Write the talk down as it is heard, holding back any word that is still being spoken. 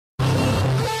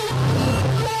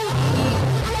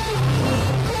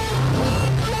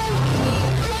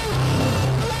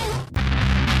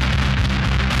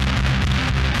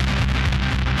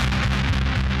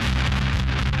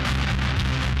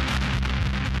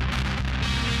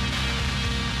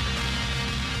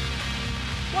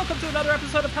welcome to another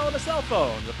episode of Hell in a Cell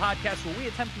Phone, the podcast where we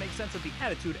attempt to make sense of the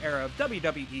Attitude Era of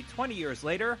WWE 20 years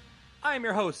later. I am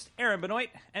your host, Aaron Benoit,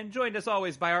 and joined as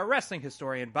always by our wrestling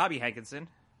historian, Bobby Hankinson.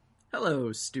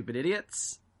 Hello, stupid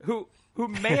idiots. Who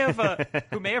may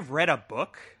have read a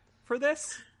book for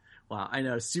this. Wow, I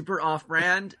know, super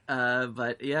off-brand,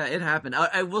 but yeah, it happened.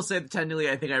 I will say that technically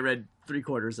I think I read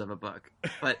 3/4 of a book,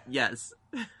 but yes.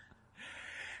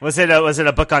 Was it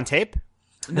a book on tape?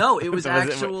 No, it was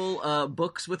actual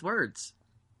books with words.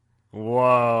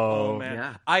 Whoa. Oh, man.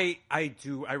 Yeah.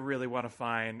 I really want to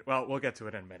find... Well, we'll get to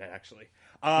it in a minute, actually.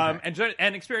 Okay.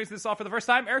 And experience this all for the first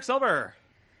time, Eric Silver.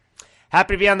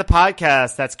 Happy to be on the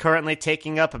podcast that's currently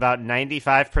taking up about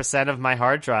 95% of my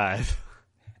hard drive.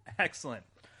 Excellent.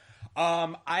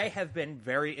 I have been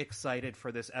very excited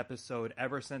for this episode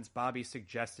ever since Bobby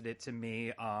suggested it to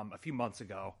me a few months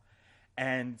ago.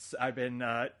 And I've been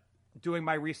doing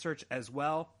my research as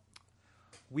well.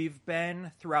 We've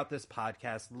been, throughout this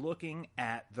podcast, looking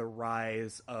at the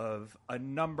rise of a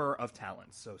number of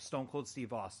talents. So Stone Cold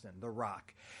Steve Austin, The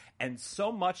Rock. And so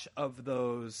much of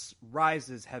those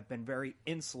rises have been very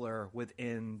insular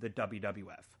within the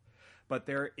WWF. But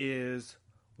there is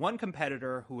one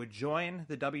competitor who would join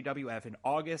the WWF in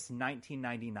August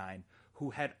 1999 who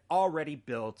had already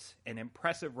built an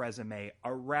impressive resume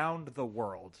around the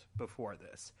world before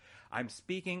this. I'm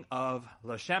speaking of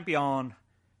Le Champion,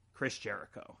 Chris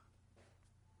Jericho.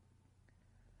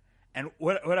 And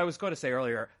what I was going to say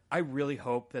earlier, I really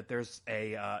hope that there's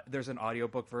an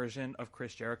audiobook version of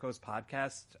Chris Jericho's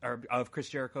podcast, or of Chris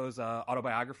Jericho's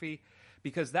autobiography,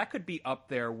 because that could be up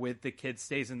there with The Kid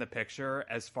Stays in the Picture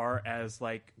as far as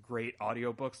like great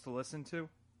audiobooks to listen to.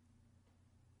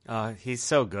 He's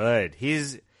so good.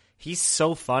 He's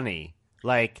so funny.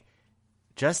 Like,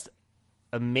 just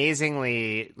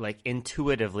amazingly, like,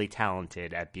 intuitively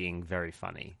talented at being very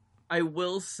funny. I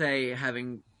will say,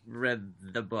 having read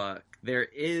the book, there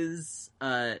is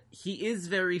he is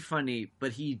very funny,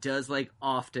 but he does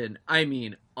often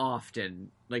make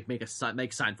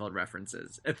Seinfeld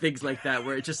references and things like that,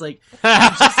 where it's just like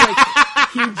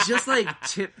he just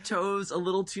tiptoes a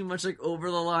little too much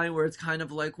over the line, where it's kind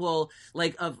of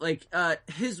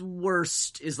his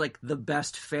worst is the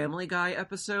best Family Guy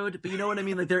episode, but you know what I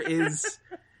mean,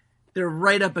 they're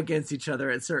right up against each other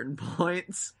at certain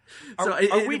points. So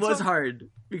it was hard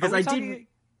because I didn't.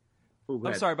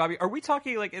 I'm sorry, Bobby. Are we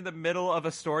talking in the middle of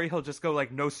a story? He'll just go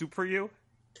no soup for you.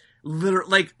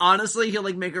 Literally, honestly, he'll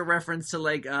make a reference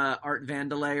to Art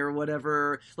Vandelay or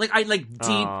whatever. Deep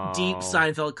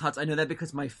Seinfeld cuts. I know that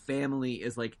because my family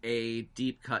is a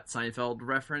deep cut Seinfeld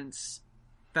reference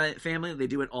family. They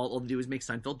do it all they do is make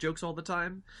Seinfeld jokes all the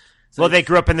time. So they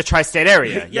grew up in the tri-state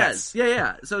area. Yes.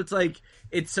 Yeah. So it's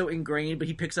it's so ingrained, but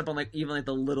he picks up on even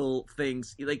the little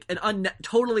things and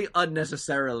totally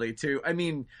unnecessarily too. I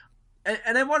mean,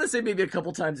 and I want to say maybe a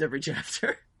couple times every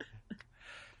chapter.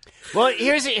 Well,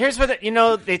 here's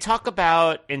what they talk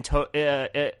about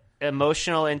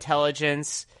emotional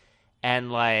intelligence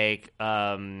and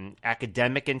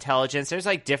academic intelligence. There's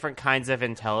different kinds of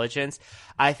intelligence.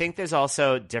 I think there's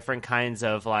also different kinds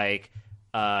of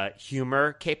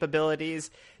humor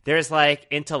capabilities. There's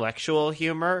intellectual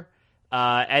humor,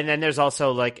 and then there's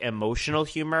also emotional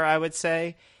humor, I would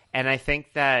say. And I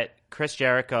think that Chris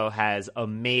Jericho has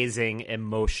amazing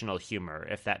emotional humor,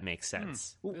 if that makes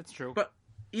sense. That's true. But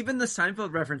even the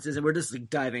Seinfeld references, and we're just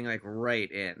diving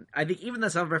right in. I think even the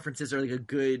Seinfeld references are a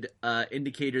good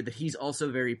indicator that he's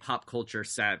also very pop culture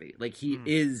savvy. He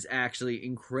is actually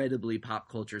incredibly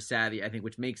pop culture savvy, I think,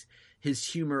 which makes his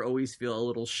humor always feel a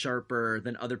little sharper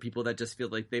than other people that just feel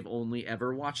like they've only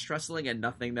ever watched wrestling and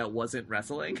nothing that wasn't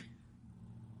wrestling.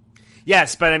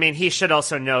 Yes, but I mean, he should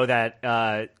also know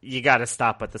that you got to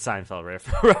stop with the Seinfeld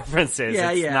references.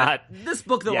 Yeah. This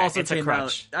book, though, also came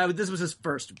out. This was his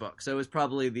first book, so it was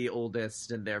probably the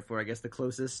oldest and therefore, I guess, the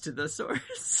closest to the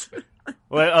source.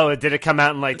 Did it come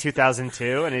out in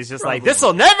 2002? And he's just this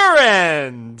will never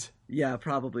end. Yeah,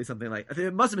 probably something I think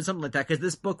it must have been something like that, because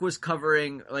this book was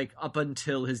covering up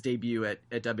until his debut at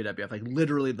WWF.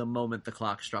 Literally, the moment the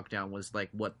clock struck down was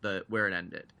where it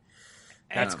ended.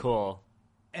 That's cool.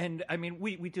 And, I mean,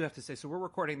 we do have to say, so we're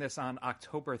recording this on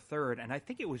October 3rd, and I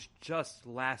think it was just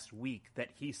last week that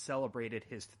he celebrated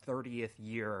his 30th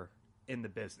year in the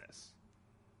business.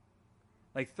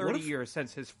 30 years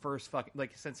since his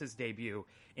since his debut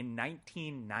in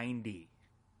 1990.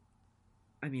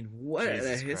 I mean, what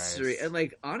Jesus a history. Christ.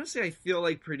 And, honestly, I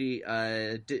feel pretty,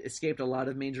 escaped a lot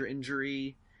of major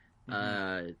injury.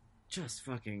 Mm-hmm.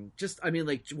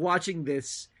 Watching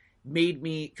this made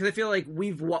me, because I feel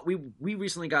we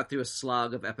recently got through a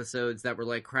slog of episodes that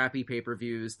were crappy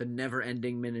pay-per-views, the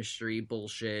never-ending ministry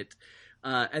bullshit,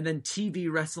 And then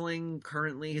TV wrestling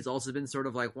currently has also been sort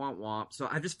of like womp womp. So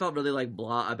I've just felt really like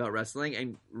blah about wrestling,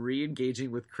 and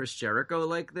re-engaging with Chris Jericho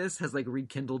like this has like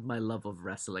rekindled my love of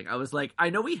wrestling. I was like,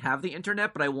 I know we have the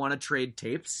internet, but I want to trade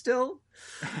tapes still.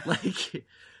 Like,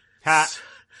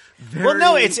 well,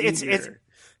 no, it's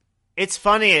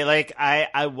funny. Like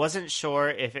I wasn't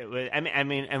sure if it was. I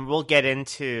mean, and we'll get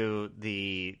into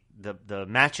the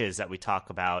matches that we talk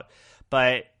about,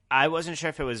 but I wasn't sure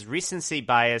if it was recency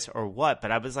bias or what, but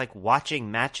I was like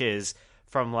watching matches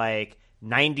from like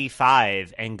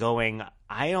 95 and going,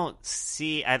 I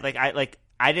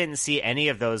didn't see any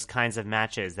of those kinds of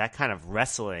matches, that kind of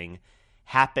wrestling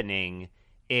happening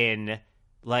in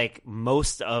like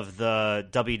most of the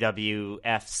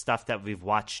WWF stuff that we've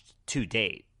watched to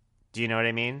date. Do you know what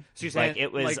I mean? So you're saying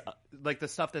it was like the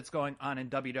stuff that's going on in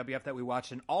WWF that we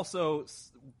watched, and also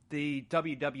the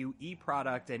WWE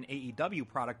product and AEW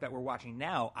product that we're watching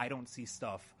now. I don't see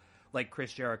stuff like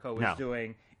Chris Jericho was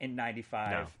doing in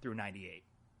 95 through 98.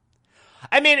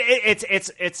 I mean,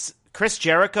 it's Chris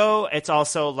Jericho. It's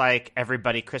also like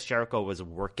everybody Chris Jericho was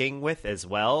working with as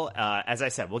well. As I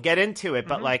said, we'll get into it,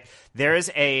 but like there's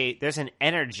an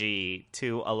energy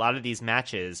to a lot of these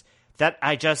matches that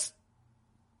I just.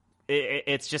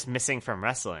 It's just missing from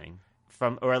wrestling,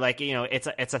 or like, you know, it's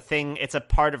a thing. It's a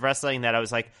part of wrestling that I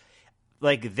was like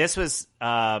this was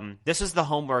the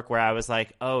homework where I was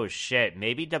like, oh shit,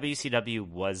 maybe WCW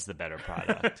was the better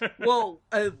product. Well,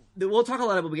 we'll talk a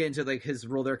lot about when we get into like his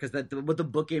role there, because what the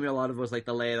book gave me a lot of was like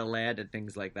the lay of the land and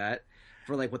things like that,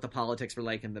 for like what the politics were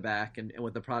like in the back and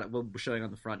what the product we're showing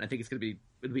on the front. I think it'll be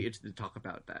interesting to talk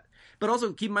about that. But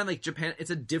also keep in mind, like Japan, it's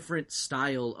a different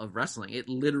style of wrestling. It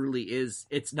literally is.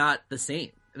 It's not the same.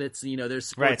 It's, you know,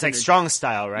 there's right. It's like strong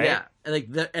style, right? Yeah, like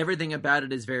everything about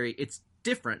it is it's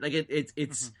different. Like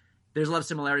it's there's a lot of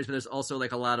similarities, but there's also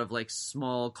like a lot of like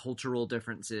small cultural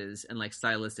differences and like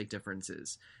stylistic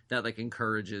differences that like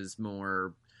encourages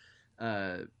more.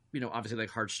 You know, obviously like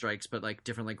hard strikes, but like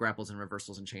different like grapples and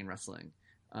reversals and chain wrestling.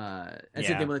 And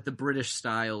same thing with like the British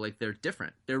style, like they're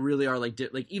different. There really are like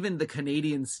like even the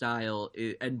Canadian style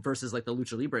and versus like the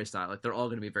Lucha Libre style, like they're all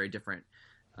going to be very different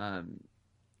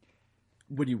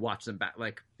when you watch them back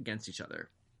like against each other.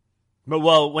 But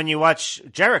well, when you watch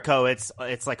Jericho, it's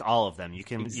like all of them. You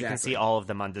can see all of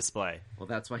them on display. Well,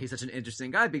 that's why he's such an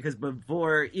interesting guy, because even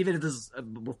before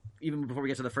we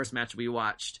get to the first match we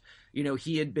watched, you know,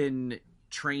 he had been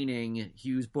training.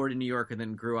 He was born in New York and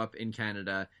then grew up in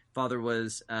Canada. Father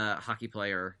was a hockey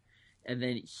player, and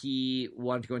then he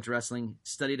wanted to go into wrestling.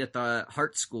 Studied at the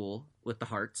Hart School with the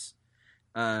Harts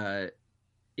in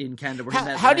Canada.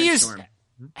 Where how do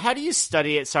you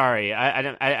study it? Sorry,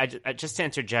 I just to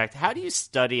interject. How do you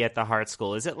study at the Hart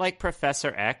School? Is it like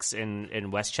Professor X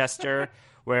in Westchester?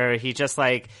 Where he just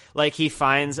like he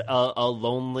finds a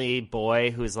lonely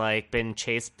boy who's like been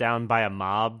chased down by a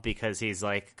mob because he's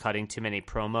like cutting too many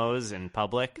promos in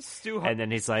public, and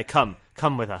then he's like, come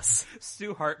with us.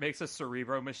 Stu Hart makes a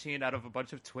Cerebro machine out of a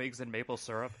bunch of twigs and maple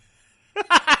syrup.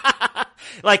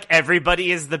 Like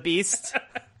everybody is the Beast.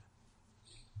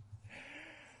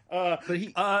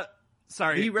 But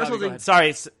sorry, he wrestled Bobby, in.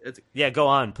 Sorry, go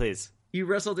on, please. He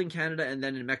wrestled in Canada and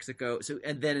then in Mexico,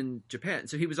 and then in Japan.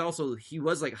 So he was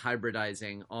like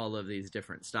hybridizing all of these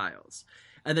different styles.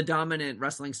 And the dominant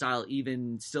wrestling style,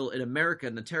 even still in America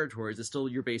and the territories, is still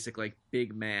your basic like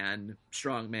big man,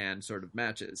 strong man sort of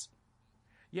matches.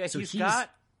 Yeah, so he's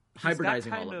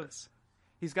hybridizing all of this.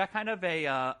 He's got kind of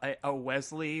a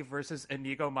Wesley versus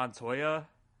Inigo Montoya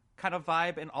kind of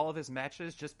vibe in all of his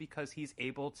matches, just because he's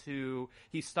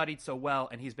studied so well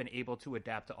and he's been able to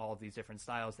adapt to all of these different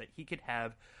styles that he could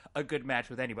have a good match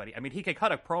with anybody. I mean, he could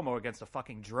cut a promo against a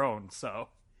fucking drone, so.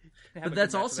 But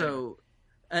that's also,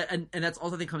 and that's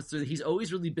also that comes through. He's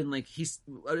always really been like, he's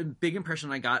a big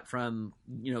impression I got from,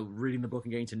 you know, reading the book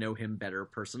and getting to know him better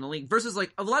personally, versus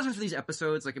like a lot of times for these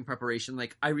episodes, like in preparation,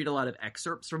 like I read a lot of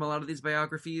excerpts from a lot of these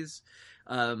biographies.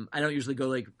 I don't usually go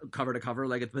like cover to cover.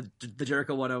 Like the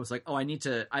Jericho one, I was like, oh,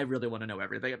 I really want to know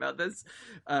everything about this,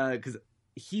 because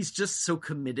he's just so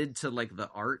committed to like the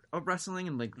art of wrestling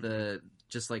and like the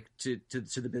just like to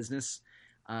the business.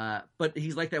 But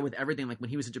he's like that with everything. Like when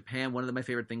he was in Japan, one of my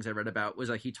favorite things I read about was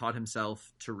like he taught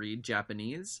himself to read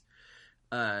Japanese,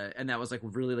 and that was like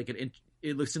really like it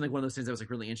seemed like one of those things that was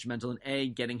like really instrumental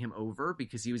in getting him over,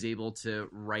 because he was able to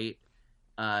write.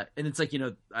 And it's like, you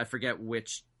know, I forget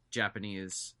which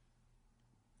Japanese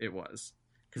it was,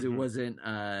 because it wasn't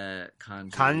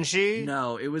kanji. Kanji?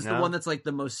 No, it was the one that's like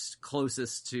the most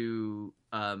closest to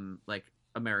like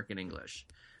American English.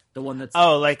 The one that's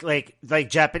like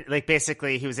Japan, like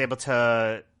basically he was able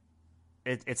to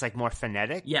it's like more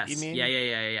phonetic. Yes. You mean?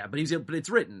 Yeah. But it's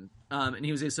written. And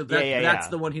he was that's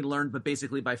the one he learned, but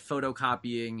basically by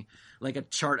photocopying like a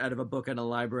chart out of a book in a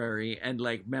library and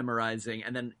like memorizing,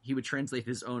 and then he would translate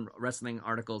his own wrestling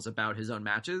articles about his own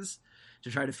matches to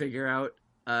try to figure out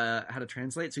how to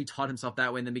translate. So he taught himself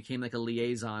that way, and then became like a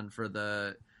liaison for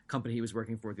the company he was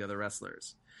working for with the other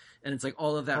wrestlers. And it's like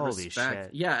all of that Holy respect.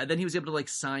 shit. Yeah, and then he was able to like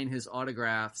sign his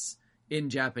autographs in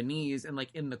Japanese, and like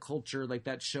in the culture, like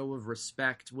that show of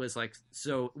respect was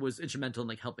instrumental in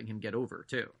like helping him get over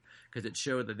too, because it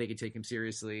showed that they could take him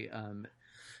seriously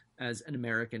as an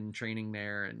American training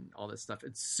there and all this stuff.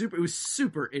 It was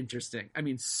super interesting. I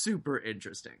mean, super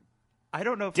interesting. I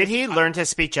don't know if Did he learn to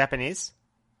speak Japanese?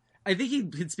 I think he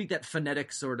could speak that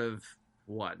phonetic sort of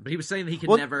one, but he was saying that he could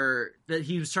that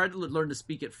he was trying to learn to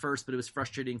speak it first, but it was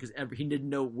frustrating because he didn't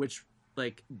know which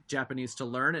like Japanese to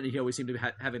learn, and he always seemed to be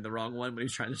having the wrong one when he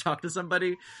was trying to talk to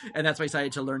somebody, and that's why he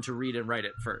decided to learn to read and write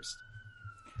it first.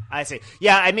 I see.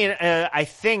 Yeah, I mean, I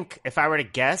think if I were to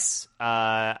guess,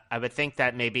 I would think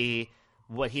that maybe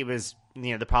what he was,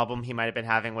 the problem he might have been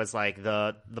having was like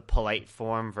the polite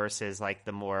form versus like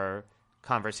the more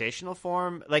conversational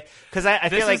form, like because I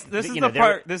feel like this is the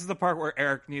part. This is the part where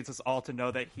Eric needs us all to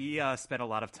know that he spent a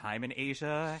lot of time in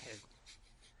Asia.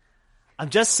 I'm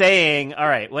just saying. All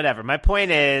right, whatever. My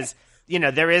point is,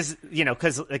 there is,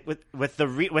 because like with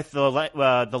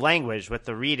the language, with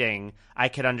the reading, I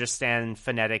could understand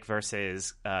phonetic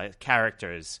versus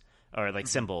characters or like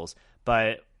symbols,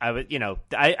 but I would,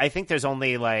 I think there's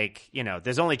only like,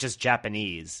 there's only just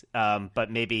Japanese,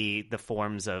 but maybe the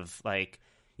forms of like.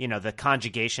 The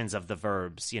conjugations of the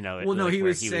verbs, Well, no, he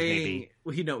was saying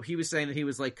he was saying that he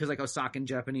was like, because like Osakan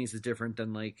Japanese is different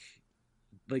than like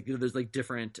there's like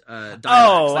different dialects.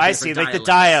 Oh, I see, like the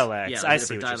dialects. Yeah, I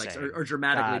see what dialects you're saying. are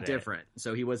dramatically different.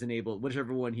 So he wasn't able,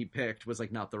 whichever one he picked was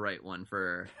like not the right one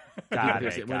for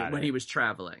when he was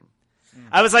traveling.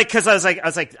 I was like,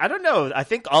 I don't know. I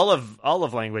think all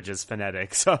of language is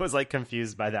phonetic, so I was like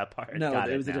confused by that part. No,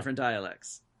 it was the different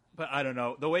dialects. But I don't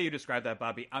know. The way you described that,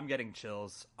 Bobby, I'm getting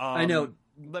chills. I know.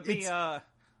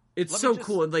 It's so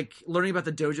cool, and like learning about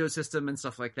the dojo system and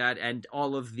stuff like that, and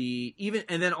all of the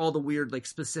and then all the weird like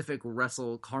specific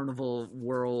wrestle carnival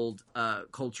world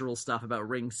cultural stuff about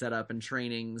ring setup and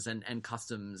trainings and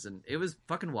customs, and it was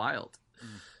fucking wild.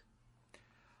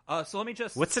 So let me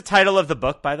just. What's the title of the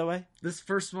book, by the way? This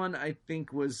first one I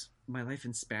think was My Life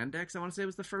in Spandex. I want to say it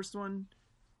was the first one.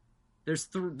 There's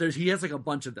he has like a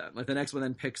bunch of them. Like the next one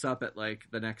then picks up at like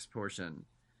the next portion,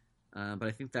 but I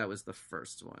think that was the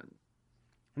first one.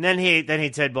 And then he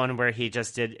did one where he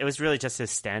just did. It was really just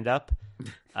his stand up.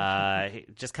 He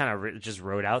just kind of just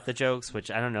wrote out the jokes,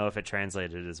 which I don't know if it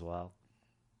translated as well.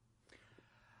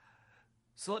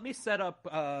 So let me set up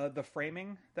the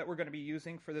framing that we're going to be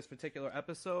using for this particular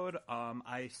episode.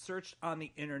 I searched on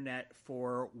the internet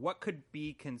for what could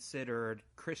be considered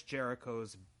Chris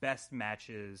Jericho's best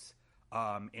matches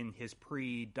in his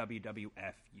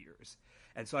pre-WWF years.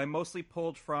 And so I mostly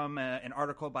pulled from an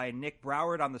article by Nick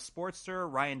Broward on The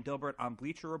Sportster, Ryan Dilbert on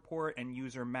Bleacher Report, and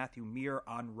user Matthew Meir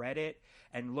on Reddit,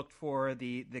 and looked for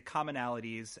the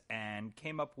commonalities and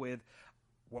came up with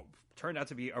what turned out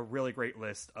to be a really great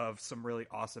list of some really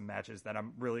awesome matches that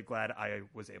I'm really glad I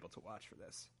was able to watch for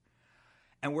this.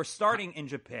 And we're starting in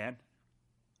Japan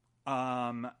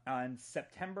on July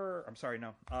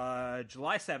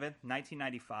 7th,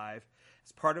 1995.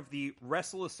 It's part of the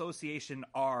Wrestle Association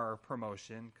R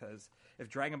promotion, because if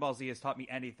Dragon Ball Z has taught me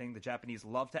anything, the Japanese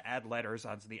love to add letters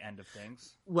onto the end of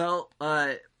things. Well,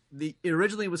 it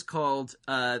originally was called,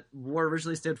 WAR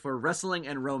originally stood for Wrestling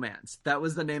and Romance. That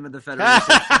was the name of the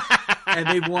federation. And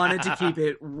they wanted to keep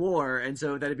it WAR, and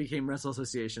so that it became Wrestle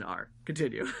Association R.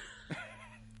 Continue.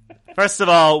 First of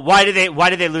all, why did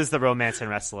they lose the romance in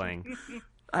wrestling?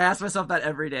 I ask myself that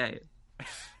every day.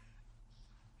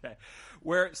 Okay.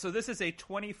 So this is a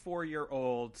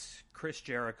 24-year-old Chris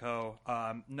Jericho,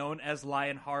 known as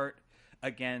Lionheart,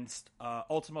 against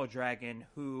Ultimo Dragon,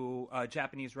 who a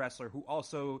Japanese wrestler who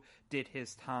also did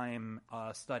his time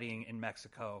studying in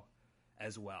Mexico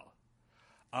as well.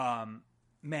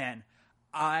 Man,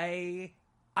 I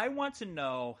want to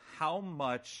know how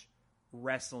much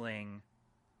wrestling,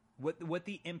 what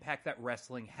the impact that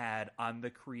wrestling had on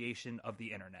the creation of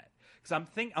the internet. Because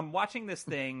I'm watching this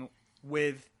thing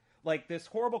with like this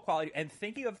horrible quality and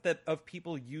thinking of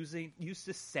people used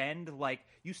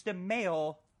to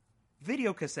mail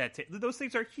video cassette tapes. Those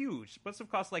things are huge. Must have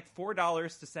cost like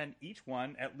 $4 to send each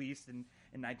one, at least in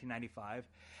 1995.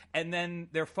 And then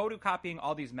they're photocopying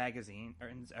all these magazines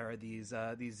or these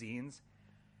zines.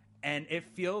 and it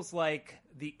feels like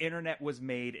the internet was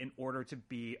made in order to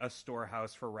be a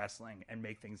storehouse for wrestling and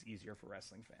make things easier for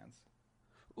wrestling fans.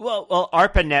 Well,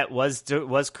 ARPANET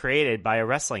was created by a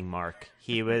wrestling mark.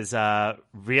 He was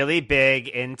really big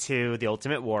into the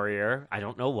Ultimate Warrior. I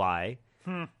don't know why.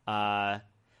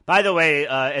 By the way,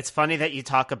 it's funny that you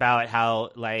talk about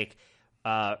how like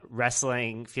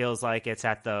wrestling feels like it's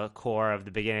at the core of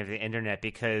the beginning of the internet,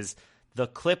 because the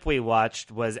clip we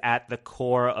watched was at the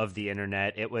core of the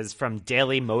internet. It was from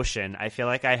Daily Motion. I feel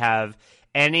like I have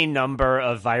any number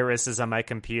of viruses on my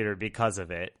computer because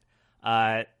of it.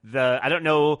 I don't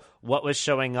know what was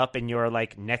showing up in your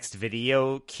like next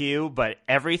video queue, but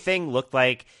everything looked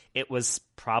like it was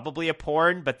probably a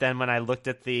porn. But then when I looked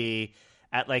at the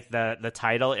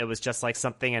title, it was just like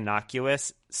something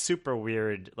innocuous. Super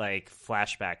weird, like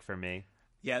flashback for me.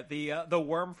 Yeah, the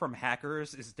worm from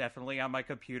Hackers is definitely on my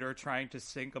computer trying to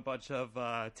sink a bunch of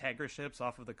tanker ships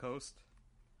off of the coast.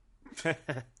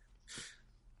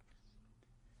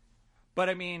 But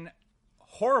I mean,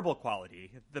 horrible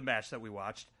quality, the match that we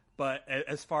watched. But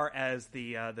as far as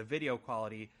the video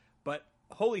quality, but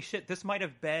holy shit, this might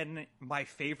have been my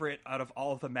favorite out of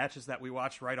all of the matches that we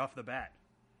watched right off the bat.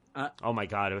 Oh my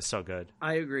god, it was so good.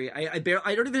 I agree. I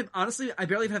don't even, honestly, I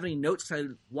barely have any notes because I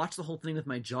watched the whole thing with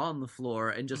my jaw on the floor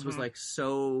and just was like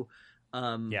so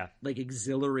like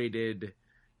exhilarated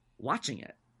watching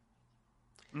it.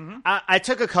 I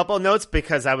took a couple notes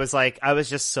because I was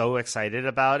just so excited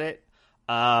about it.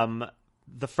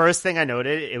 The first thing I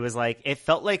noted, it was like, it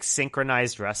felt like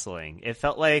synchronized wrestling. It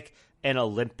felt like an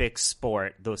Olympic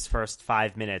sport, those first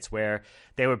 5 minutes, where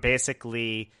they were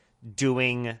basically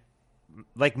doing,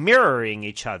 like, mirroring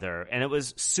each other. And it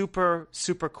was super,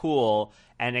 super cool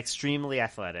and extremely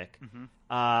athletic.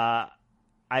 I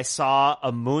saw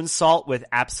a moonsault with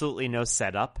absolutely no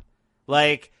setup.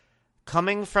 Like,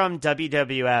 coming from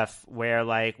WWF,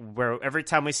 where every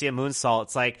time we see a moonsault,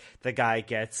 it's like the guy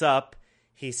gets up,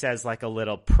 he says like a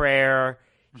little prayer,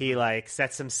 he like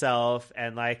sets himself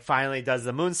and like finally does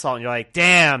the moonsault, and you're like,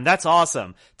 damn, that's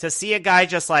awesome. To see a guy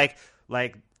just go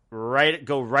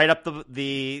right up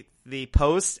the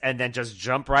post and then just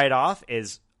jump right off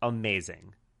is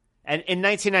amazing. And in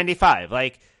 1995,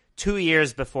 like 2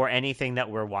 years before anything that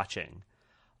we're watching.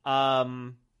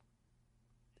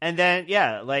 And then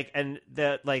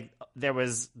there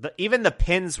was even the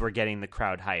pins were getting the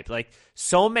crowd hype. Like,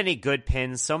 so many good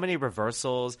pins, so many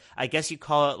reversals. I guess you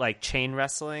call it like chain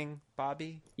wrestling,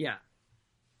 Bobby. Yeah.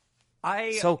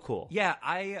 So cool. Yeah,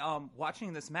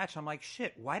 watching this match, I'm like,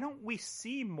 shit, why don't we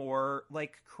see more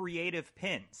like creative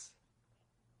pins?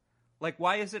 Like,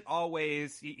 why is it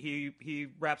always he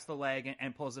wraps the leg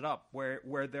and pulls it up,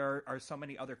 where there are so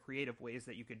many other creative ways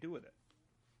that you could do with it?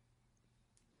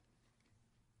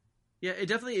 Yeah, it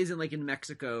definitely isn't like in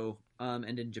Mexico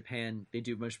and in Japan. They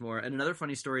do much more. And another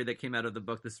funny story that came out of the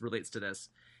book, this relates to this,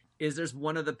 is there's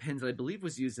one of the pins that I believe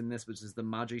was used in this, which is the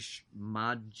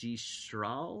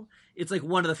magistral. It's like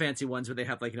one of the fancy ones where they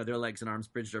have like, their legs and arms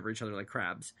bridged over each other like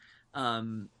crabs.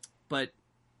 But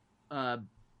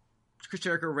Chris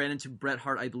Jericho ran into Bret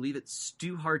Hart, I believe it's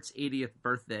Stu Hart's 80th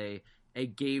birthday,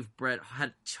 and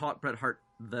taught Bret Hart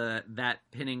that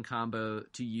pinning combo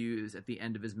to use at the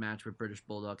end of his match with British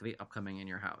Bulldog, the upcoming In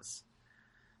Your House.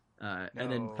 And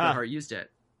then Bret Hart used it.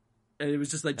 And it was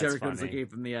just like Jericho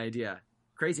gave him the idea.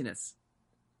 Craziness.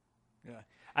 Yeah.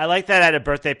 I like that at a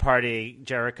birthday party,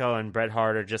 Jericho and Bret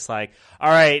Hart are just like, all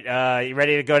right, you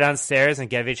ready to go downstairs and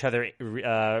give each other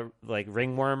like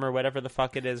ringworm or whatever the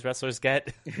fuck it is wrestlers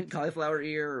get? Cauliflower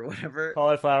ear or whatever.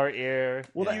 Cauliflower ear.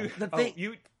 Well, yeah.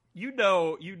 You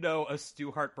know a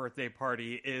Stu Hart birthday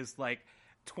party is like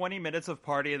 20 minutes of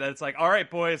party, and then it's like, all right,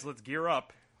 boys, let's gear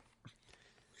up.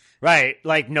 Right,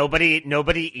 like nobody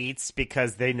eats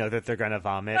because they know that they're gonna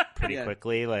vomit pretty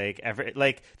quickly. Like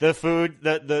the food,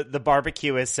 the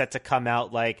barbecue is set to come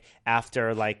out like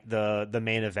after like the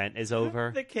main event is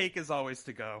over. The cake is always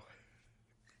to go.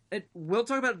 We'll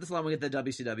talk about this a lot when we get the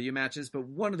WCW matches, but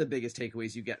one of the biggest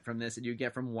takeaways you get from this, and you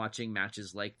get from watching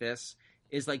matches like this,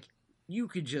 is like, you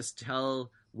could just tell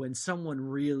when someone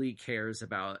really cares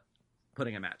about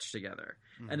putting a match together.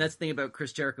 And that's the thing about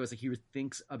Chris Jericho, is like, he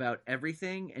thinks about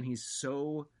everything, and he's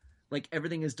so, like,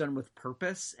 everything is done with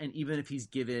purpose, and even if he's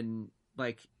given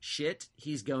like shit,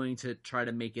 he's going to try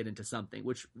to make it into something,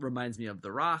 which reminds me of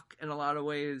The Rock in a lot of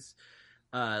ways.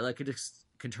 Like, it just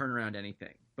can turn around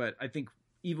anything. But I think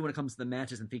even when it comes to the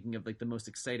matches and thinking of like the most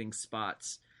exciting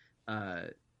spots,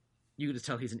 you can just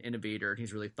tell he's an innovator and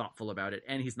he's really thoughtful about it,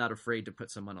 and he's not afraid to put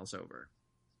someone else over.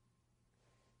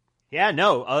 Yeah,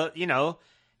 no,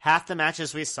 half the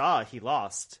matches we saw, he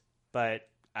lost, but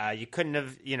you couldn't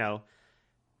have,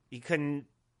 you couldn't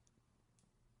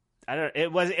I don't.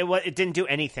 It didn't do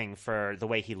anything for the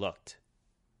way he looked.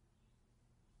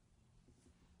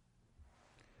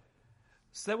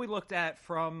 So then we looked at,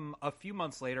 from a few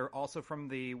months later, also from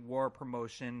the War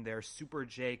promotion, their Super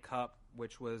J Cup,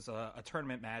 which was a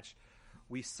tournament match.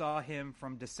 We saw him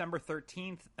from December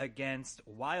 13th against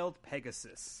Wild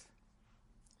Pegasus.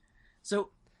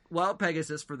 So, Wild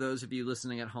Pegasus, for those of you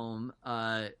listening at home,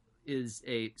 is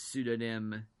a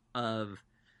pseudonym of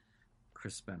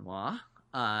Chris Benoit.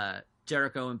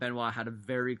 Jericho and Benoit had a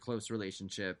very close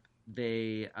relationship.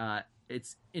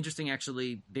 It's interesting,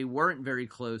 actually, they weren't very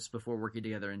close before working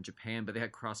together in Japan, but they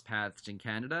had crossed paths in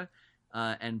Canada.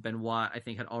 And Benoit, I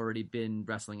think, had already been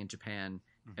wrestling in Japan.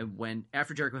 Mm-hmm. And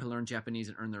after Jericho had learned Japanese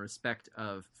and earned the respect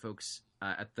of folks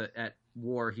at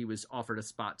War, he was offered a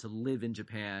spot to live in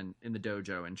Japan in the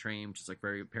dojo and train, which is like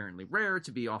very apparently rare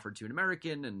to be offered to an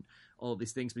American and all of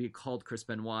these things. But he called Chris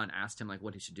Benoit and asked him like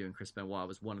what he should do, and Chris Benoit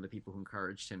was one of the people who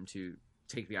encouraged him to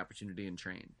take the opportunity and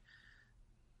train.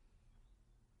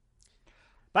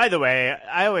 By the way,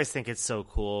 I always think it's so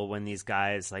cool when these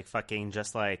guys like fucking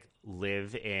just like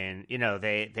live in, you know,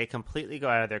 they completely go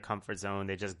out of their comfort zone.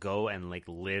 They just go and like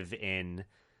live in,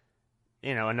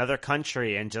 you know, another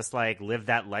country and just like live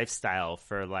that lifestyle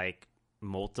for like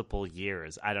multiple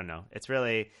years. I don't know. It's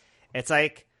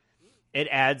like it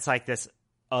adds like this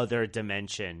other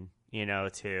dimension, you know,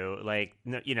 to like,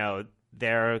 you know,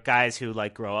 there are guys who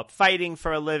like grow up fighting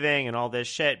for a living and all this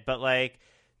shit, but like,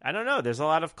 I don't know. There's a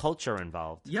lot of culture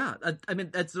involved. Yeah, I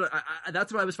mean that's what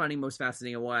I was finding most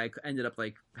fascinating, and why I ended up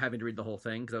like having to read the whole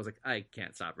thing, because I was like, I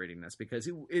can't stop reading this because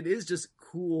it is just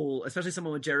cool, especially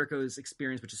someone with Jericho's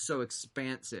experience, which is so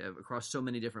expansive across so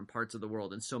many different parts of the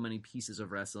world and so many pieces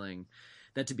of wrestling,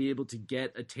 that to be able to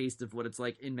get a taste of what it's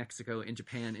like in Mexico, in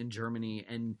Japan, in Germany,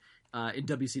 and in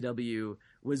WCW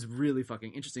was really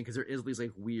fucking interesting, because there is these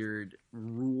like weird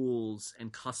rules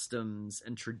and customs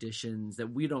and traditions that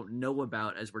we don't know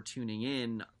about as we're tuning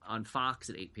in on Fox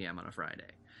at 8 p.m. on a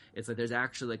Friday. It's like there's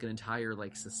actually like an entire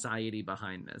like society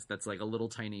behind this that's like a little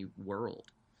tiny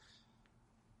world.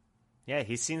 Yeah,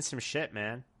 he's seen some shit,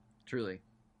 man. Truly.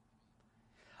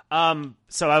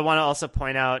 So I want to also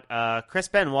point out Chris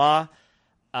Benoit,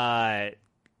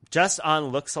 just on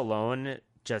looks alone,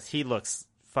 he looks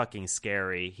fucking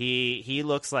scary. He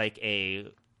looks like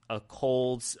a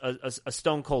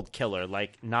stone cold killer,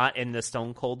 like not in the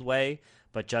stone cold way,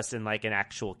 but just in like an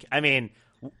actual. I mean,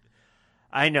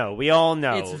 I know we all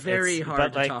know it's very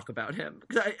hard to talk about him.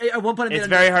 At one point, it's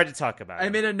very hard to talk about. I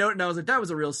made a note and I was like, "That was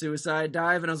a real suicide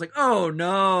dive," and I was like, "Oh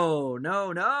no.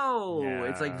 Yeah.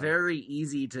 It's like very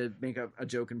easy to make a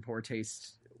joke in poor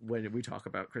taste when we talk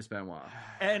about Chris Benoit.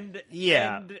 And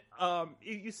yeah,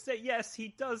 you say yes,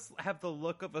 he does have the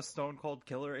look of a stone cold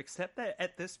killer, except that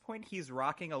at this point he's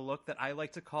rocking a look that I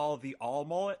like to call the all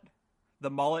mullet, the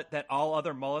mullet that all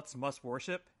other mullets must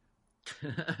worship.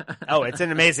 Oh, it's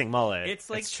an amazing mullet. It's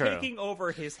like taking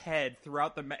over his head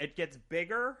throughout it gets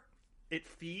bigger. It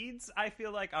feeds, I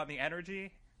feel like, on the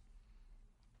energy.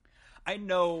 I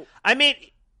know. I mean,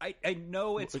 I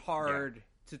know it's hard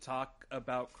to talk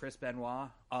about Chris Benoit,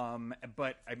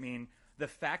 but I mean, the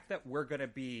fact that we're going to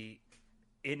be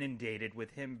inundated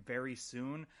with him very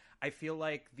soon, I feel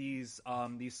like these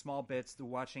small bits through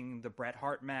watching the Bret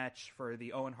Hart match for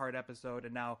the Owen Hart episode,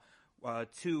 and now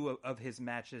two of his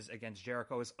matches against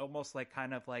Jericho, is almost like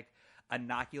kind of like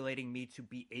inoculating me to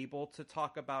be able to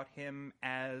talk about him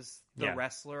as the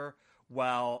wrestler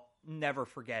while never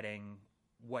forgetting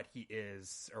what he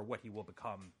is or what he will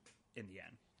become in the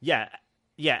end.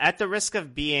 Yeah, at the risk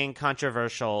of being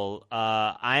controversial,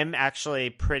 I'm actually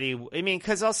pretty... I mean,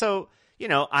 because also, you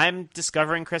know, I'm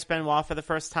discovering Chris Benoit for the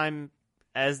first time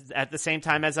at the same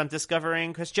time as I'm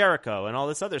discovering Chris Jericho and all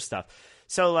this other stuff.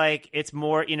 So, like, it's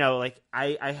more, you know, like,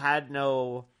 I had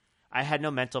no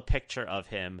mental picture of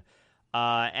him.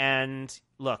 And,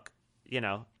 look, you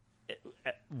know,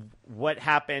 what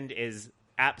happened is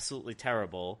absolutely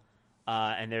terrible,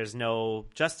 and there's no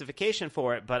justification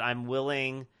for it, but I'm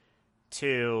willing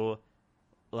to,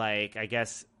 like, I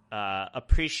guess,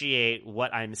 appreciate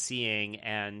what I'm seeing,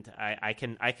 and I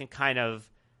can kind of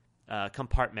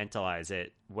compartmentalize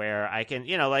it, where I can,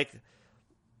 you know, like,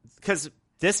 because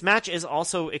this match is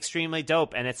also extremely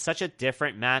dope, and it's such a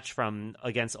different match from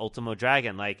against Ultimo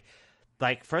Dragon. Like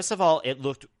first of all, it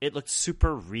looked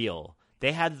super real.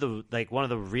 They had one of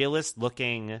the realest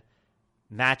looking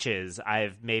matches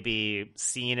I've maybe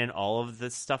seen in all of the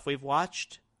stuff we've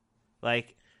watched.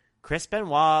 Like, Chris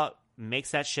Benoit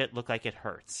makes that shit look like it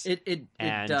hurts. It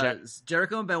does.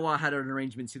 Jericho and Benoit had an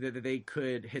arrangement so that they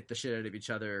could hit the shit out of each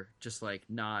other, just like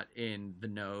not in the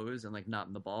nose and like not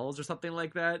in the balls or something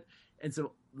like that. And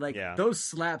so, like, Yeah. those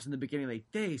slaps in the beginning, like,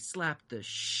 they slapped the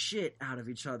shit out of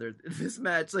each other in this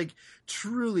match. Like,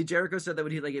 truly, Jericho said that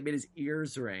when it made his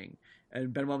ears ring.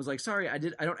 And Benoit was like, sorry, I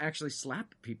don't actually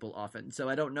slap people often, so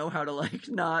I don't know how to, like,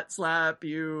 not slap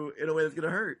you in a way that's gonna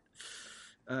hurt.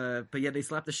 But yeah, they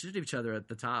slapped the shit out of each other at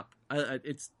the top.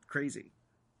 It's crazy.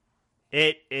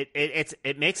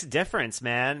 It makes a difference,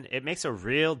 man. It makes a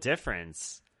real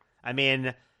difference. I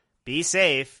mean, be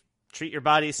safe, treat your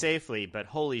body safely, but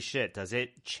holy shit, does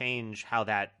it change how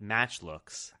that match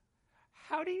looks?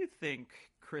 How do you think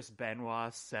Chris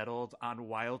Benoit settled on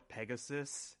Wild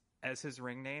Pegasus as his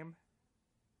ring name?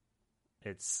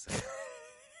 It's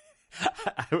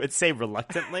I would say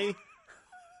reluctantly.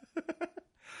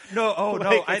 No,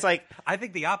 Like, it's I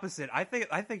think the opposite. I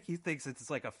think he thinks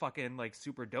it's like a fucking like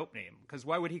super dope name. Because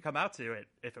why would he come out to it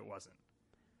if it wasn't?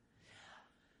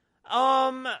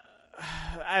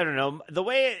 I don't know. The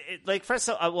way first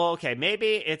of all, well, okay,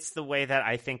 maybe it's the way that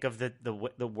I think of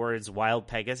the words Wild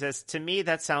Pegasus. To me,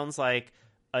 that sounds like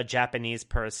a Japanese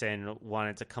person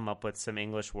wanted to come up with some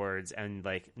English words and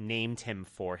like named him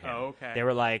for him. Oh, okay. They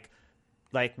were like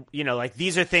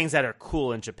these are things that are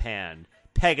cool in Japan.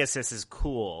 Pegasus is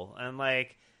cool, and I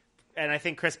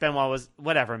think Chris Benoit was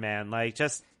whatever, man. Like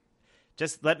just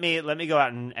let me go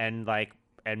out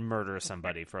and murder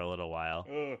somebody for a little while.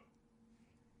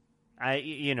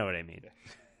 You know what I mean.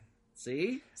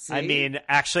 See? I mean,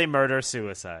 actually murder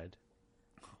suicide.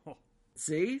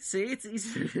 See, it's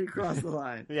easy to cross the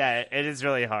line. Yeah, it is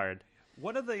really hard.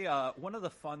 One of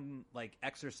the fun like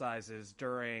exercises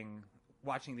during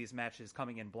watching these matches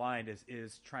coming in blind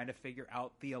is trying to figure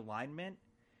out the alignment,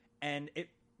 and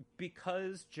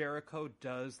because Jericho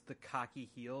does the cocky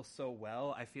heel so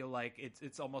well, I feel like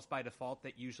it's almost by default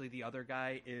that usually the other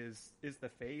guy is the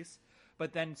face.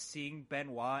 But then seeing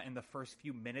Benoit in the first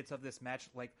few minutes of this match,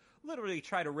 like literally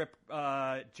try to rip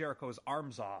Jericho's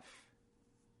arms off.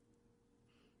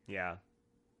 Yeah.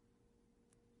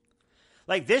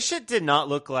 Like this shit did not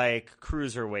look like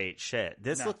cruiserweight shit.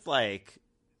 This looked like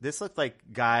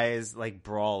guys like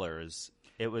brawlers.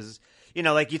 It was,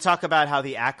 like you talk about how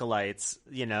the acolytes,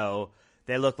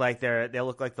 they look like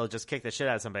they'll just kick the shit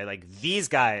out of somebody. Like these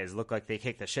guys look like they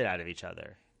kick the shit out of each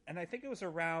other. And I think it was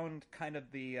around kind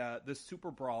of the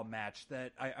Super Brawl match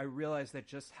that I realized that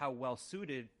just how well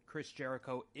suited Chris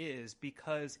Jericho is,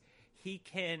 because he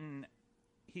can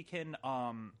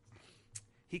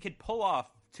pull off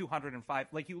 205.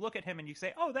 Like you look at him and you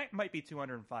say, oh, that might be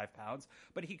 205 pounds,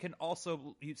 but he can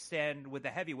also stand with the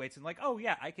heavyweights and like, oh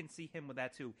yeah, I can see him with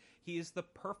that too. He is the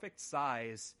perfect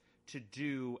size to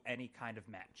do any kind of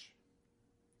match.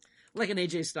 Like an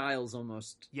AJ Styles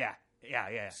almost. Yeah.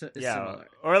 Similar.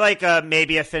 Or like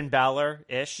maybe a Finn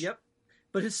Balor-ish. Yep.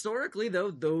 But historically, though,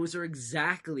 those are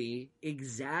exactly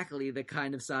the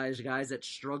kind of size guys that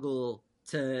struggle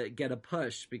to get a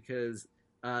push because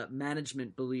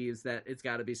management believes that it's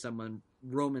got to be someone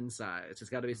Roman-sized.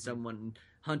 It's got to be someone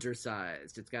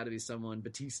Hunter-sized. It's got to be someone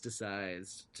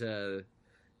Batista-sized to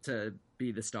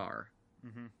be the star.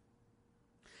 Mm-hmm.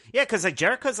 Yeah, because like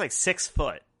Jericho's like 6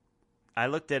 foot. I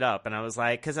looked it up and I was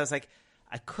like,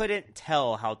 I couldn't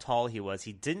tell how tall he was.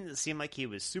 He didn't seem like he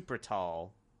was super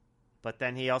tall, but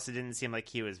then he also didn't seem like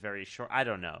he was very short. I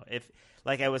don't know. It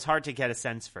was hard to get a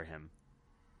sense for him.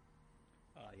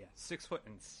 Yeah, 6 foot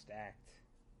and stacked.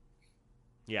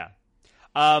 Yeah.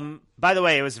 By the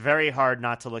way, it was very hard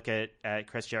not to look at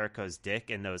Chris Jericho's dick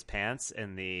in those pants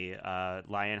in the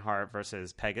Lionheart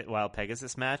versus Wild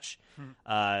Pegasus match.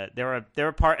 There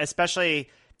were especially.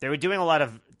 They were doing a lot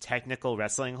of technical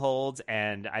wrestling holds,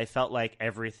 and I felt like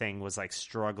everything was like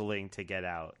struggling to get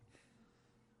out.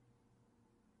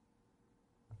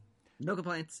 No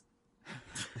complaints.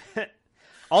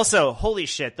 Also, holy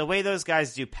shit, the way those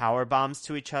guys do power bombs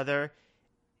to each other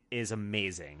is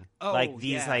amazing. Oh, like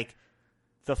these, yeah. like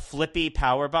the flippy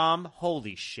power bomb.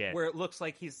 Holy shit! Where it looks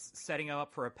like he's setting him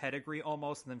up for a pedigree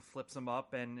almost, and then flips him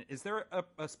up. And is there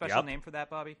a special name for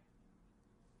that, Bobby?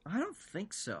 I don't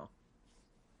think so.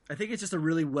 I think it's just a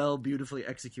really beautifully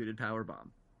executed power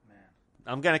bomb. Man,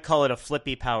 I'm gonna call it a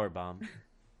flippy power bomb.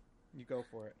 You go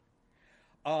for it.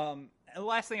 And the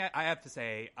last thing I have to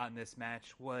say on this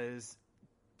match was,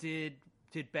 did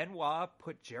Benoit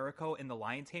put Jericho in the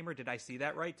Lion Tamer? Did I see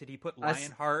that right? Did he put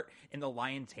Lionheart in the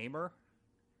Lion Tamer?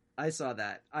 I saw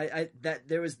that. That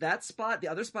there was that spot. The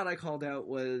other spot I called out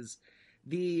was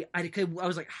I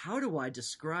was like, how do I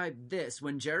describe this?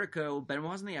 When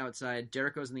Benoit's on the outside,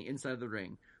 Jericho's on the inside of the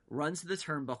ring. runs to the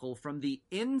turnbuckle from the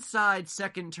inside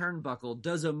second turnbuckle,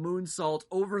 does a moonsault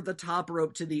over the top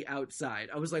rope to the outside.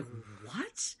 I was like,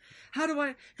 what? How do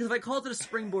I? Because if I called it a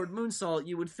springboard moonsault,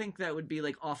 you would think that would be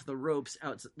like off the ropes,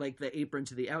 out like the apron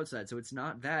to the outside. So it's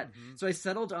not that. So I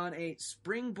settled on a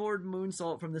springboard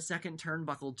moonsault from the second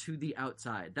turnbuckle to the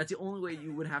outside. That's the only way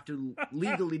you would have to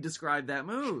legally describe that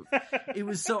move. It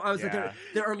was so. I was like,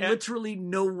 there are literally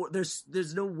no.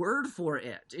 There's no word for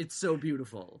it. It's so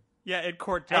beautiful. Yeah, in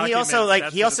court And documents,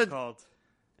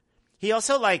 he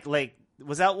also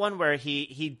was that one where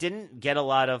he didn't get a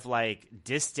lot of like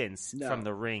distance from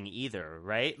the ring either,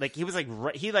 right? Like he was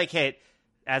like he like hit,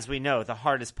 as we know, the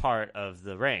hardest part of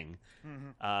the ring,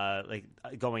 like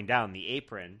going down the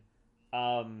apron.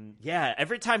 Yeah,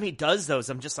 every time he does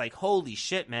those, I'm just like, holy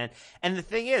shit, man. And the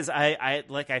thing is, I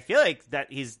feel like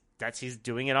he's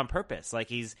doing it on purpose. Like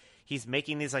he's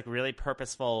making these like really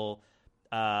purposeful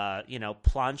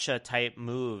plancha type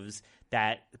moves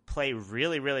that play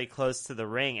really, really close to the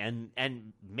ring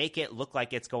and make it look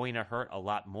like it's going to hurt a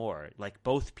lot more, like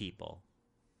both people.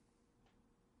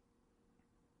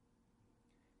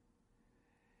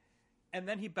 And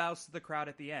then he bows to the crowd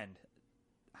at the end,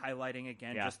 highlighting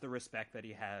again just the respect that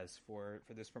he has for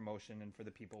this promotion and for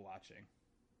the people watching.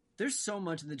 There's so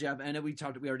much in the Jap. I know we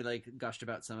already like gushed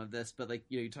about some of this, but like,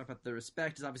 you talk about the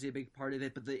respect is obviously a big part of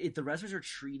it, but the wrestlers are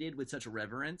treated with such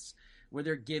reverence where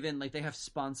they're given, like, they have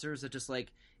sponsors that just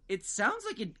like, it sounds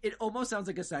like it almost sounds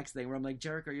like a sex thing where I'm like,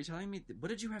 Jericho, are you telling me, what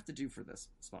did you have to do for this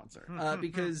sponsor?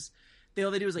 Because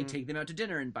all they do is like take them out to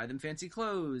dinner and buy them fancy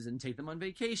clothes and take them on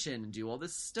vacation and do all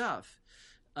this stuff.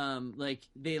 Like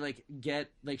they like get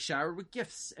like showered with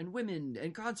gifts and women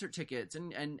and concert tickets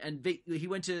and he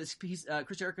went to Chris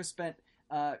Jericho spent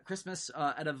Christmas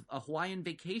at a Hawaiian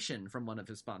vacation from one of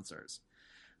his sponsors,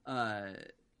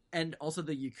 and also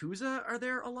the Yakuza are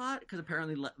there a lot because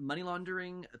apparently money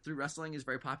laundering through wrestling is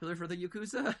very popular for the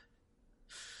Yakuza.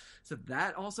 So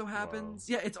that also happens.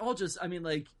 Whoa. Yeah, it's all just, I mean,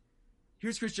 like,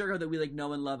 here's Chris Jericho that we like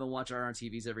know and love and watch on our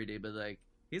TVs every day, but like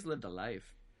he's lived a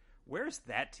life. Where's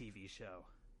that TV show?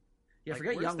 Yeah, like,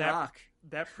 forget Young Rock.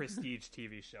 That prestige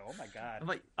TV show. Oh my god.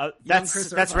 Like,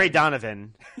 that's Ray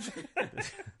Donovan.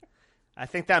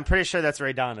 I'm pretty sure that's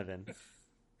Ray Donovan.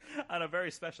 On a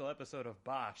very special episode of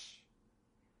Bosch.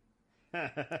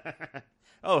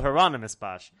 Oh, Hieronymus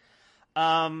Bosch.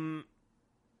 I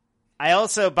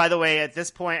also, by the way, at this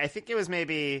point, I think it was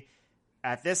maybe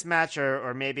at this match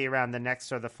or maybe around the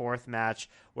next or the fourth match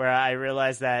where I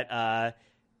realized that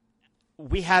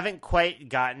we haven't quite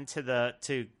gotten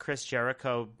to Chris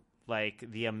Jericho, like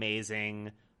the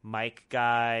amazing mic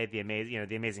guy, the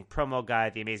amazing promo guy,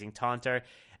 the amazing taunter.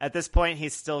 At this point,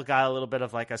 he's still got a little bit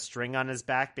of like a string on his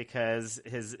back because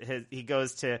he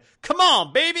goes to, come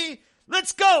on, baby,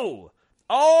 let's go.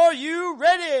 Are you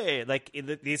ready? Like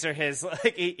these are his,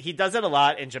 like he does it a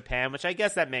lot in Japan, which I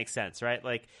guess that makes sense, right?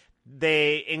 Like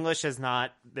English is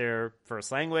not their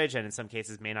first language, and in some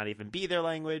cases may not even be their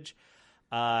language.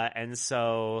 And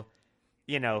so,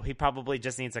 he probably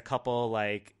just needs a couple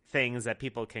like things that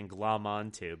people can glom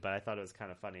onto. But I thought it was kind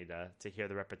of funny to hear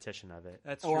the repetition of it.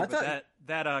 That's true.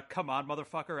 That come on,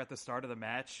 motherfucker, at the start of the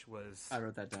match was. I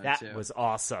wrote that down that too. That was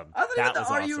awesome. I thought that was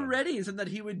awesome. Are you ready? Is something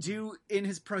that he would do in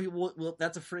his pro.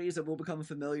 That's a phrase that will become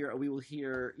familiar, or we will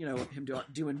hear him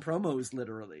doing promos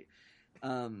literally.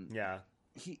 Yeah.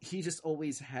 He just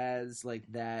always has like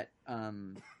that.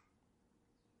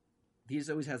 He just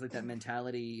always has like that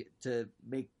mentality to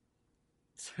make.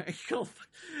 Sorry,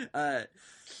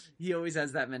 he always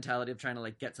has that mentality of trying to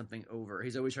like get something over.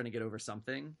 He's always trying to get over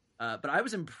something. But I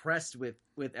was impressed with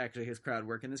actually his crowd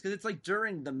work in this because it's like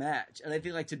during the match, and I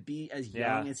feel like to be as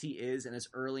young as he is and as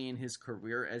early in his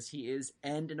career as he is,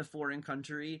 and in a foreign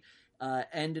country.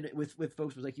 And with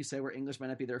folks, like you say, where English might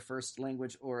not be their first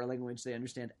language or a language they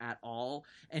understand at all,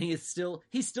 and he's still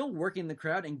working the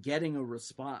crowd and getting a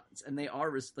response, and they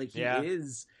are like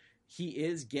he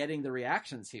is getting the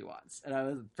reactions he wants, and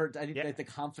I think like the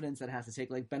confidence that has to take,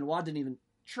 like Benoit didn't even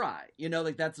try,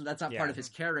 like that's not part of his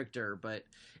character,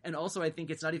 and also I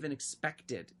think it's not even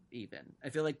expected. Even I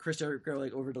feel like Chris Jericho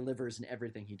like over delivers in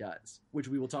everything he does, which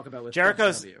we will talk about with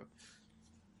Jericho's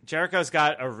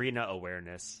got arena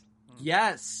awareness.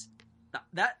 Yes,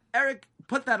 that Eric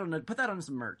put that on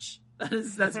some merch.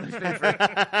 That's my favorite.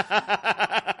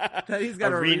 That he's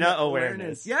got arena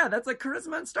awareness. Yeah, that's like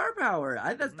charisma and star power.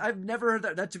 I've never heard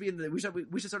that to be in the. We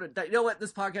should sort of. You know what?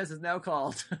 This podcast is now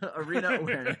called Arena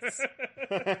Awareness.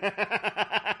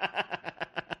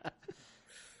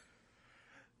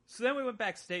 So then we went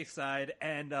backstage side,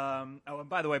 and and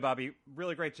by the way, Bobby,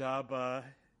 really great job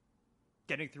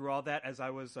getting through all that as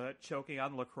I was choking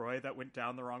on LaCroix that went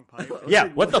down the wrong pipe. Yeah,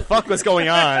 what the fuck was going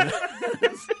on?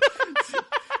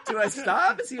 Do I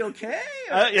stop? Is he okay?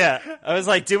 Yeah, I was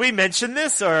like, do we mention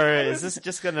this, or is this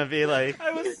just gonna be like?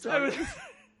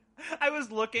 I was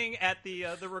looking at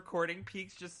the recording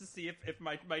peaks just to see if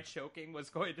my choking was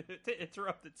going to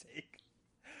interrupt the take.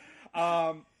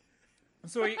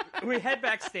 So we head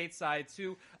back stateside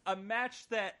to a match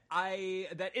that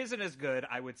isn't as good,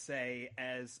 I would say,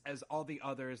 as all the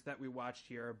others that we watched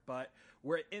here, but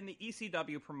we're in the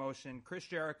ECW promotion. Chris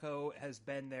Jericho has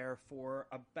been there for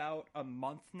about a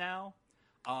month now.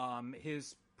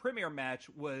 His premiere match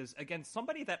was against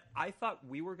somebody that I thought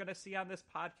we were going to see on this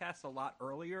podcast a lot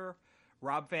earlier,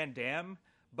 Rob Van Dam,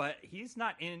 but he's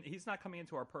not coming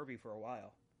into our purview for a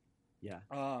while. Yeah.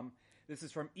 This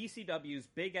is from ECW's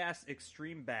Big Ass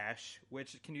Extreme Bash,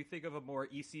 which, can you think of a more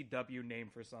ECW name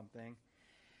for something?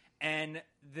 And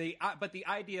the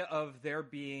idea of there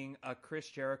being a Chris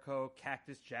Jericho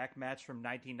Cactus Jack match from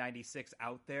 1996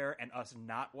 out there and us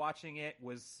not watching it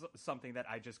was something that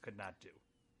I just could not do.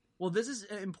 Well, this is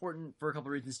important for a couple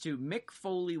of reasons, too. Mick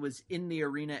Foley was in the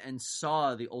arena and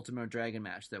saw the Ultimo Dragon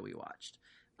match that we watched.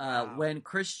 Wow. When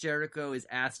Chris Jericho is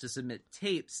asked to submit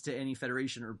tapes to any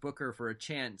federation or booker for a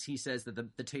chance, he says that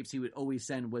the tapes he would always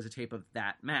send was a tape of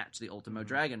that match, the Ultimo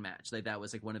Dragon match. Like, that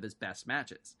was like one of his best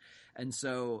matches. And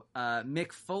so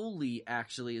Mick Foley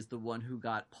actually is the one who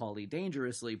got Paulie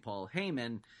Dangerously, Paul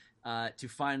Heyman, to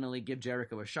finally give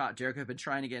Jericho a shot. Jericho had been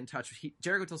trying to get in touch.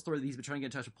 Jericho tells the story that he's been trying to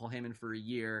get in touch with Paul Heyman for a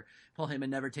year. Paul Heyman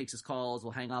never takes his calls,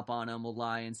 will hang up on him, will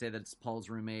lie and say that it's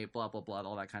Paul's roommate, blah, blah, blah,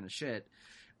 all that kind of shit.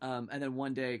 And then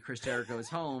one day, Chris Jericho is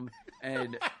home,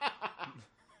 and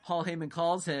Paul Heyman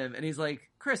calls him, and he's like,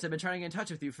 "Chris, I've been trying to get in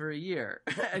touch with you for a year."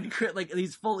 And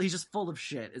he's just full of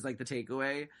shit. Is like the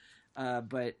takeaway.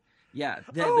 But yeah,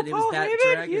 but it was that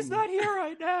Heyman, dragon. he's not here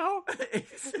right now.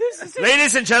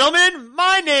 Ladies and gentlemen,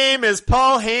 my name is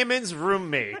Paul Heyman's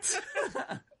roommate.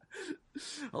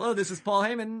 Hello, this is Paul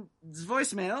Heyman's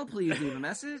voicemail. Please leave a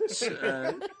message.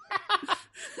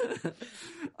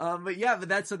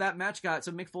 That match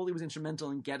so Mick Foley was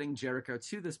instrumental in getting Jericho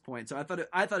to this point. So I thought it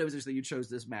was interesting that you chose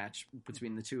this match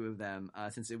between the two of them,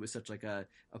 since it was such like a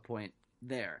point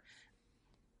there.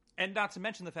 And not to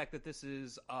mention the fact that this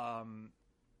is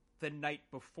the night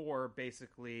before,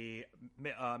 basically,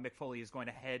 Mick Foley is going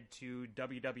to head to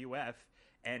WWF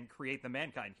and create the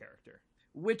Mankind character.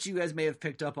 Which you guys may have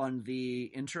picked up on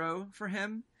the intro for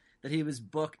him, that he was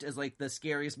booked as like the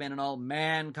scariest man in all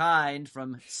mankind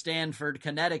from Stanford,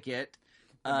 Connecticut.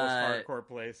 The most hardcore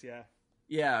place, yeah.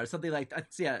 Yeah, or something like that.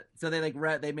 Yeah, so they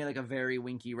they made like a very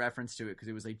winky reference to it because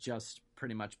it was like just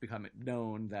pretty much become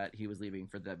known that he was leaving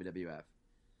for the WWF.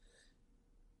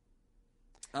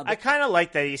 I kind of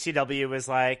like that ECW was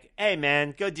like, "Hey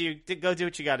man, go do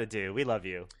what you got to do. We love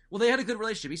you." Well, they had a good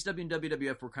relationship. ECW and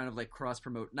WWF were kind of like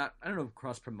cross-promote. I don't know if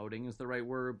cross-promoting is the right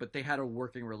word, but they had a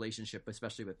working relationship,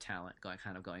 especially with talent,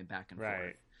 going back and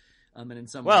forth. And in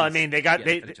some ways, I mean,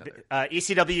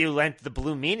 ECW lent the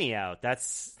Blue Meanie out.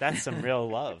 That's some real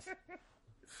love.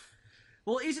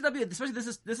 Well, ECW, especially this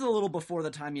is a little before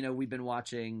the time we've been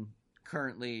watching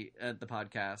currently at the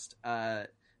podcast.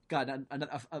 God,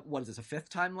 what is this, a fifth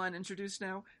timeline introduced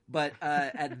now? But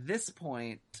at this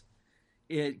point,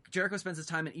 Jericho spends his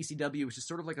time at ECW, which is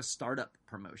sort of like a startup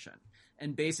promotion.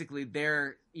 And basically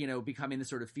they're, becoming the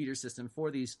sort of feeder system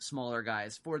for these smaller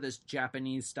guys, for this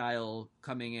Japanese style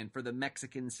coming in, for the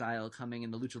Mexican style coming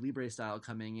in, the Lucha Libre style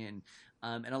coming in.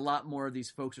 And a lot more of these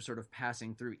folks are sort of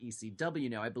passing through ECW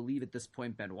now. I believe at this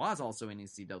point Benoit's also in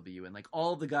ECW. And like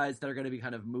all the guys that are going to be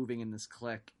kind of moving in this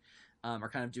clique are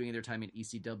kind of doing their time in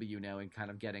ECW now and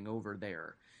kind of getting over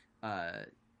there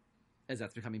as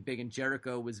that's becoming big. And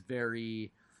Jericho was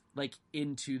very like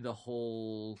into the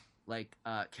whole like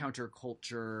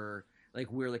counterculture,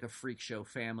 like we're like a freak show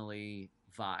family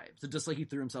vibe. So just like he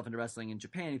threw himself into wrestling in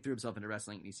Japan, he threw himself into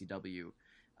wrestling in ECW,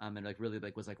 and like really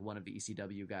like was like one of the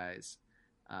ECW guys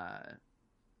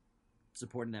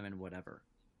supporting them and whatever.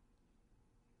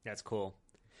 That's cool.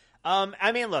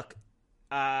 I mean, look,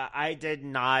 I did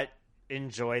not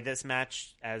enjoy this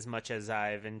match as much as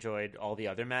I've enjoyed all the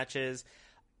other matches.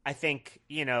 I think,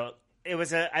 it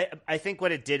was I think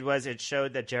what it did was it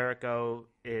showed that Jericho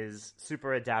is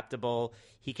super adaptable.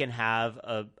 He can have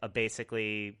a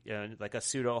basically like a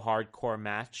pseudo hardcore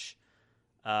match,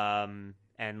 and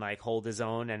like hold his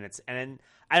own. And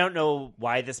I don't know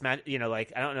why this match, I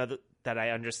don't know that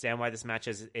I understand why this match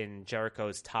is in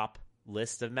Jericho's top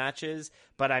list of matches.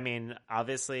 But I mean,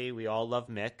 obviously we all love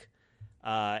Mick.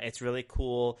 It's really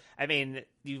cool. I mean,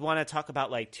 you want to talk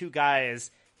about like two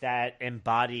guys that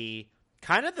embody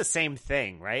kind of the same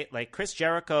thing, right? Like Chris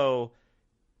Jericho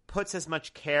puts as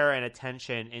much care and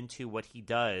attention into what he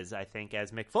does, I think,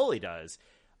 as Mick Foley does.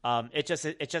 It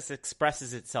just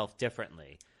expresses itself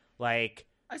differently. Like,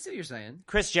 I see what you're saying.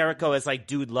 Chris Jericho is like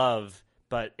Dude Love,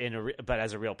 but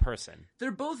as a real person.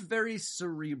 They're both very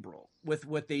cerebral with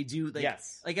what they do. Like,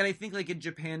 yes. Like, and I think like in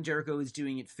Japan, Jericho is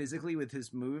doing it physically with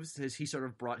his moves. He sort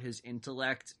of brought his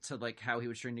intellect to like how he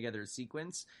would string together a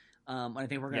sequence. I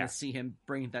think we're going to see him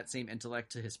bring that same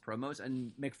intellect to his promos,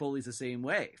 and Mick Foley's the same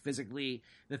way. Physically,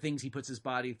 the things he puts his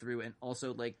body through, and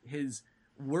also like his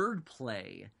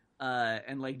wordplay.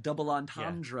 And like double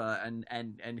entendre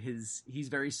and he's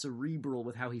very cerebral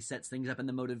with how he sets things up and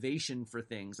the motivation for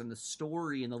things and the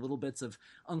story and the little bits of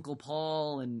Uncle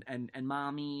Paul and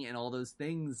Mommy and all those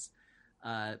things,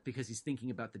 because he's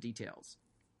thinking about the details.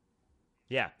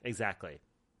 Yeah, exactly.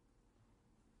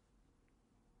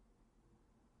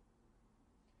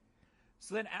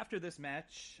 So then after this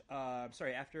match,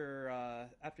 after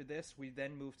this, we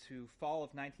then move to fall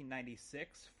of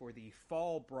 1996 for the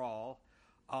Fall Brawl.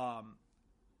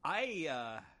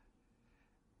 I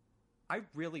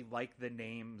really like the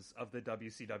names of the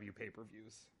WCW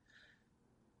pay-per-views.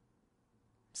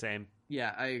 Same.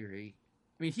 Yeah, I agree.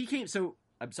 I mean, he came so.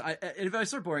 I'm sorry, if I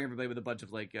start boring everybody with a bunch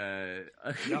of like,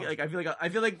 like I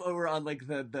feel like we're on like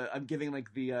the I'm giving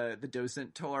like the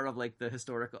docent tour of like the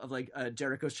historical of like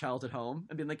Jericho's childhood home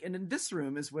and being like, and in this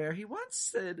room is where he once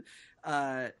said,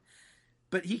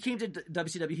 but he came to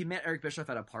WCW. He met Eric Bischoff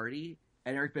at a party.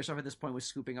 And Eric Bischoff at this point was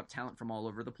scooping up talent from all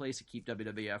over the place to keep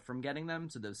WWF from getting them.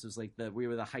 So this was like we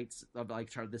were the heights of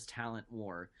like this talent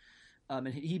war. And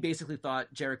he basically thought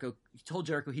he told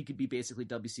Jericho he could be basically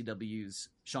WCW's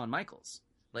Shawn Michaels,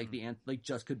 like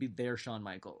just could be their Shawn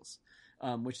Michaels,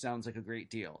 which sounds like a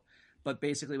great deal. But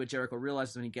basically what Jericho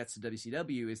realizes when he gets to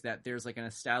WCW is that there's like an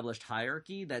established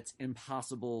hierarchy that's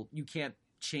impossible. You can't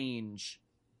change.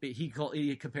 He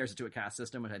compares it to a caste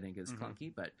system, which I think is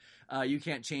clunky, but you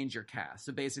can't change your caste.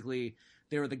 So basically,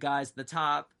 they were the guys at the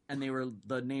top, and they were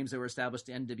the names that were established,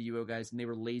 the NWO guys, and they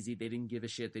were lazy. They didn't give a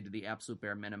shit. They did the absolute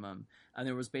bare minimum. And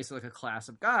there was basically like a class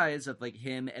of guys of like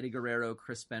him, Eddie Guerrero,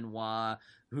 Chris Benoit,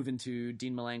 Juventud,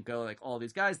 Dean Malenko, like all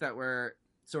these guys that were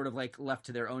sort of like left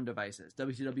to their own devices.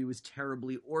 WCW was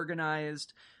terribly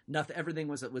organized. Everything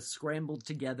was scrambled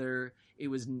together. It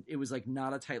was like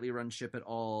not a tightly run ship at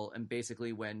all. And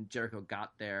basically, when Jericho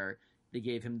got there, they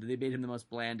made him the most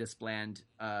bland, meat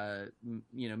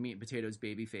and potatoes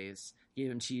babyface.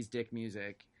 Gave him cheese dick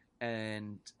music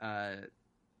and kind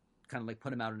of like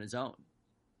put him out on his own.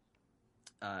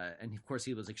 And of course,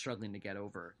 he was like struggling to get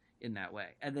over in that way,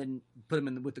 and then put him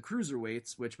in with the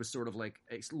cruiserweights, which was sort of like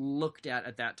looked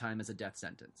at that time as a death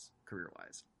sentence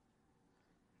career-wise.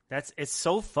 It's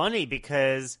so funny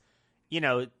because,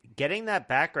 getting that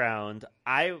background,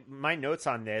 my notes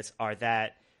on this are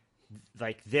that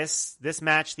like this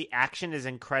match, the action is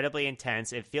incredibly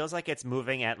intense. It feels like it's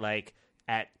moving at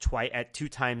two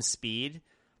times speed.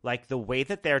 Like the way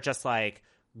that they're just like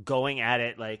going at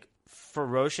it like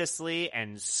ferociously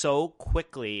and so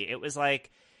quickly. It was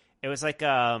like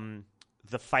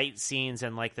the fight scenes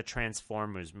in like the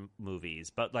Transformers movies,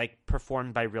 but like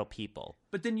performed by real people.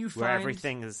 But then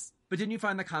everything is. But didn't you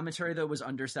find the commentary though was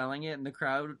underselling it, and the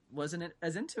crowd wasn't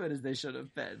as into it as they should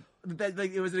have been?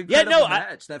 Like it was an incredible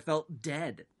match that felt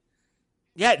dead.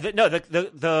 Yeah,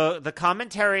 the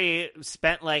commentary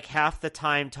spent like half the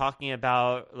time talking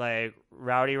about like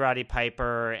Rowdy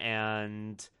Piper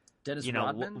and. Dennis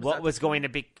Rodman? What was going to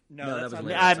be? No, that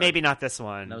was maybe not this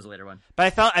one. That was a later one.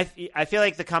 But I feel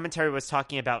like the commentary was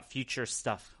talking about future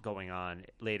stuff going on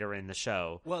later in the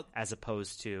show, as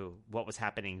opposed to what was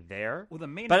happening there. Well,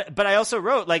 but I also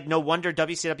wrote like no wonder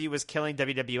WCW was killing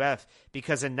WWF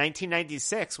because in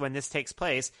 1996 when this takes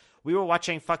place, we were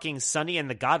watching fucking Sonny and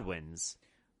the Godwins.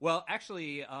 Well,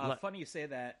 actually, funny you say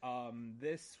that.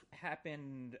 This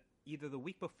happened either the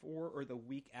week before or the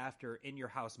week after In Your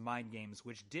House Mind Games,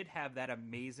 which did have that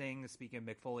amazing, speaking of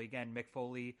Mick Foley again, Mick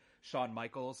Foley, Shawn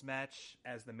Michaels match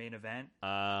as the main event.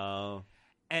 Oh.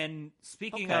 And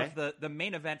speaking of the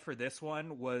main event for this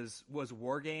one was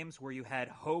War Games, where you had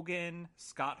Hogan,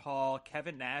 Scott Hall,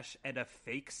 Kevin Nash, and a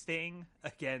fake Sting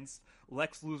against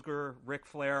Lex Luger, Ric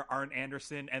Flair, Arn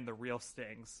Anderson, and the real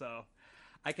Sting. So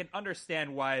I can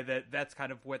understand why that's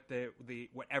kind of what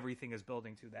what everything is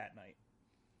building to that night.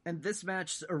 And this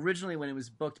match, originally when it was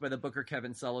booked by the booker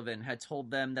Kevin Sullivan, had told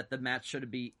them that the match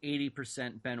should be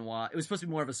 80% Benoit. It was supposed to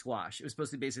be more of a squash. It was supposed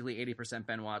to be basically 80%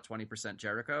 Benoit, 20%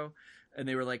 Jericho. And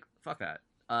they were like, fuck that.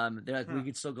 They're like, we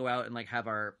could still go out and like have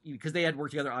our... Because they had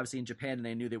worked together, obviously, in Japan, and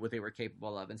they knew what they were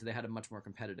capable of. And so they had a much more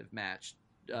competitive match,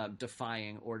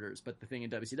 defying orders. But the thing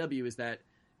in WCW is that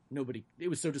it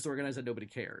was so disorganized that nobody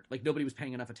cared. Like, nobody was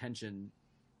paying enough attention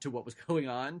to what was going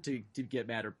on to get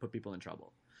mad or put people in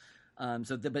trouble.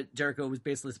 But Jericho was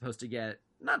basically supposed to get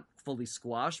not fully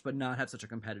squashed, but not have such a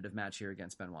competitive match here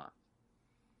against Benoit.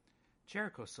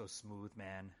 Jericho's so smooth,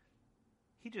 man.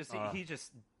 He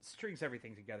just strings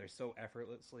everything together so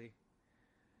effortlessly.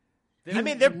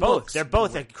 They're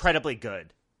both incredibly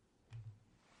good.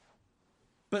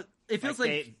 But it feels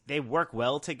like they work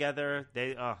well together.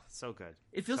 So good.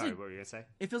 It feels Sorry, like what were you gonna say?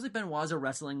 It feels like Benoit's a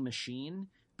wrestling machine,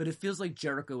 but it feels like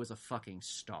Jericho is a fucking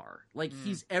star. Like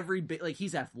he's every bit, like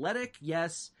he's athletic,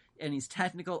 yes, and he's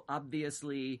technical,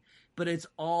 obviously, but it's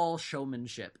all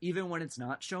showmanship. Even when it's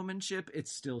not showmanship,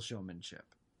 it's still showmanship.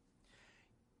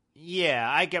 Yeah,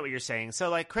 I get what you're saying. So,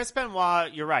 like, Chris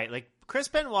Benoit, you're right. Like, Chris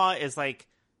Benoit is, like,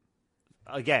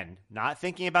 again, not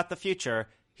thinking about the future.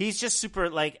 He's just super,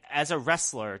 like, as a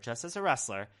wrestler,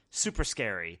 super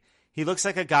scary. He looks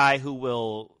like a guy who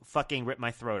will fucking rip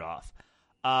my throat off.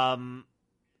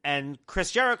 And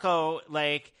Chris Jericho,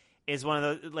 like, is one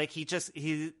of the, like, he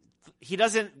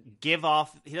doesn't give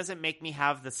off, he doesn't make me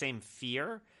have the same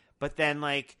fear, but then,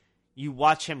 like, you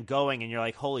watch him going and you're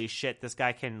like, holy shit, this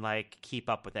guy can, like, keep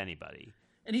up with anybody.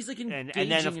 And he's, like, engaging and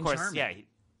then, of course, charming. yeah.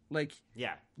 Like,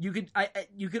 yeah. You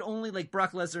could only, like,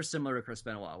 Brock Lesnar similar to Chris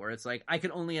Benoit, where it's like, I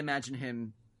could only imagine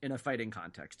him in a fighting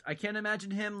context. I can't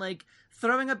imagine him, like,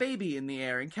 throwing a baby in the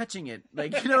air and catching it.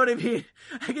 Like, you know what I mean?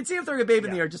 I can see him throwing a baby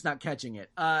in the air, just not catching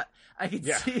it. I can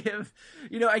see him,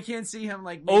 I can't see him,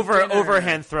 like,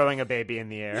 overhand throwing a baby in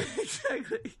the air.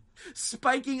 Exactly.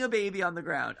 Spiking a baby on the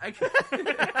ground. I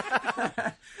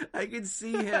can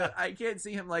see him. I can't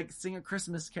see him, like, sing a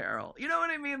Christmas carol. You know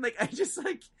what I mean? Like, I just,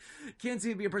 like, can't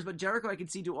see him be a person. But Jericho, I can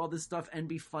see do all this stuff and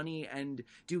be funny and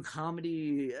do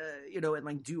comedy, and,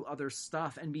 like, do other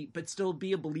stuff but still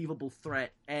be a believable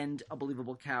threat and a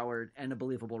believable coward and a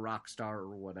believable rock star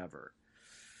or whatever.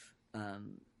 Yeah.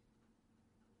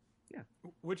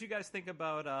 What'd you guys think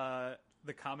about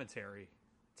the commentary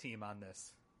team on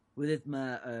this? With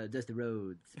my Dusty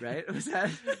Rhodes, right? Was that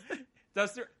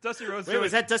Dusty Rhodes? Wait,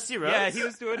 was that Dusty Rhodes? Yeah, he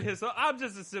was doing his. I'm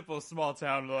just a simple small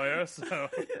town lawyer, so.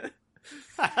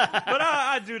 But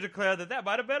I do declare that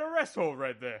might have been a rest hold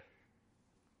right there.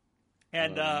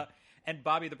 And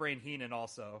Bobby the Brain Heenan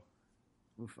also.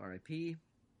 Oof, R.I.P.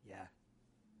 Yeah.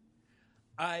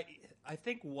 I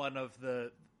think one of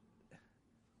the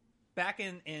back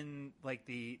in like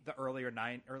the early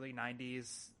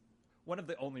 90s. One of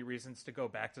the only reasons to go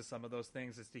back to some of those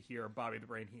things is to hear Bobby the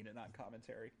Brain Heenan on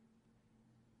commentary.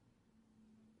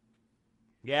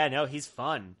 Yeah, no, he's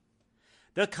fun.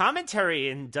 The commentary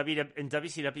in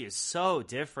WCW is so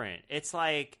different. It's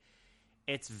like,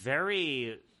 it's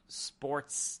very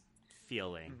sports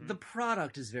feeling. The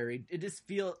product is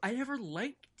I never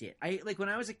liked it. When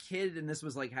I was a kid and this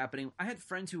was, like, happening, I had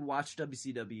friends who watched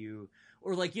WCW,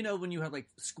 or, like, when you had, like,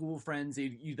 school friends that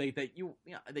you would,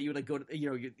 like, go to,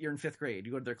 you're in 5th grade,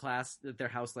 you go to their class at their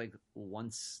house, like,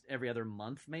 once every other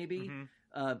month maybe.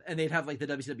 And they'd have, like, the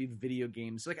WCW video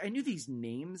games. So, like, I knew these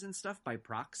names and stuff by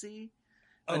proxy.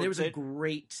 And there was a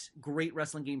great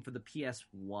wrestling game for the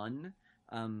PS1,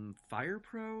 Fire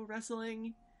Pro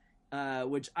Wrestling.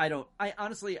 Which I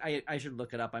honestly should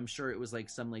look it up. I'm sure it was, like,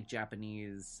 some, like,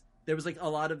 Japanese. There was, like, a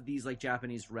lot of these, like,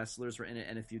 Japanese wrestlers were in it,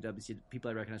 and a few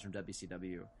people I recognize from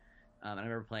WCW. And I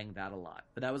remember playing that a lot.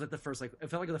 But that was, like, the first, like,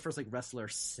 it felt like the first, like, wrestler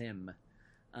sim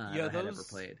I had ever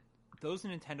played. Those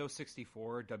Nintendo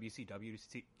 64 WCW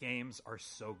games are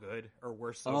so good, or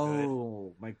were so good.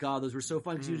 Oh my god, those were so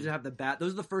fun because you just have the bat.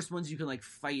 Those are the first ones you can, like,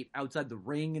 fight outside the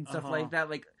ring and stuff like that.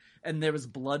 Like, and there was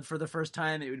blood for the first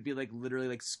time. It would be, like, literally,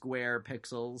 like, square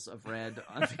pixels of red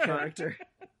on the character.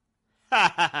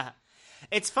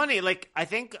 It's funny. Like, I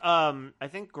think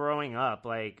growing up,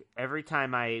 like, every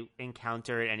time I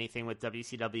encountered anything with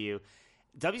WCW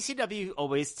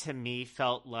always to me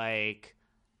felt like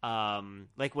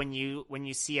when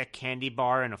you see a candy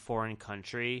bar in a foreign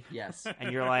country. Yes.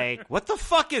 And you're like, what the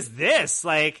fuck is this?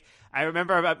 Like, I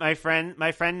remember about my friend,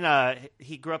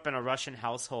 he grew up in a Russian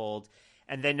household,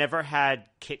 and they never had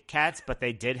Kit Kats, but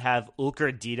they did have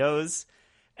Ulkerditos.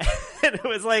 And it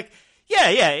was like, yeah,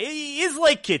 he is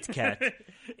like Kit Kat.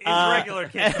 He's regular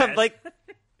Kit Kat. Like,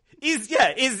 he's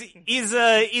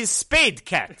Spade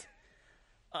Cat.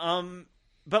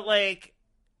 But, like,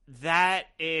 that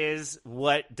is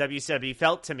what WCW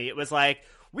felt to me. It was like,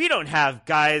 we don't have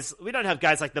guys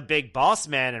like the Big Boss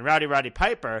Man and Rowdy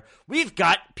Piper. We've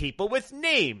got people with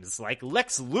names like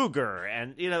Lex Luger,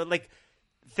 and, like,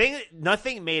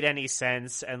 nothing made any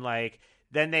sense. And, like,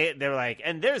 then they were like,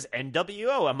 and there's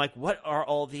NWO. I'm like, what are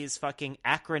all these fucking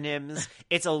acronyms?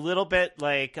 It's a little bit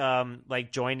like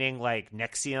joining, like,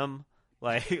 Nexium,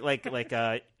 like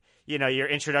your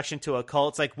introduction to a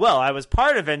cult. It's like, well, I was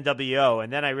part of NWO,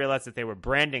 and then I realized that they were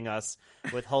branding us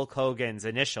with Hulk Hogan's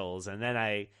initials, and then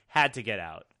I had to get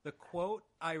out. The quote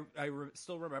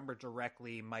still remember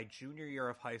directly. My junior year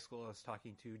of high school, I was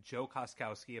talking to Joe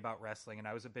Koskowski about wrestling, and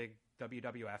I was a big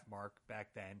WWF mark back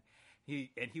then.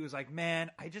 He was like,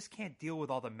 man, I just can't deal with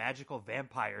all the magical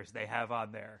vampires they have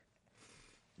on there.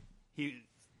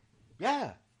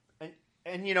 Yeah.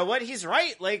 And you know what? He's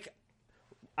right. Like,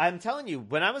 I'm telling you,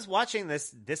 when I was watching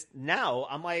this now,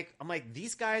 I'm like,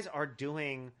 these guys are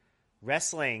doing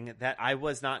wrestling that I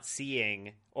was not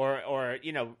seeing, or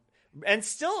and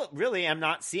still really am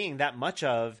not seeing that much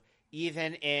of,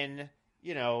 even in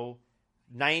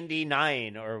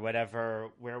 99 or whatever,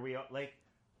 where we like,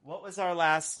 what was our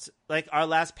last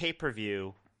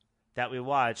pay-per-view that we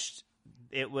watched?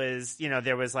 It was,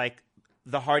 there was like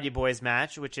the Hardy Boys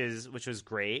match, which was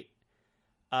great.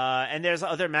 And there's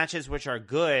other matches which are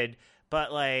good,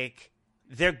 but like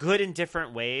they're good in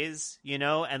different ways,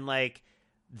 and like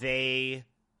they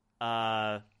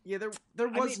there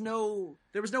was no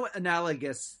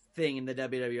analogous thing in the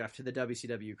WWF to the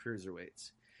WCW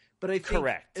cruiserweights. But I think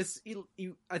correct.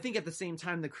 I think at the same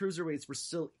time the cruiserweights were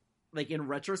still, like, in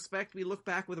retrospect we look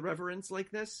back with reverence like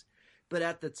this, but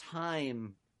at the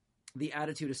time the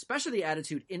attitude, especially the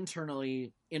attitude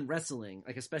internally in wrestling,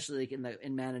 like especially like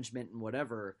in management and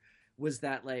whatever, was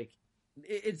that like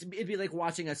it'd be like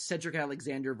watching a Cedric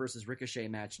Alexander versus Ricochet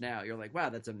match now. You're like, wow,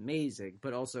 that's amazing,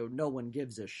 but also no one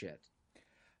gives a shit.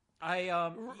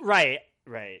 Right.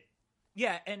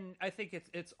 Yeah, and I think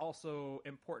it's also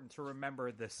important to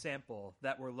remember the sample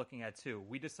that we're looking at too.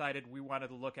 We decided we wanted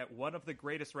to look at one of the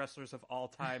greatest wrestlers of all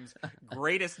time's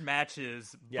greatest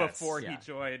matches before he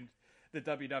joined the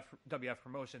WWF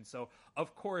promotion. So,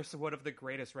 of course, one of the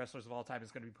greatest wrestlers of all time is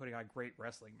going to be putting on great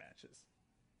wrestling matches.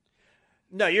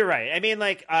 No, you're right. I mean,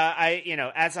 like,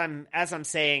 as I'm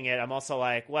saying it, I'm also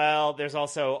like, well, there's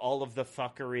also all of the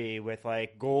fuckery with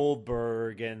like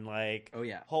Goldberg and like,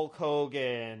 Hulk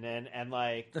Hogan and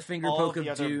like the finger poke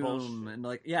of doom bullshit. And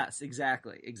like, yes,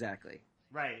 exactly.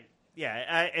 Right.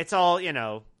 Yeah. It's all,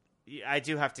 I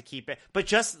do have to keep it, but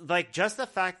just the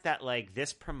fact that like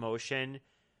this promotion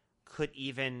could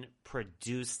even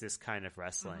produce this kind of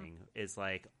wrestling is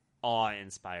like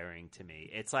awe-inspiring to me.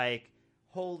 It's like,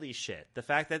 holy shit. The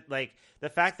fact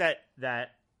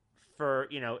that for,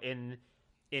 in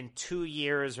 2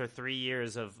 years or 3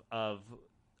 years of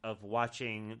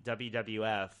watching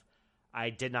WWF, I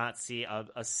did not see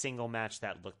a single match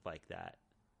that looked like that.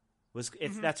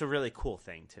 That's a really cool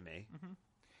thing to me. Mm-hmm.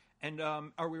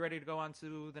 And are we ready to go on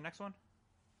to the next one?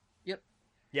 Yep.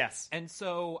 Yes. And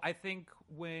so I think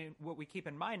what we keep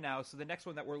in mind now, so the next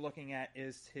one that we're looking at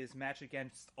is his match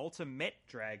against Ultimate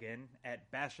Dragon at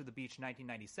Bash of the Beach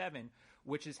 1997,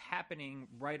 which is happening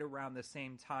right around the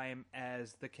same time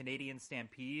as the Canadian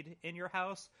Stampede in Your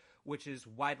House, which is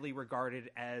widely regarded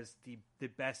as the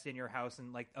best in your house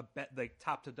and like like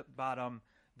top to bottom,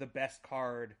 the best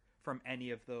card from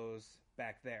any of those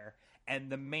back there. And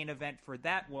the main event for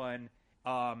that one,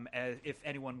 as if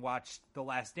anyone watched the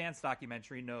Last Dance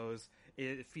documentary knows,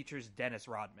 it features Dennis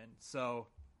Rodman. So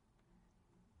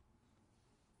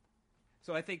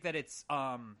I think that it's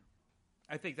I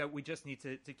think that we just need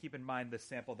to keep in mind the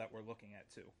sample that we're looking at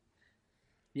too.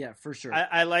 Yeah, for sure.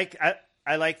 I like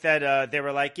that they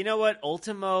were like, you know what,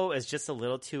 Ultimo is just a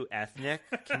little too ethnic.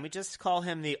 Can we just call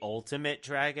him the Ultimate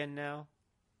Dragon now?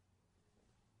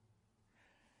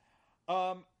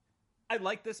 I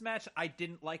like this match. I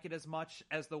didn't like it as much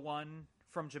as the one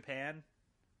from Japan.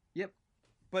 Yep.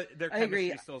 But their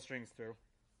chemistry still strings through.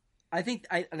 I think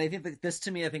that this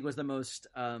to me, I think, was the most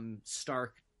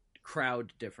stark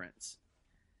crowd difference.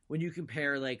 When you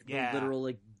compare like the literal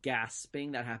like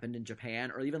gasping that happened in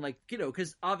Japan, or even like,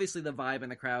 because obviously the vibe in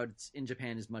the crowds in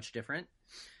Japan is much different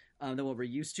than what we're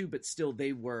used to, but still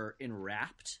they were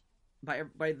enwrapped by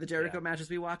the Jericho matches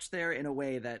we watched there in a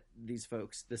way that this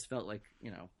felt like,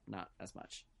 not as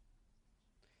much.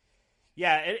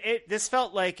 Yeah, this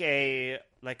felt like a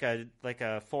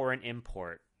foreign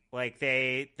import. Like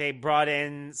they brought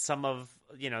in some of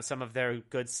their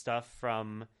good stuff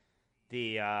from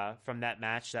that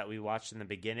match that we watched in the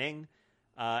beginning.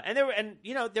 And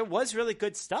there was really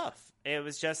good stuff. It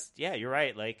was just, you're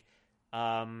right. Like,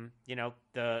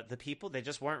 the people, they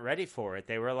just weren't ready for it.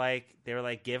 They were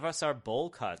like, give us our bowl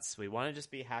cuts. We want to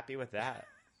just be happy with that.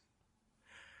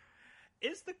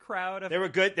 Is the crowd They were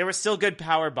good. There were still good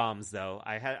power bombs though.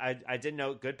 I did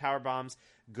note good power bombs,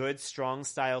 good strong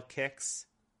style kicks.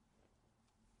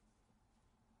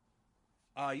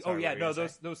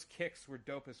 Those kicks were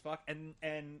dope as fuck.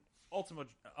 And Ultimate,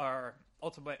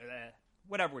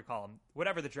 whatever we call him,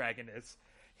 whatever the dragon is,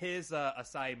 his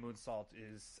Asai moonsault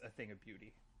is a thing of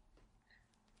beauty.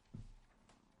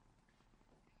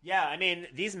 Yeah, I mean,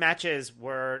 these matches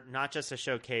were not just a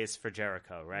showcase for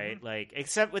Jericho, right? Mm-hmm. Like,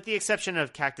 except with the exception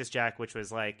of Cactus Jack, which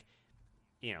was like,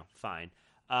 fine.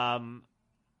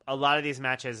 A lot of these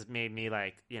matches made me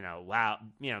like, wow,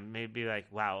 maybe like,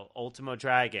 wow, Ultimo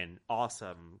Dragon,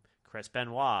 awesome. Chris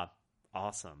Benoit,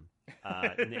 awesome.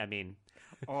 I mean,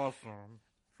 awesome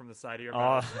from the side of your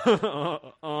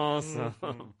mouth.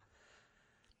 Awesome.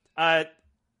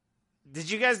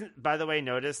 Did you guys, by the way,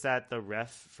 notice that the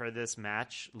ref for this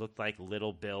match looked like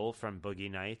Little Bill from Boogie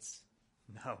Nights?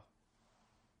 No.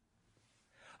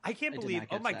 I can't believe,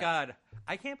 oh my God,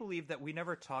 I can't believe that we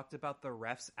never talked about the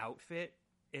ref's outfit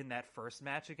in that first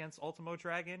match against Ultimo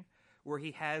Dragon, where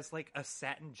he has like a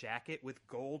satin jacket with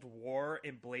gold war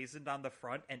emblazoned on the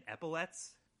front and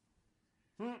epaulets.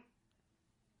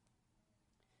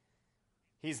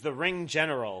 He's the ring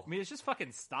general. I mean, it's just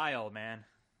fucking style, man.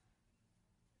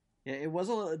 Yeah, it was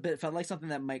a little bit, felt like something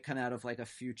that might come out of like a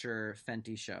future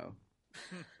Fenty show.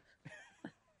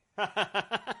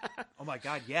 Oh my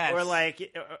God, yes. Or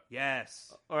like,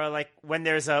 yes. Or like when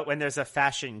there's a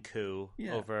fashion coup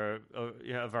over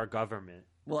of our government.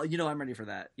 Well, I'm ready for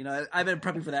that. I've been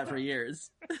prepping for that for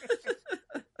years.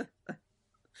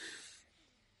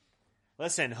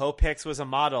 Listen, Hope Hicks was a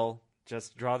model.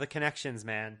 Just draw the connections,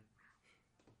 man.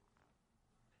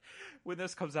 When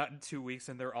this comes out in 2 weeks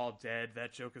and they're all dead,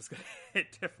 that joke is going to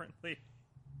hit differently.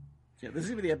 Yeah, this is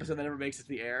going to be the episode that never makes it to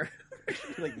the air.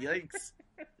 Like, yikes.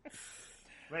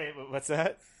 Wait, what's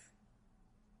that?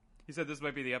 He said this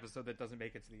might be the episode that doesn't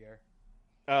make it to the air.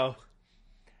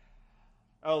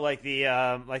 Oh, like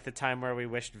the time where we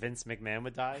wished Vince McMahon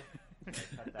would die?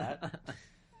 Cut that.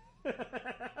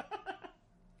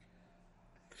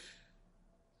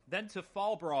 Then to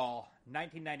Fall Brawl,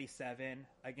 1997,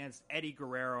 against Eddie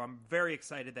Guerrero. I'm very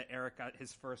excited that Eric got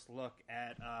his first look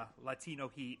at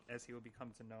Latino Heat, as he will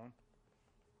become to known.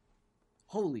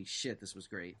 Holy shit, this was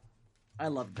great. I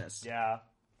loved this. Yeah,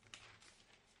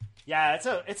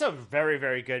 it's a very,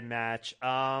 very good match.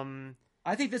 I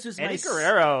think this was Eddie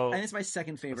Guerrero. I think it's my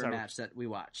second favorite match that we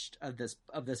watched of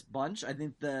this bunch. I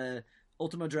think the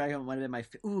Ultimo Dragon might have been my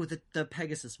the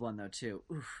Pegasus one though too.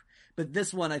 Oof. But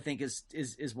this one I think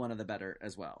is one of the better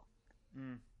as well.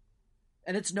 Mm.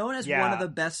 And it's known as one of the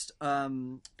best.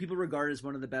 People regard it as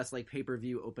one of the best like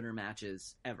pay-per-view opener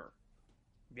matches ever.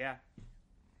 Yeah.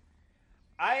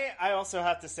 I also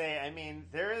have to say, I mean,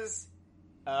 there is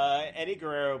Eddie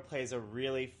Guerrero plays a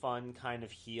really fun kind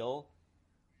of heel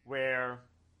where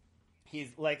he's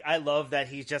like, I love that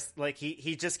he's just like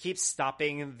he just keeps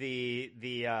stopping the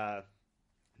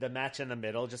match in the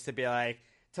middle just to be like,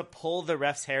 to pull the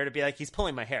ref's hair, to be like, he's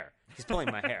pulling my hair.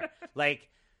 Like,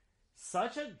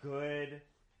 such a good,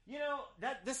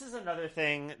 that this is another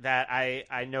thing that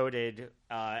I noted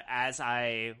as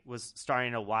I was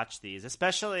starting to watch these,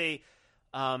 especially,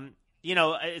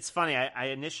 it's funny. I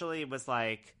initially was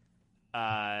like,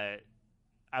 I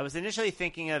was initially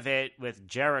thinking of it with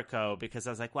Jericho because I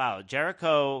was like, wow,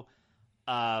 Jericho,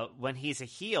 when he's a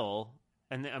heel,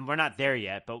 and we're not there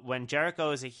yet, but when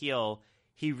Jericho is a heel,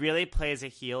 he really plays a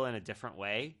heel in a different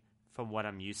way from what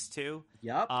I'm used to.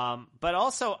 Yep. But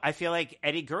also, I feel like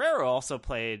Eddie Guerrero also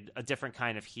played a different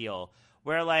kind of heel,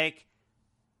 where like,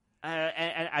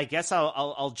 and I guess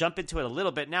I'll jump into it a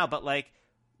little bit now, but like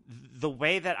the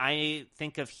way that I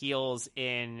think of heels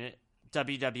in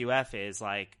WWF is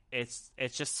like it's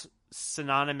just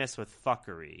synonymous with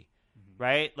fuckery,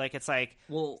 right? Like it's like,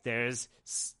 well, there's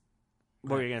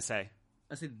what were you gonna say?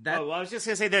 I say that. Oh, well, I was just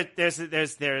gonna say that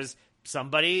there's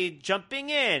somebody jumping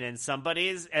in and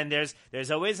there's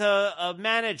always a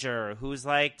manager who's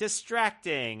like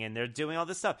distracting and they're doing all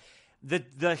this stuff.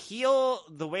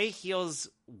 The way heels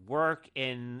work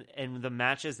in the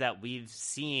matches that we've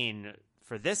seen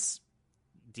for this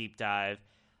deep dive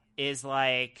is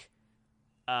like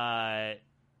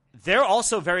they're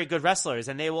also very good wrestlers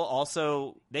and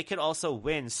they could also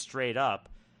win straight up.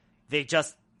 They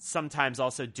just sometimes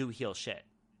also do heel shit.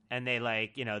 And they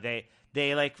like,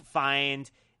 they like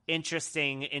find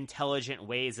interesting, intelligent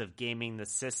ways of gaming the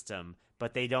system,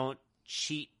 but they don't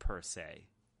cheat per se.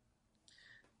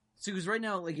 So, because right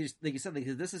now, like you said, like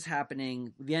this is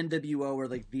happening. The NWO are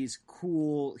like these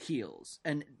cool heels,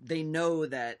 and they know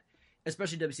that,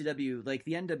 especially WCW, like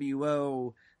the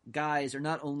NWO guys are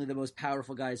not only the most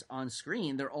powerful guys on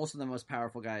screen, they're also the most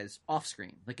powerful guys off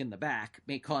screen, like in the back,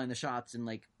 calling the shots and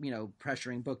like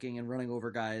pressuring booking and running over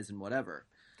guys and whatever.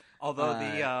 Although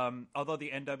the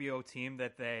NWO team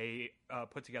that they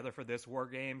put together for this War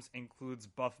Games includes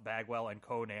Buff Bagwell and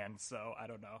Conan, so I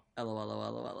don't know.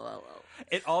 LOL.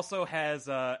 It also has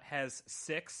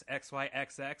six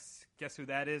XYXX. Guess who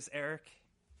that is, Eric?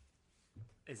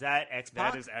 Is that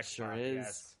X-Pac? That is X-Pac. Sure is.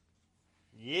 Yes.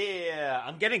 Yeah,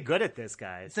 I'm getting good at this,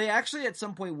 guys. They actually at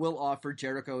some point will offer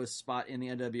Jericho a spot in the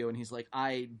NWO, and he's like,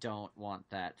 I don't want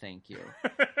that, thank you.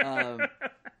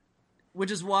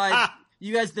 Which is why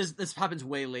you guys, this happens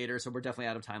way later, so we're definitely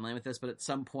out of timeline with this, but at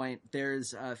some point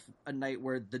there's a night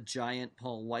where the giant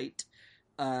Paul White,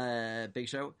 Big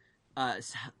Show,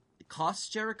 costs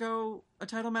Jericho a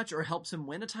title match or helps him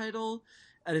win a title,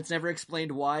 and it's never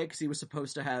explained why, because he was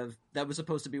supposed to have, that was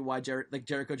supposed to be why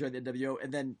Jericho joined the NWO,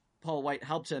 and then Paul White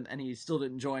helped him, and he still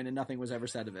didn't join, and nothing was ever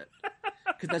said of it.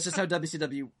 Because that's just how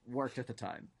WCW worked at the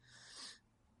time.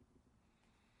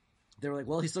 They were like,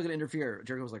 well, he's still going to interfere.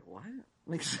 Jericho was like, what?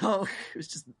 Like, so, it was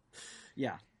just,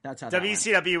 yeah, that's how that went.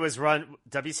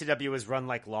 WCW was run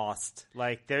like Lost.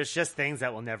 Like, there's just things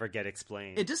that will never get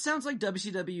explained. It just sounds like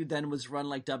WCW then was run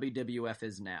like WWF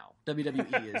is now.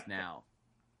 WWE is now.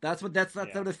 That's what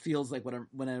it feels like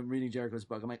when I'm reading Jericho's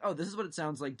book. I'm like, oh, this is what it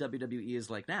sounds like WWE is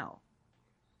like now.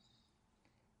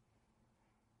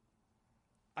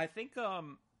 I think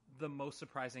the most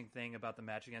surprising thing about the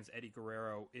match against Eddie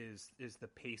Guerrero is the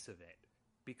pace of it.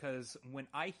 Because when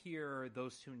I hear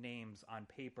those two names on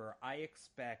paper, I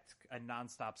expect a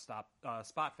nonstop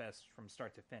spot fest from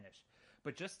start to finish.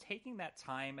 But just taking that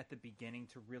time at the beginning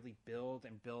to really build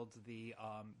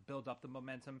up the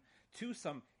momentum to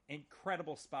some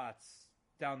incredible spots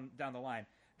down the line.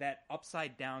 That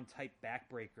upside down type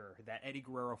backbreaker, that Eddie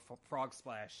Guerrero frog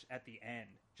splash at the end,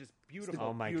 just beautiful.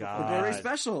 Oh my beautiful. God. Very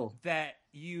special. That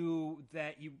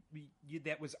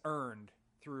was earned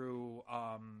through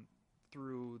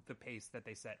the pace that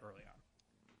they set early on.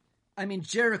 I mean,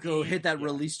 Jericho hit that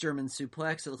release German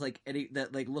suplex. It looked like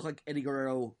Eddie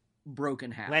Guerrero broke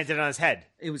in half. Landed on his head.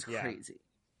 It was crazy.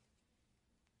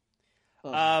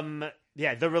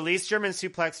 Yeah, the release German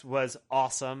suplex was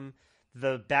awesome.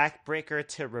 The backbreaker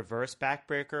to reverse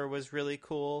backbreaker was really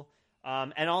cool.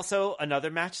 And also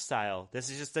another match style. This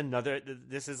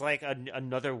is like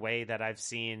another way that I've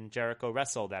seen Jericho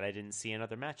wrestle that I didn't see in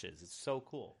other matches. It's so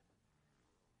cool.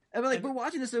 I mean, we're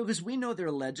watching this though because we know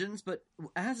they're legends, but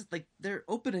as they're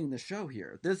opening the show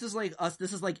here. This is like us.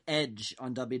 This is like Edge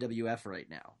on WWF right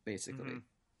now, basically. Mm-hmm.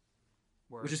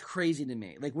 Which is crazy to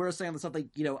me. Like, we're saying stuff like,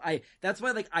 that's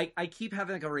why, I keep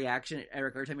having, a reaction,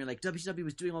 Eric, every time you're like, WCW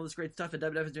was doing all this great stuff, and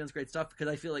WWF is doing this great stuff, because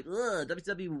I feel like,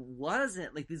 WCW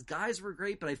wasn't. Like, these guys were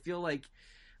great, but I feel like,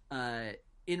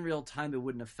 in real time, it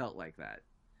wouldn't have felt like that.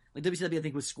 Like, WCW, I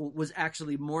think, was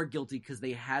actually more guilty because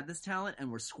they had this talent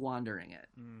and were squandering it.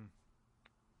 Mm.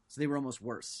 So they were almost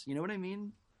worse. You know what I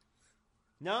mean?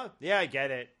 No, yeah, I get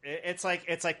it. It's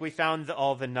like we found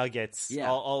all the nuggets,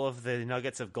 all of the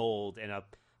nuggets of gold in a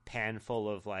pan full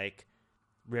of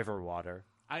river water.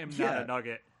 I am not a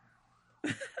nugget.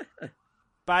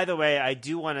 By the way, I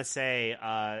do want to say,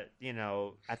 at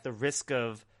the risk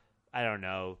of, I don't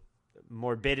know,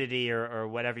 morbidity or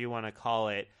whatever you want to call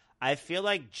it, I feel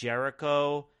like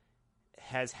Jericho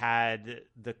has had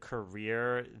the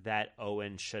career that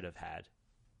Owen should have had.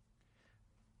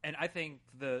 And I think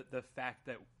the fact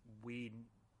that we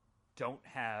don't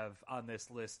have on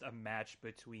this list a match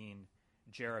between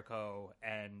Jericho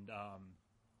and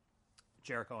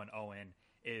Owen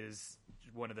is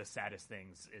one of the saddest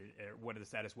things, one of the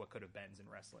saddest what could have beens in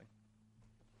wrestling.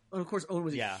 And of course, Owen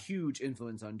was a huge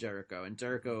influence on Jericho, and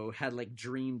Jericho had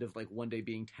dreamed of one day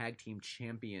being tag team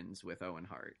champions with Owen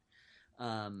Hart.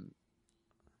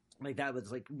 That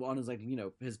was on his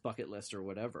his bucket list or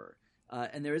whatever.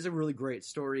 And there is a really great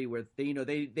story where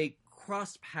they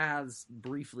crossed paths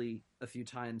briefly a few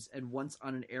times, and once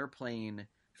on an airplane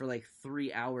for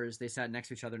 3 hours they sat next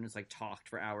to each other and just talked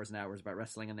for hours and hours about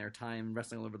wrestling and their time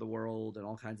wrestling all over the world and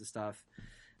all kinds of stuff.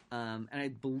 And I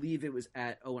believe it was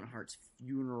at Owen Hart's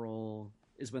funeral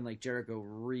is when Jericho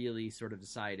really sort of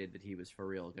decided that he was for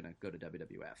real going to go to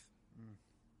WWF.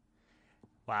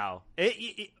 Wow,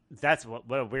 that's what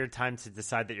a weird time to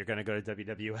decide that you're going to go to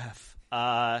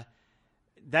WWF.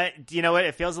 That, you know what?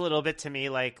 It feels a little bit to me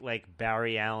like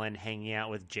Barry Allen hanging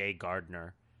out with Jay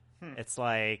Gardner. It's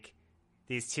like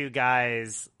these two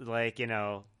guys, they're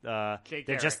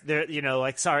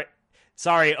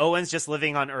sorry, Owen's just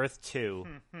living on Earth too,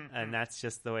 and that's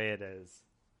just the way it is.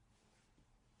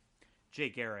 Jay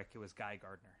Garrick, it was Guy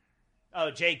Gardner.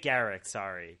 Oh, Jay Garrick,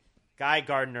 sorry. Guy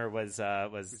Gardner was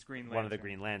one of the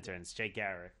Green Lanterns. Jay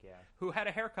Garrick, yeah, who had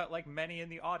a haircut like many in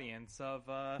the audience of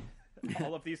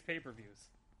all of these pay-per-views.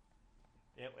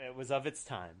 It was of its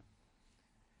time.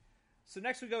 So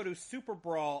next we go to Super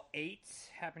Brawl 8,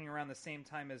 happening around the same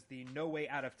time as the No Way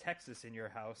Out of Texas in Your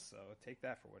House, so take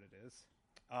that for what it is.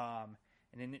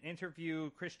 And in an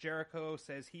interview, Chris Jericho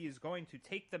says he is going to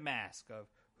take the mask of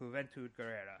Juventud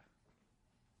Guerrera.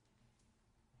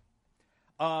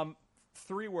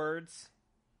 3 words: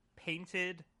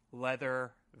 painted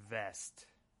leather vest.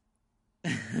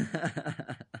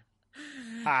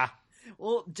 Ha.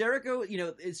 Well, Jericho,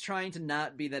 is trying to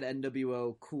not be that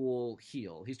NWO cool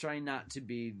heel. He's trying not to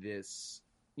be this,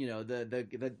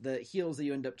 the heels that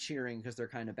you end up cheering because they're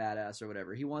kind of badass or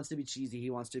whatever. He wants to be cheesy. He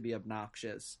wants to be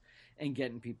obnoxious and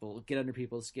get under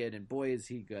people's skin. And boy, is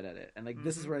he good at it. And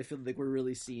this is where I feel like we're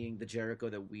really seeing the Jericho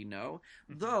that we know.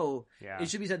 Though it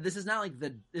should be said, this is not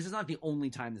the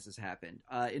only time this has happened.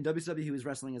 In WCW, he was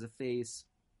wrestling as a face.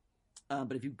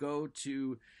 But if you go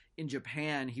to in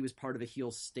Japan, he was part of a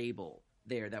heel stable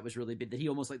there that was really big,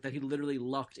 that he literally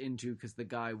lucked into because the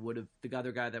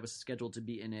other guy that was scheduled to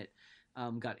be in it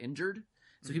got injured.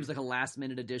 So he was like a last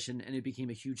minute addition, and it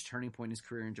became a huge turning point in his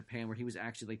career in Japan, where he was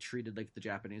actually treated like the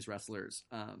Japanese wrestlers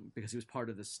because he was part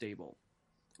of this stable.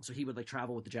 So he would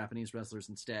travel with the Japanese wrestlers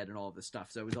instead and all of this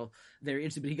stuff. So it was all very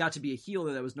interesting. But he got to be a heel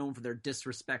that was known for their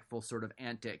disrespectful sort of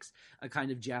antics, a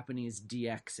kind of Japanese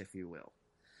DX, if you will.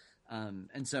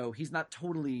 And so he's not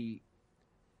totally.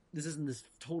 This isn't his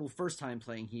total first time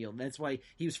playing heel. That's why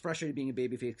he was frustrated being a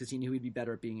babyface, because he knew he'd be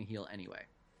better at being a heel anyway.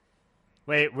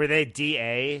 Wait, were they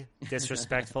DA,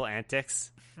 disrespectful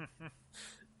antics?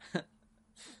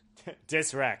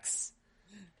 Disrex.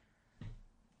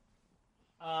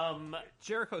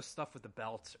 Jericho's stuff with the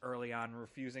belt early on,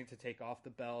 refusing to take off the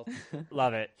belt.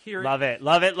 Love it. Love it.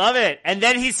 And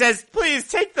then he says, please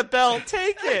take the belt,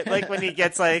 take it. Like when he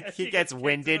gets gets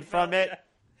winded from it.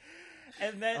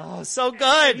 And then, so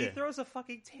good. He throws a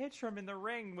fucking tantrum in the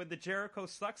ring when the Jericho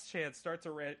sucks chant starts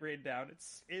to rain down.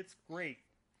 It's great.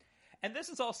 And this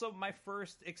is also my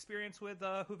first experience with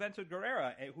Juventud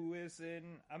Guerrera, who is an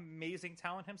amazing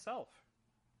talent himself.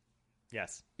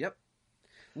 Yes. Yep.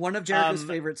 One of Jericho's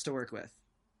favorites to work with.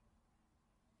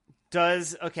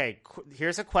 Here's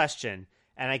a question,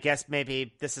 and I guess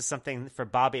maybe this is something for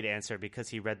Bobby to answer because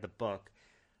he read the book.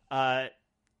 Does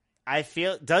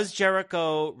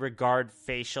Jericho regard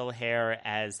facial hair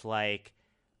as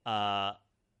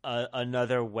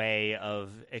another way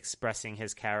of expressing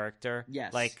his character?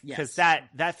 Yes. Because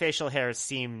that facial hair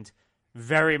seemed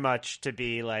very much to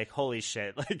be holy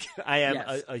shit, I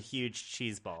am a huge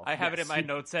cheeseball. I have it in my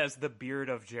notes as the beard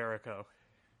of Jericho.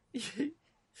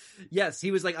 Yes,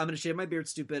 he was I'm going to shave my beard,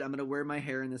 stupid. I'm going to wear my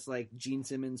hair in this Gene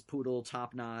Simmons poodle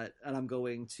top knot, and I'm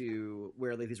going to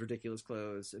wear these ridiculous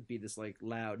clothes and be this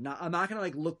loud. I'm not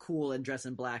going to look cool and dress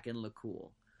in black and look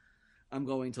cool. I'm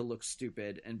going to look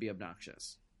stupid and be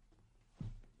obnoxious.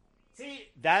 See,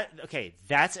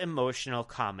 that's emotional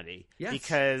comedy. Yes.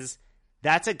 Because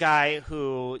that's a guy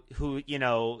who if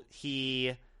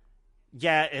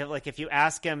you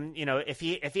ask him, if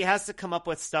he has to come up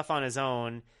with stuff on his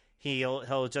own,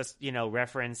 he'll just,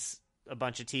 reference a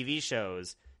bunch of TV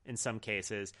shows in some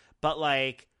cases. But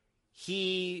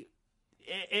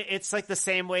it's the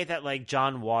same way that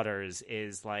John Waters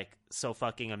is so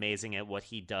fucking amazing at what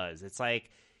he does. It's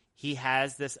he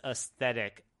has this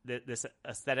aesthetic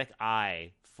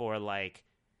eye for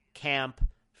camp,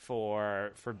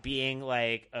 for being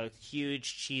a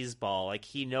huge cheese ball.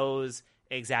 He knows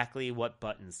exactly what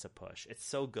buttons to push. It's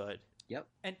so good. Yep.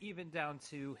 And even down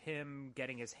to him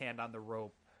getting his hand on the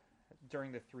rope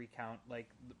during the 3 count,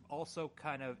 also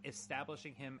kind of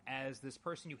establishing him as this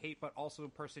person you hate, but also a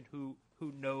person who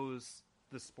knows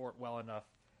the sport well enough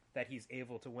that he's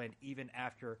able to win even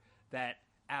after that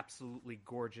absolutely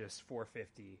gorgeous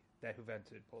 450 that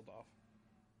Juventud pulled off.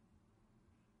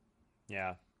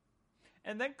 Yeah.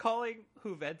 And then calling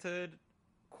Juventud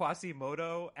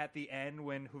Quasimodo at the end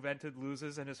when Juventud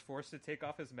loses and is forced to take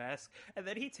off his mask. And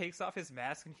then he takes off his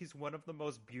mask and he's one of the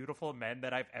most beautiful men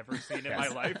that I've ever seen in my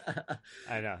life.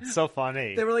 I know. So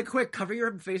funny. They were quick, cover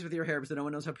your face with your hair so no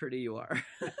one knows how pretty you are.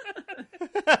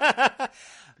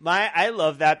 I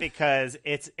love that because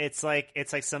it's like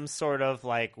some sort of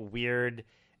weird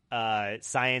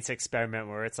science experiment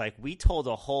where it's we told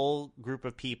a whole group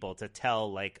of people to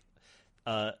tell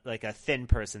a thin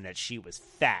person that she was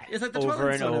fat. It's like the over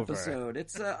Twilight and Zone over. episode.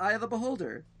 It's Eye of the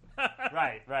Beholder.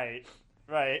 Right.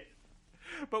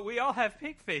 But we all have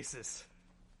pink faces.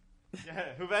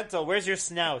 Yeah, Juvento, where's your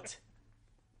snout?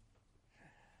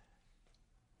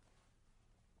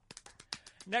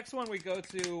 Next one we go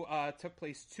to took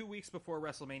place 2 weeks before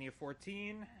WrestleMania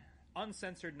 14.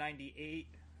 Uncensored 98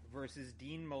 versus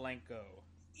Dean Malenko.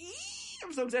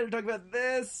 I'm so excited to talk about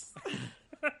this.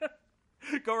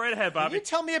 Go right ahead, Can Bobby. you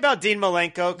tell me about Dean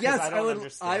Malenko? 'Cause Yes, I don't would.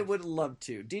 understand. I would love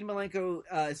to. Dean Malenko,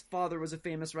 his father was a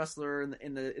famous wrestler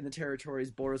in the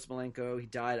territories. Boris Malenko, he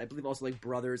died. I believe also like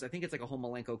brothers. I think it's like a whole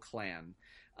Malenko clan.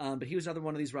 But he was another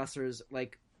one of these wrestlers,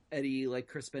 like Eddie, like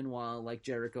Chris Benoit, like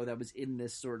Jericho, that was in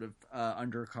this sort of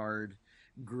undercard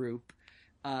group.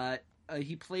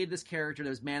 He played this character that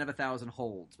was Man of 1,000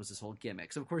 Holds, was his whole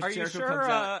gimmick. So of course, Are you Jericho sure? comes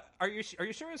out. Are you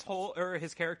sure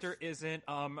his character isn't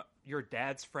your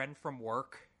dad's friend from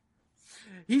work?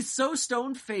 He's so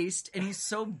stone faced and he's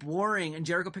so boring, and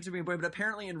Jericho picks him being boring. But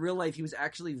apparently, in real life, he was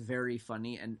actually very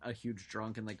funny and a huge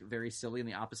drunk and like very silly, and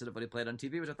the opposite of what he played on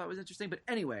TV, which I thought was interesting. But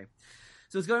anyway.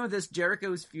 So it's going with this.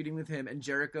 Jericho's feuding with him, and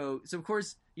Jericho. So of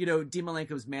course, Dean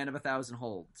Malenko's Man of 1,000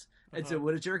 Holds, and so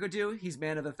what does Jericho do? He's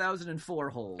Man of 1,004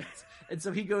 holds, and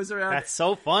so he goes around. That's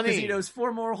so funny. Because he knows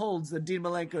 4 more holds than Dean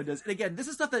Malenko does. And again, this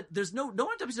is stuff that there's no one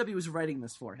at WCW was writing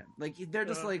this for him. Like they're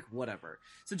just like whatever.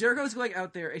 So Jericho's going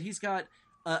out there, and he's got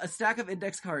a stack of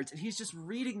index cards, and he's just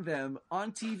reading them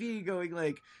on TV, going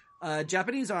like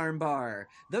Japanese armbar,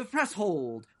 the press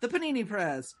hold, the panini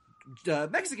press.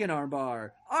 Mexican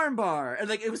armbar, and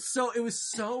like it was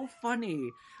so funny.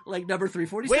 Like number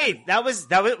 347.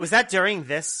 Wait, was that during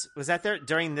this? Was that there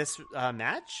during this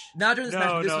match? Not during this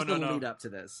match. This was the no. lead up to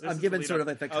this. This I'm is giving the sort lead of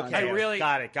like the Okay, context. I really-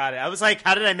 got it. I was like,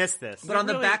 how did I miss this? But on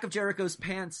the really- back of Jericho's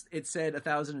pants, it said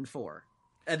 1,004.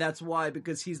 And that's why,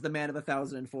 because he's the Man of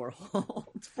 1,004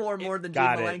 holds. 4 more than Dean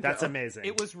Got Malenko. it. That's amazing.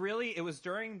 It was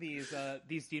during these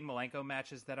Dean Malenko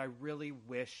matches that I really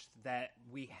wished that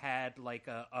we had like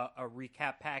a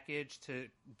recap package to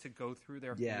go through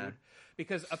their feud,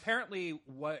 because apparently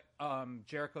what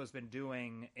Jericho's been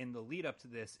doing in the lead up to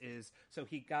this is, so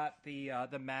he got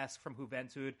the mask from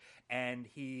Juventud, and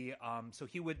he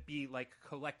would be like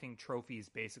collecting trophies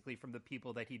basically from the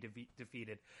people that he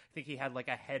defeated. I think he had like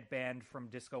a headband from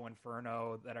Disco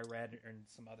Inferno that I read, and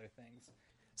some other things.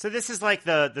 So this is like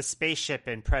the spaceship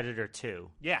in Predator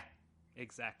 2. Yeah,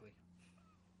 exactly.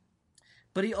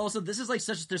 But he also, this is like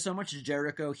there's so much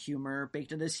Jericho humor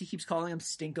baked in this. He keeps calling him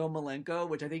Stinko Malenko,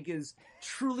 which I think is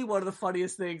truly one of the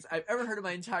funniest things I've ever heard in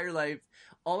my entire life.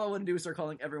 All I want to do is start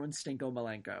calling everyone Stinko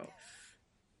Malenko.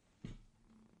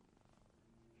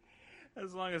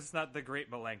 As long as it's not the Great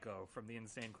Malenko from the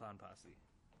Insane Clown Posse.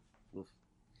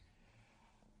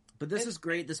 But this is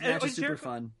great. This match is super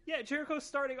fun. Yeah, Jericho's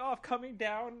starting off coming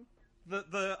down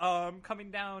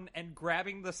coming down and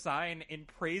grabbing the sign in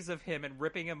praise of him and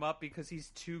ripping him up because he's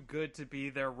too good to be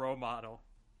their role model.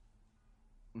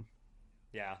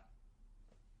 Yeah.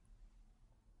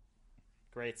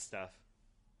 Great stuff.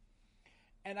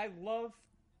 And I love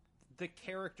the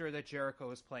character that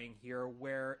Jericho is playing here,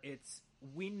 where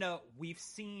we've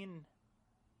seen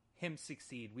him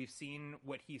succeed. We've seen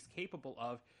what he's capable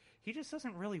of. He just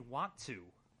doesn't really want to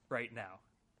right now.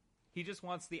 He just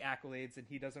wants the accolades, and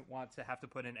he doesn't want to have to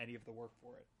put in any of the work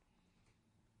for it.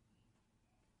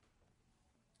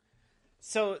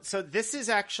 So this is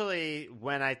actually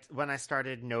when I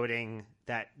started noting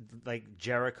that like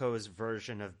Jericho's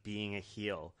version of being a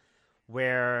heel,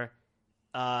 where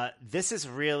this is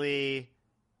really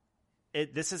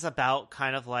this is about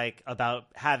kind of like about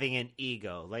having an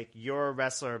ego. Like you're a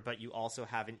wrestler, but you also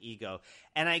have an ego,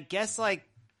 and I guess like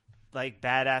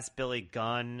Badass Billy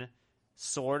Gunn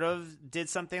sort of did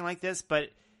something like this, but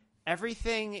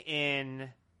everything in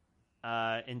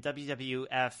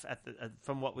WWF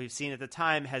from what we've seen at the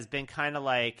time has been kind of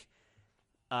like,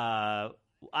 I'm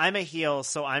a heel,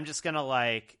 so I'm just gonna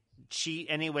like cheat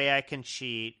any way I can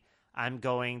cheat. I'm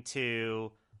going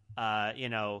to,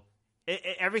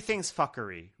 everything's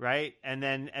fuckery, right?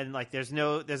 And like there's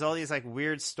all these like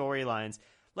weird storylines.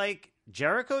 Like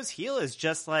Jericho's heel is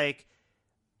just like,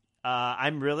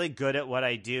 I'm really good at what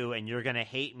I do, and you're gonna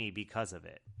hate me because of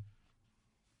it.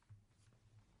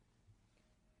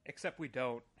 Except we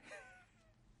don't.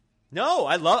 No,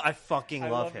 I fucking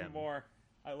love him more.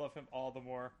 I love him all the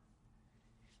more.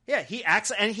 Yeah, he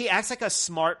acts like a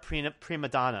smart prima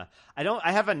donna.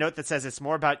 I have a note that says it's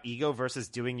more about ego versus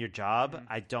doing your job. Mm-hmm.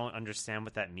 I don't understand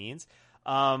what that means.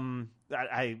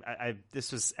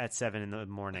 This was at 7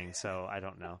 a.m, so I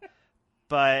don't know.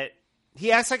 But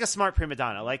he acts like a smart prima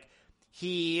donna. Like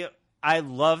I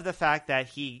love the fact that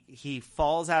he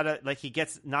falls out of, like, he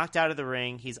gets knocked out of the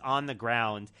ring. He's on the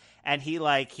ground, and he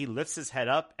lifts his head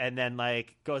up and then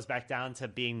like goes back down to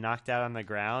being knocked out on the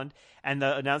ground. And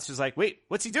the announcer's like, "Wait,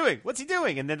 what's he doing? What's he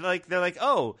doing?" And then they're like,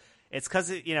 "Oh, it's because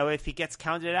if he gets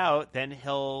counted out, then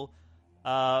he'll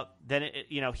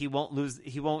he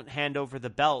won't hand over the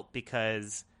belt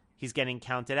because he's getting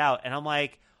counted out." And I'm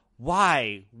like,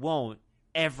 why won't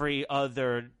every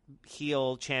other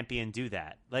heel champion do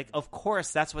that. Like, of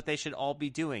course, that's what they should all be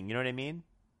doing. You know what I mean?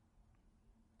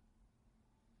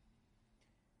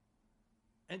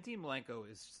 And Dean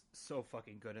Malenko is so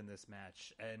fucking good in this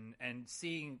match, and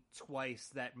seeing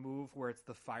twice that move where it's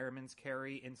the fireman's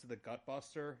carry into the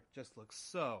gutbuster just looks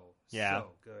so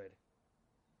good.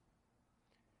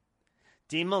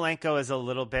 Dean Malenko is a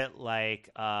little bit like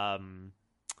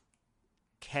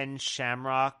Ken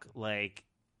Shamrock, like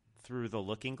through the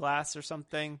Looking Glass or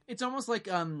something. It's almost like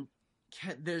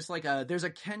there's a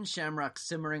Ken Shamrock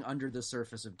simmering under the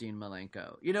surface of Dean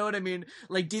Malenko. You know what I mean?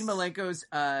 Like Dean Malenko's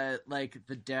like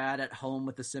the dad at home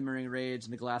with the simmering rage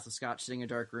and the glass of scotch sitting in a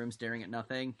dark room staring at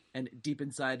nothing, and deep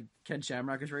inside Ken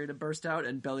Shamrock is ready to burst out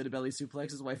and belly to belly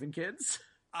suplex his wife and kids.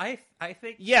 I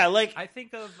think I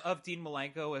think of Dean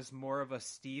Malenko as more of a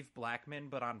Steve Blackman,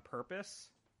 but on purpose.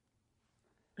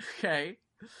 Okay.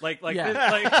 Like what?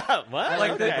 I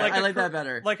like that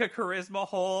better. Like a charisma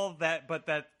hole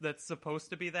that's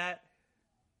supposed to be that.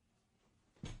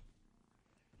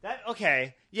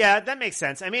 Okay. Yeah, that makes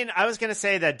sense. I mean, I was gonna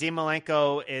say that Dean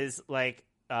Malenko is like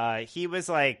he was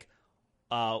like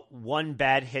one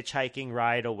bad hitchhiking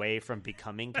ride away from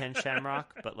becoming Ken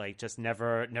Shamrock, but like just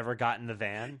never got in the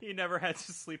van. He never had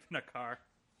to sleep in a car.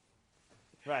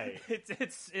 Right.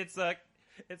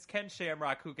 It's Ken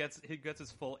Shamrock who gets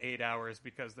his full 8 hours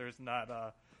because there's not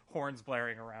horns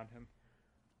blaring around him.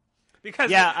 Because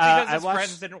his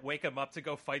friends didn't wake him up to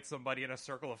go fight somebody in a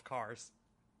circle of cars.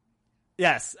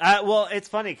 Yes. Well, it's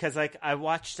funny because like I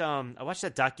watched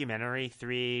that documentary,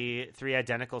 Three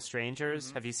Identical Strangers.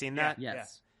 Mm-hmm. Have you seen that? Yeah.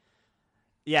 Yes.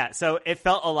 Yeah, so it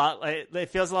feels a lot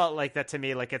like that to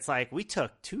me. Like it's like we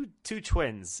took two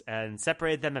twins and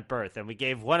separated them at birth, and we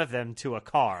gave one of them to a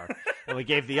car, and we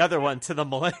gave the other one to the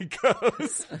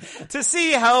Malenkos to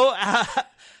see how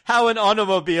an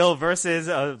automobile versus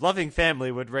a loving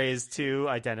family would raise two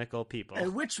identical people.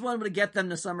 And which one would get them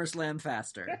to SummerSlam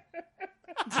faster?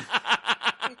 The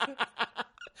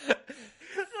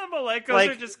Malenkos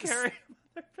are just carrying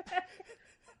their back.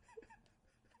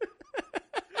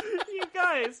 You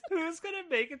guys, who's gonna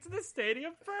make it to the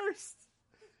stadium first?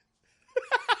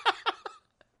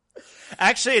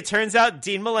 Actually, it turns out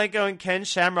Dean Malenko and Ken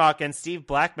Shamrock and Steve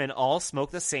Blackman all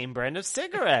smoke the same brand of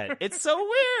cigarette. It's so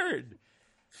weird.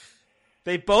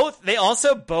 They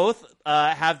also both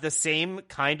have the same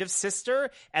kind of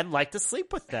sister and like to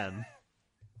sleep with them.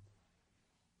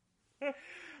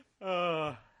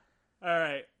 All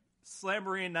right,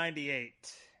 Slamboree 98.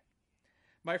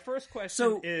 My first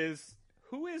question is,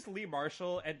 who is Lee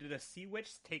Marshall, and did a sea witch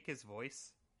take his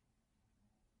voice?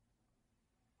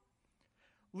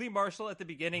 Lee Marshall at the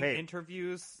beginning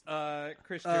interviews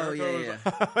Chris Jericho. Oh, yeah.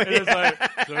 It was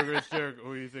like, so Chris Jericho,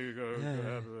 what do you think is going to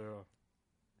happen?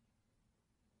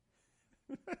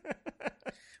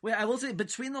 Wait, I will say,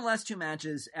 between the last two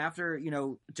matches, after,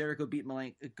 Jericho beat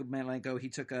Malenko, he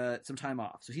took some time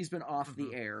off. So he's been off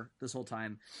the air this whole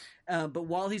time. But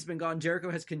while he's been gone, Jericho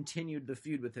has continued the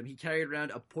feud with him. He carried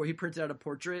around he printed out a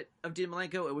portrait of Dean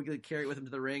Malenko and would carry it with him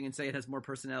to the ring and say it has more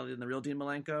personality than the real Dean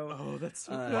Malenko. Oh, that's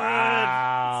so good.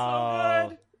 Wow.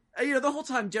 So good. The whole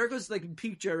time, Jericho's like in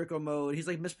peak Jericho mode. He's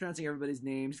like mispronouncing everybody's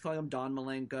names. He's calling him Don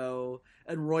Malenko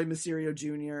and Roy Mysterio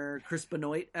Jr. Chris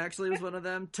Benoit actually was one of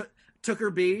them.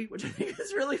 Tooker B, which I think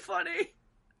is really funny.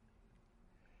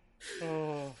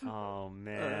 Oh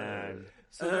man.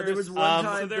 There was one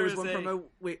time. There was one promo.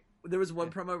 Wait, there was one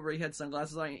promo where he had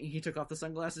sunglasses on. He took off the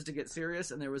sunglasses to get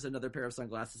serious, and there was another pair of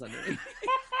sunglasses underneath.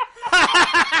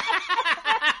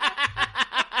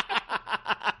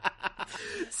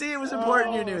 See, it was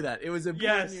important you knew that. It was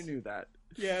important you knew that.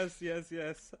 Yes.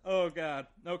 Oh god.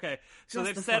 Okay. So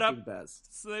they've set up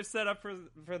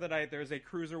for the night. There's a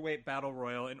cruiserweight battle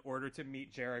royal in order to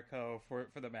meet Jericho for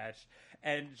the match,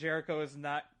 and Jericho is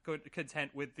not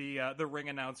content with the ring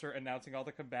announcer announcing all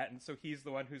the combatants, so he's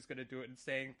the one who's going to do it and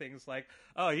saying things like,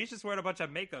 "Oh, he's just wearing a bunch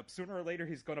of makeup. Sooner or later,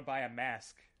 he's going to buy a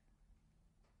mask."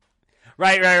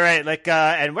 Right. Like,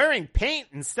 and wearing paint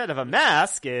instead of a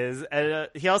mask is.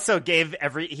 He also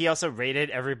rated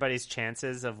everybody's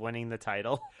chances of winning the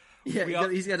title. Yeah,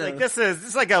 he's got like this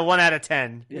is like a 1 out of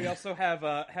 10. We also have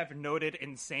noted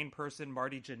insane person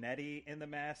Marty Jannetty in the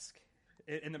match,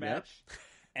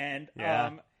 and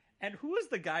and who is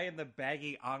the guy in the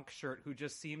baggy Ankh shirt who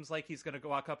just seems like he's going to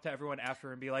walk up to everyone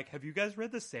after and be like, "Have you guys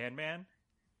read The Sandman?"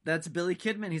 That's Billy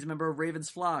Kidman. He's a member of Raven's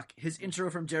Flock. His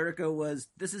intro from Jericho was,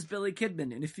 "This is Billy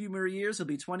Kidman. In a few more years, he'll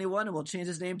be 21 and we'll change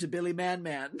his name to Billy Man."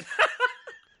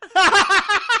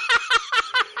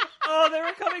 Oh, they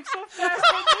were coming so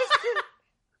fast on this.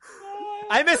 Oh,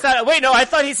 I missed that. Wait, no, I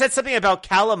thought he said something about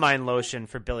calamine lotion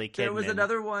for Billy Kidman. There was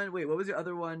another one. Wait, what was the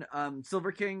other one?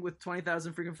 Silver King with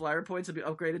 20,000 freaking flyer points will be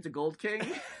upgraded to Gold King.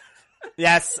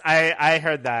 Yes, I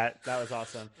heard that. That was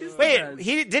awesome. Wait,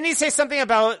 didn't he say something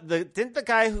about didn't the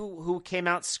guy who came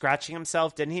out scratching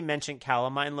himself, didn't he mention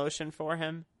calamine lotion for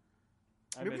him?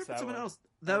 I Maybe missed for that someone one. else.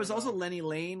 That was also Lenny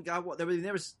Lane. God,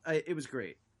 it was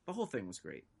great. The whole thing was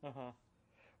great. Uh-huh.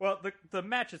 Well, the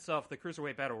match itself, the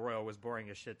Cruiserweight Battle Royal, was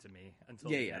boring as shit to me until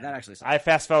the Yeah, end. that actually sucked. I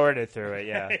fast forwarded through it,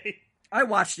 yeah. I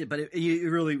watched it, but it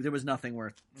really there was nothing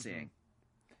worth seeing.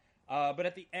 But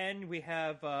at the end, we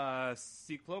have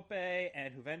Ciclope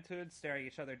and Juventud staring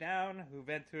each other down.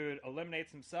 Juventud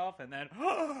eliminates himself, and then,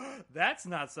 that's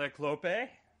not Ciclope.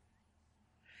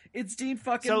 It's Dean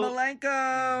fucking So-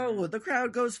 Malenko. The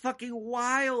crowd goes fucking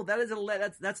wild. That is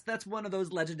that's one of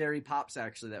those legendary pops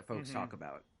actually that folks talk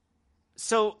about.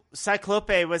 So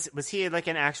Cyclope was he like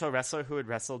an actual wrestler who had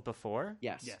wrestled before?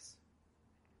 Yes. Yes.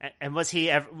 And was he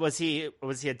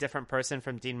a different person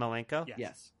from Dean Malenko?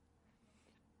 Yes.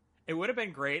 It would have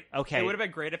been great. Okay. It would have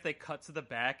been great if they cut to the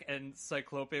back and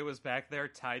Cyclope was back there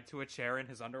tied to a chair in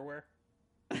his underwear.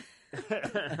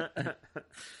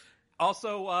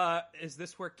 Also, is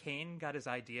this where Kane got his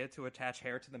idea to attach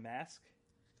hair to the mask?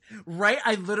 Right?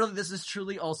 This is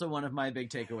truly also one of my big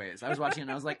takeaways. I was watching it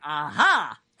and I was like,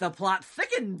 aha! The plot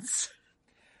thickens!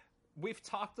 We've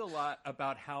talked a lot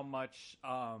about how much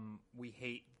we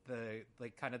hate the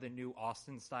kind of the new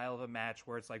Austin style of a match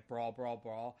where it's like brawl, brawl,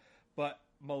 brawl. But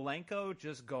Malenko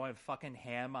just going fucking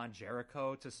ham on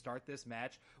Jericho to start this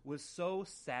match was so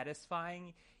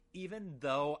satisfying, even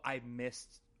though I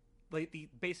missed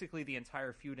basically the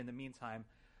entire feud in the meantime.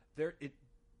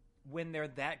 When they're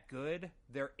that good,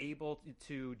 they're able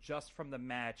to just from the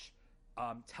match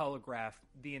telegraph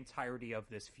the entirety of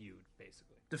this feud,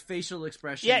 basically. The facial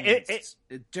expression. Yeah,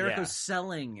 Jericho's yeah.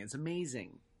 selling. It's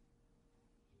amazing.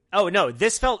 Oh no,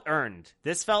 this felt earned.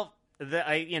 This felt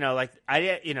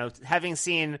having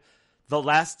seen the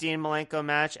last Dean Malenko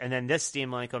match and then this Dean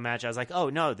Malenko match, I was like, oh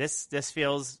no, this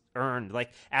feels earned.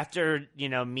 Like after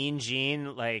Mean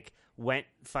Gene went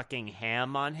fucking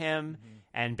ham on him,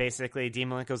 and basically Dean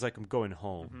Malenko's like, I'm going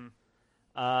home.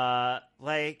 I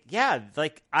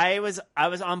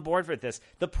was on board with this.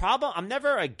 The problem, I'm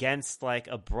never against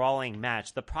a brawling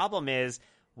match. The problem is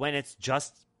when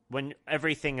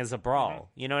everything is a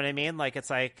brawl. You know what I mean? It's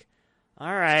like,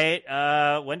 all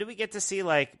right, when do we get to see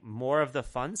more of the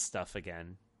fun stuff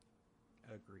again?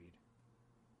 Agreed.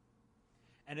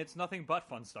 And it's nothing but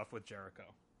fun stuff with Jericho.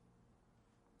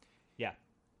 Yeah.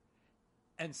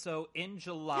 And so in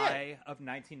July of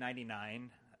 1999,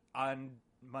 on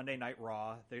Monday Night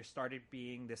Raw, there started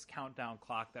being this countdown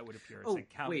clock that would appear. Wait,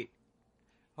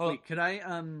 could I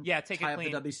take tie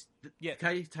it up clean. Can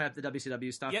I tie up the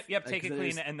WCW stuff? Yep, take it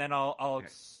clean, and then I'll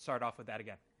start off with that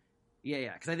again.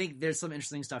 Yeah, because I think there's some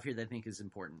interesting stuff here that I think is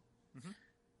important.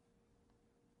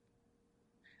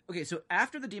 Okay, so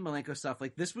after the Dean Malenko stuff,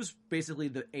 this was basically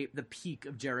the peak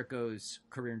of Jericho's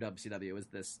career in WCW was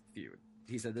this feud.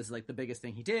 He said this is the biggest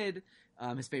thing he did,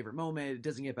 his favorite moment. It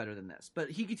doesn't get better than this.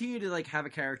 But he continued to have a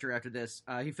character after this.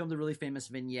 He filmed a really famous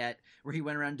vignette where he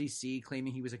went around DC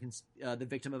claiming he was the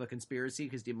victim of a conspiracy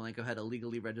because Dean Malenko had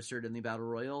illegally registered in the Battle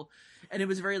Royal. And it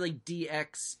was a very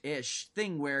DX-ish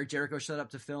thing where Jericho showed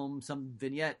up to film some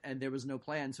vignette and there was no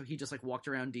plan. So he just walked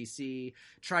around DC,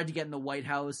 tried to get in the White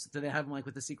House. So they have him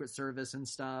with the Secret Service and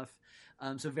stuff.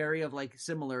 So very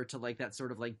similar to that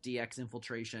sort of DX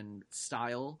infiltration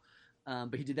style.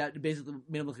 But he did that, basically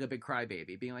made him look like a big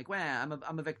crybaby, being like, "Wow,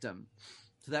 I'm a victim."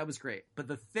 So that was great. But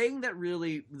the thing that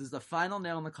really was the final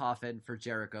nail in the coffin for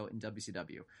Jericho in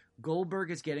WCW,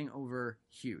 Goldberg is getting over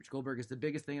huge. Goldberg is the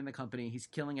biggest thing in the company. He's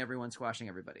killing everyone, squashing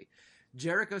everybody.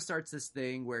 Jericho starts this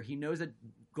thing where he knows that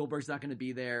Goldberg's not going to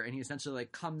be there, and he essentially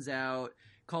comes out,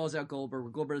 calls out Goldberg.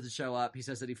 When Goldberg doesn't show up, he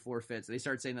says that he forfeits. They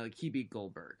start saying that he beat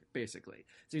Goldberg, basically.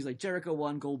 So he's Jericho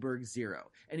 1, Goldberg 0.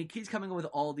 And he keeps coming up with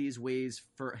all these ways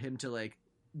for him to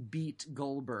beat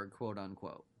Goldberg, quote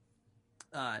unquote.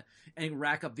 And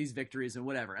rack up these victories and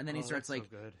whatever. And then he starts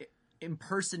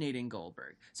impersonating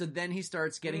Goldberg. So then he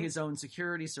starts getting his own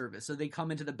security service. So they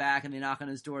come into the back and they knock on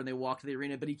his door and they walk to the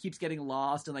arena, but he keeps getting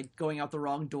lost and going out the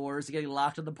wrong doors, getting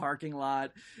locked in the parking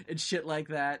lot and shit like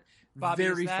that. Bobby,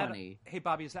 Very funny. Hey,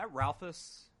 Bobby, is that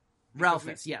Ralphus?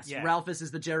 Ralphus, yes. Yeah. Ralphus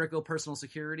is the Jericho personal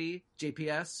security,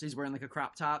 JPS. He's wearing a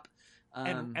crop top.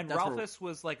 And Ralphus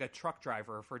was a truck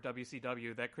driver for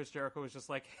WCW that Chris Jericho was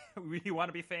just you want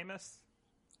to be famous?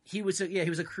 He was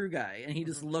a crew guy, and he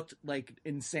just looked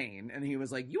insane. And he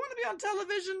was like, "You want to be on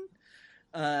television?"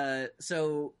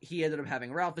 So he ended up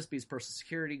having Ralphus be his personal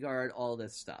security guard, all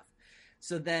this stuff.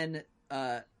 So then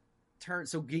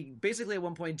basically at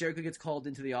one point Jericho gets called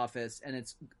into the office and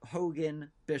it's Hogan,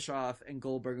 Bischoff, and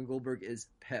Goldberg is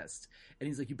pissed. And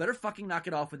he's like, you better fucking knock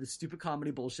it off with this stupid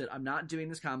comedy bullshit. I'm not doing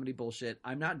this comedy bullshit.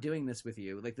 I'm not doing this with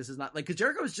you. Like, this is not, like, because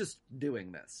Jericho's just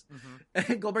doing this.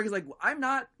 Mm-hmm. And Goldberg is like,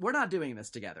 we're not doing this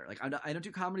together. Like, I don't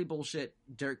do comedy bullshit.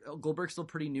 Goldberg's still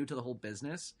pretty new to the whole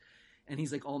business. And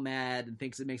he's like all mad and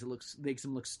thinks it makes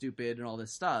him look stupid and all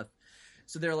this stuff.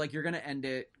 So they're like, you're going to end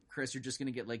it, Chris. You're just going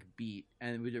to get like beat,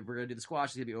 and we're going to do the squash.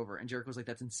 It's going to be over. And Jericho's like,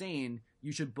 that's insane.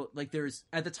 You should there's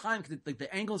at the time, like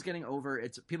the angle's getting over.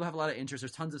 It's people have a lot of interest.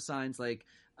 There's tons of signs like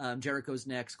Jericho's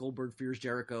next. Goldberg fears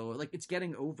Jericho. Like, it's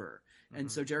getting over. Mm-hmm.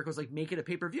 And so Jericho's like, make it a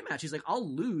pay-per-view match. He's like, I'll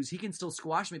lose. He can still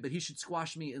squash me, but he should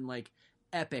squash me in like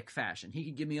epic fashion. He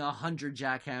could give me 100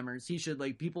 jackhammers. He should,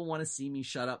 like, people want to see me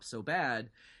shut up so bad.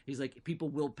 He's like, people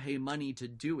will pay money to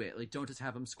do it. Like, don't just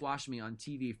have him squash me on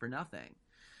TV for nothing.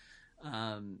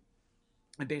 And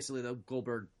basically, though,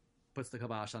 Goldberg puts the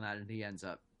kibosh on that, and he ends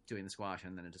up doing the squash,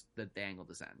 and then the angle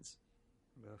just ends.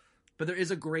 Ugh. But there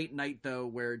is a great night, though,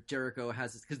 where Jericho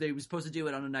has, because they were supposed to do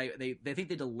it on a night, they think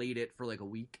they delayed it for like a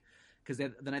week. Because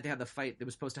the night they had the fight, it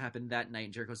was supposed to happen that night.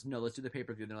 And Jericho said, no, let's do the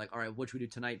pay-per-view. And they're like, all right, what should we do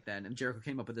tonight then? And Jericho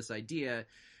came up with this idea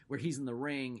where he's in the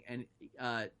ring, and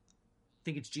I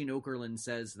think it's Gene Okerlund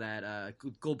says that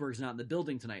Goldberg's not in the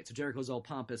building tonight. So Jericho's all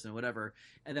pompous and whatever.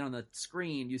 And then on the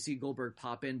screen, you see Goldberg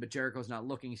pop in, but Jericho's not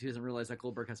looking. So he doesn't realize that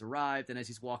Goldberg has arrived. And as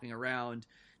he's walking around,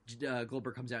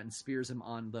 Goldberg comes out and spears him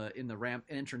in the ramp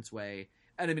entranceway.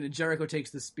 And I mean, Jericho takes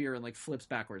the spear and like flips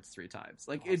backwards 3 times.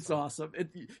 Like, awesome. It's awesome.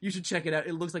 You should check it out.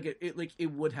 It looks like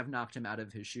it would have knocked him out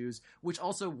of his shoes, which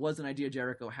also was an idea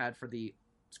Jericho had for the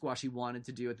squash he wanted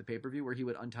to do at the pay-per-view, where he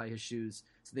would untie his shoes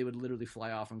so they would literally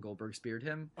fly off when Goldberg speared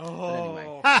him. Oh, but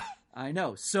anyway, I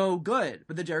know, so good.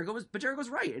 But Jericho's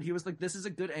right, and he was like, "This is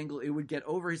a good angle. It would get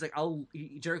over." He's like,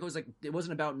 Jericho's like, it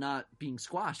wasn't about not being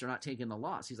squashed or not taking the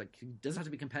loss. He's like, it doesn't have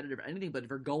to be competitive or anything, but if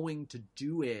we're going to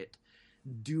do it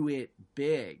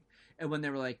big. And when they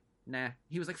were like, nah,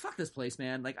 he was like, fuck this place,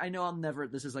 man. Like, I know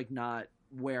this is like not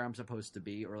where I'm supposed to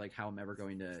be, or like how I'm never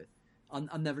going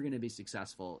to be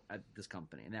successful at this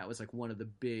company. And that was like one of the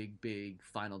big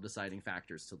final deciding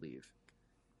factors to leave.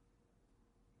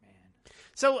 Man.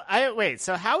 So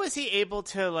so how is he able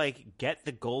to like get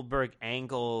the Goldberg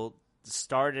angle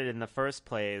started in the first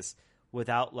place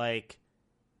without like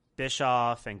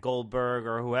Bischoff and Goldberg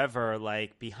or whoever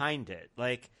like behind it?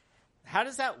 Like, how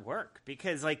does that work?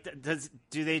 Because like,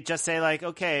 do they just say like,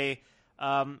 okay,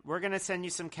 we're gonna send you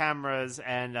some cameras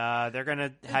and they're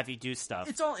gonna have you do stuff?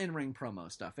 It's all in-ring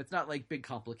promo stuff. It's not like big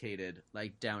complicated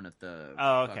like down at the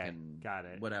fucking got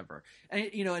it, whatever. And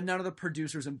and none of the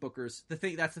producers and bookers.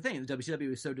 That's the thing. The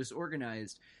WCW is so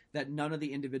disorganized that none of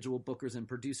the individual bookers and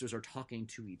producers are talking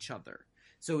to each other.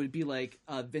 So it'd be like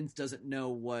Vince doesn't know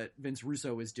what Vince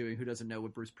Russo is doing, who doesn't know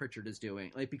what Bruce Pritchard is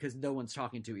doing, like, because no one's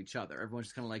talking to each other. Everyone's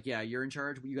just kind of like, yeah, you're in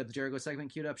charge. You got the Jericho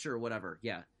segment queued up, sure, whatever,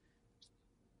 yeah.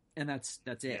 And that's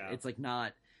it. Yeah. It's like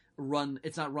not run.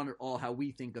 It's not run at all how we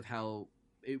think of how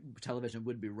television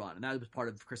would be run, and that was part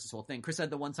of Chris's whole thing. Chris said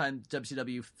the one time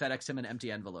WCW FedExed him an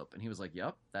empty envelope, and he was like,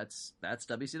 "Yep, that's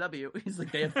WCW." He's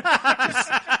like, they have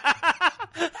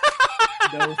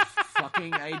no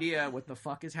fucking idea what the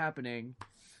fuck is happening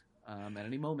at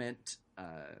any moment.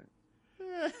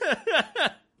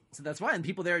 So that's why, and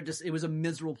people there it was a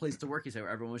miserable place to work. He said,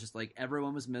 where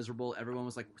everyone was miserable. Everyone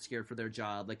was like scared for their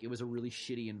job. Like, it was a really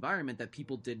shitty environment that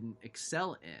people didn't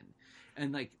excel in.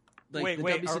 And like wait,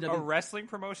 WCW... a wrestling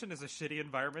promotion is a shitty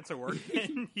environment to work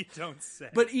in? You don't say.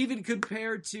 But even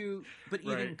compared to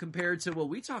what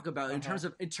we talk about in terms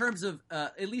of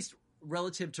at least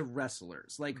relative to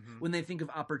wrestlers, like when they think of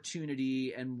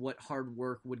opportunity and what hard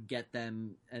work would get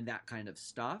them and that kind of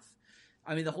stuff.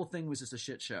 I mean, the whole thing was just a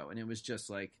shit show, and it was just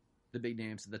like the big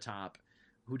names at the top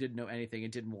who didn't know anything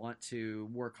and didn't want to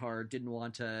work hard, didn't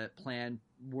want to plan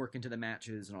work into the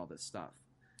matches and all this stuff.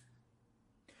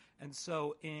 And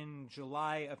so in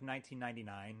July of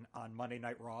 1999, on Monday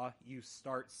Night Raw, you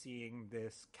start seeing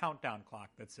this countdown clock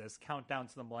that says Countdown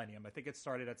to the Millennium. I think it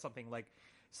started at something like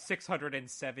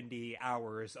 670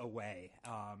 hours away.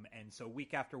 And so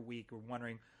week after week, we're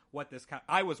wondering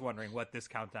I was wondering what this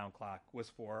countdown clock was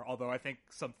for, although I think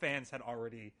some fans had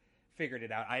already figured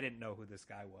it out. I didn't know who this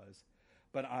guy was.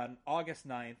 But on August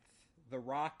 9th, The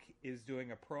Rock is doing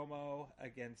a promo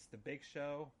against The Big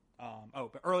Show.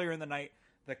 But earlier in the night,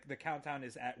 the countdown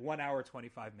is at 1 hour,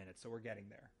 25 minutes, so we're getting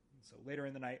there. So later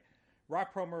in the night,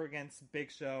 Rock promo against Big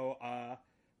Show,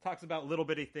 talks about little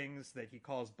bitty things that he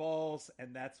calls balls,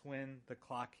 and that's when the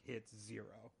clock hits 0.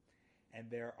 And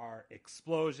there are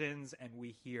explosions, and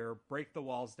we hear Break the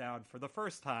Walls Down for the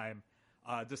first time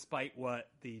despite what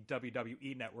the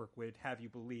WWE Network would have you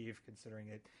believe, considering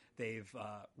they've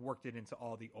worked it into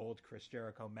all the old Chris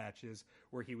Jericho matches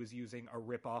where he was using a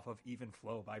ripoff of Even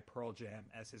Flow by Pearl Jam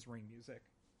as his ring music.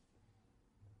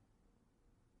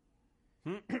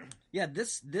 Yeah,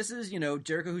 this is,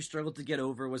 Jericho, who struggled to get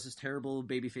over, was this terrible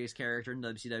babyface character in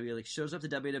WCW, like shows up to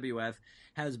WWF,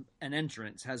 has an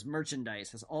entrance, has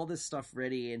merchandise, has all this stuff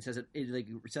ready, and says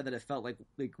said that it felt like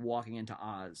walking into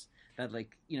Oz. That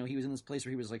he was in this place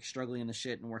where he was like struggling in the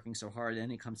shit and working so hard, and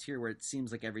then he comes here where it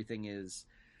seems like everything is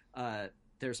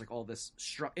there's like all this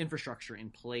infrastructure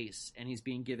in place, and he's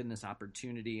being given this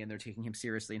opportunity, and they're taking him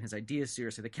seriously and his ideas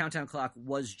seriously. The countdown clock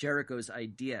was Jericho's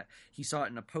idea. He saw it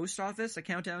in a post office, a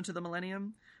countdown to the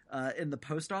millennium, in the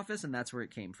post office, and that's where it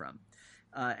came from.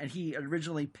 And he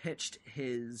originally pitched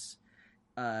his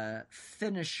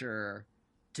finisher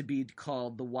to be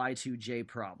called the Y2J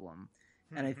problem.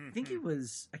 And I think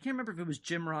I can't remember if it was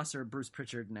Jim Ross or Bruce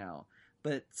Pritchard now,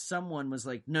 but someone was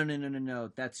like, no,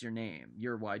 that's your name.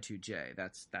 You're Y2J.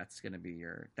 That's going to be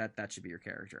that should be your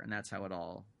character. And that's how it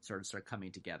all sort of started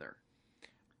coming together.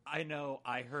 I know,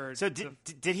 I heard. So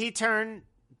did he turn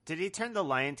the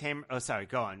Lion Tamer? Oh, sorry,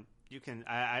 go on. You can,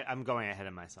 I'm going ahead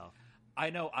of myself.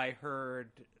 I know, I heard,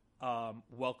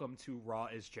 Welcome to Raw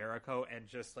is Jericho, and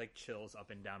just like chills up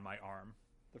and down my arm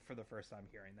for the first time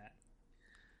hearing that.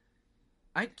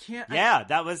 I can't. Yeah,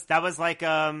 that was like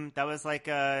a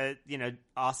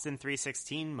Austin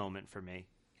 316 moment for me.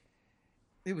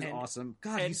 It was awesome.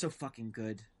 God, he's so fucking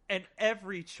good. And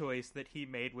every choice that he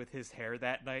made with his hair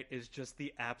that night is just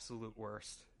the absolute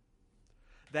worst.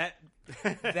 That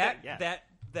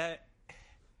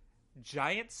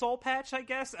giant soul patch, I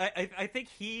guess. I think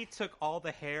he took all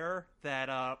the hair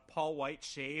that Paul White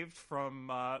shaved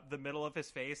from the middle of his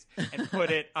face and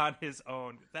put it on his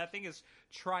own. That thing is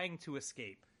trying to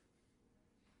escape.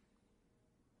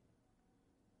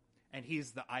 And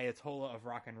he's the Ayatollah of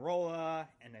rock and roll,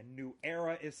 and a new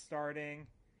era is starting.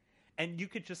 And you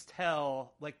could just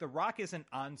tell, like, The Rock isn't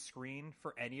on screen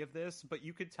for any of this, but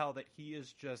you could tell that he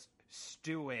is just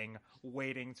stewing,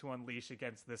 waiting to unleash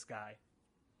against this guy.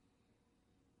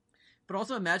 But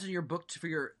also imagine you're booked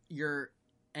for your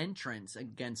entrance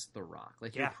against The Rock.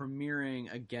 Like, you're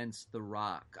premiering against The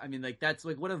Rock. I mean, like, that's,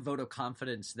 like, what a vote of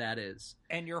confidence that is.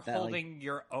 And you're holding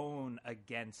your own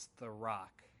against The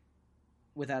Rock.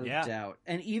 Without a doubt.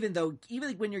 And even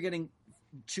when you're getting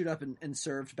chewed up and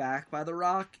served back by The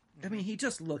Rock, I mean, he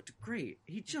just looked great.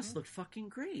 He just looked fucking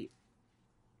great.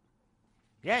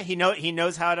 Yeah, he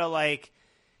knows how to, like...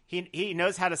 He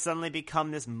knows how to suddenly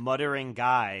become this muttering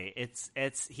guy.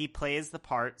 He plays the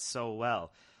part so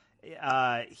well.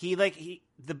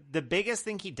 The biggest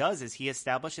thing he does is he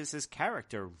establishes his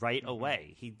character right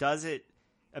away. He does it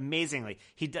amazingly.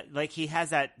 He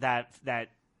has that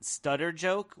stutter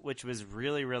joke, which was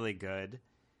really, really good.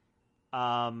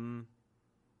 It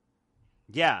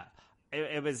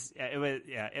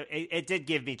did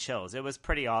give me chills. It was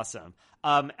pretty awesome.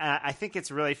 I think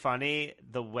it's really funny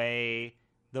the way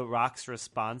The Rock's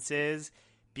response is,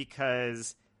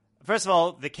 because first of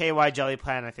all, the KY jelly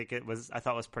plan I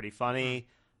thought was pretty funny.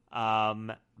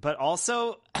 But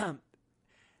also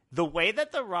the way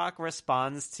that The Rock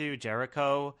responds to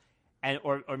Jericho,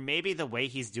 or maybe the way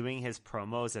he's doing his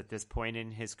promos at this point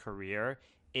in his career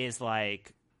is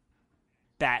like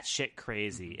batshit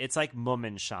crazy. It's like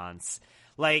Mummenschanz.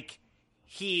 Like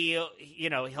he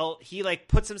like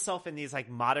puts himself in these like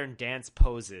modern dance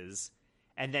poses,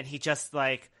 and then he just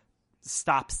like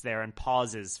stops there and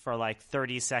pauses for like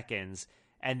 30 seconds,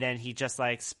 and then he just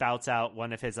like spouts out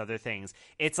one of his other things.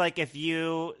 It's like if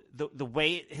the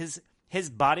way his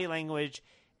body language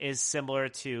is similar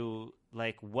to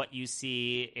like what you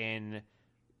see in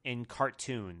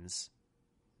cartoons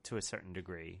to a certain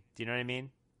degree. Do you know what I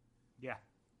mean? Yeah.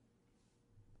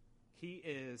 He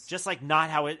is just like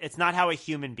it's not how a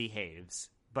human behaves,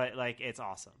 but like it's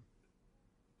awesome.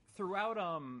 Throughout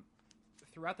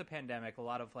the pandemic, a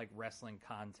lot of like wrestling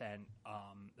content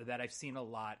that I've seen a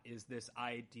lot is this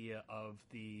idea of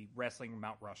the wrestling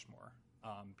Mount Rushmore.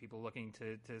 People looking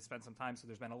to spend some time. So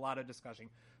there's been a lot of discussion.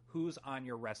 Who's on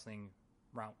your wrestling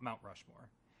Mount Rushmore?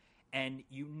 And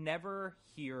you never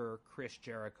hear Chris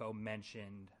Jericho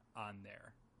mentioned on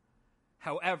there.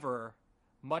 However,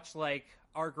 much like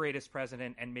our greatest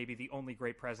president and maybe the only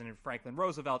great president, Franklin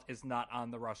Roosevelt, is not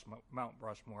on the Mount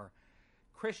Rushmore,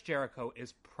 Chris Jericho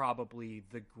is probably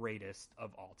the greatest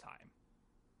of all time.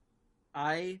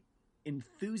 I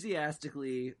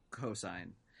enthusiastically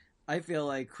co-sign. I feel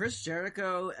like Chris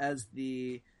Jericho as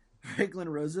the Franklin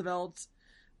Roosevelt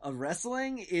of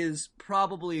wrestling is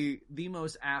probably the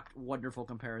most apt, wonderful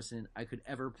comparison I could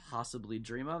ever possibly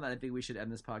dream of. And I think we should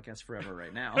end this podcast forever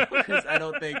right now because I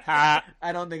don't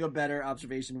think a better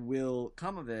observation will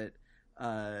come of it.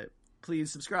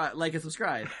 Please subscribe, like and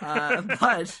subscribe.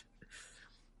 But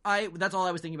that's all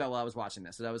I was thinking about while I was watching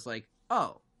this. And I was like,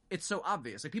 oh, it's so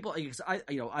obvious. Like people,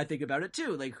 I think about it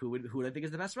too. Like who would I think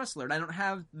is the best wrestler? And I don't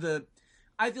have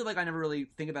I feel like I never really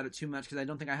think about it too much because I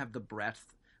don't think I have the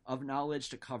breadth of knowledge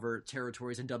to cover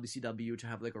territories in WCW to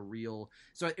have like a real.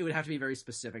 So it would have to be very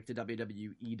specific to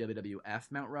WWE,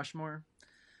 WWF Mount Rushmore,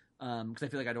 because I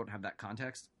feel like I don't have that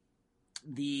context.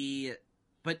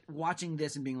 But watching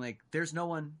this and being like, there's no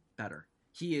one better.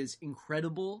 He is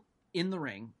incredible in the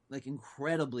ring, like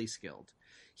incredibly skilled.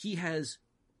 He has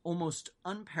almost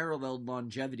unparalleled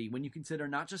longevity when you consider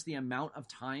not just the amount of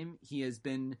time he has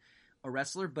been a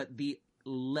wrestler, but the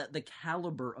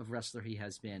caliber of wrestler he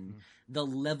has been, the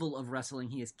level of wrestling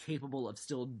he is capable of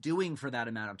still doing for that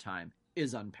amount of time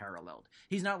is unparalleled.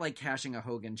 He's not like cashing a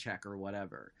Hogan check or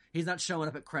whatever. He's not showing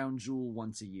up at Crown Jewel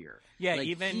once a year. Yeah, like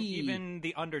even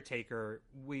the Undertaker,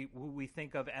 we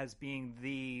think of as being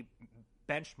the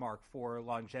benchmark for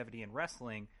longevity in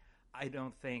wrestling. I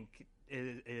don't think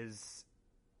it is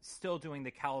still doing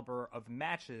the caliber of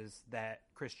matches that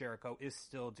Chris Jericho is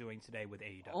still doing today with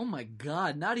AEW. Oh my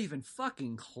god, not even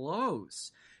fucking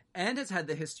close. And has had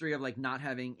the history of like not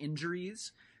having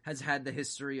injuries, has had the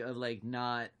history of like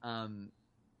not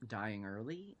dying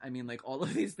early. I mean, like all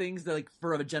of these things that like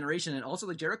for a generation. And also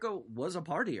like Jericho was a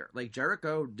partier. Like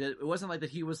Jericho it wasn't like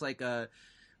that he was like a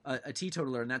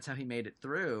teetotaler and that's how he made it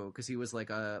through because he was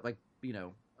like a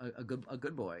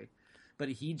good boy. But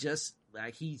he just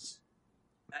like he's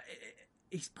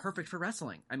perfect for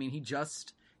wrestling. I mean, he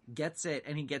just gets it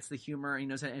and he gets the humor and he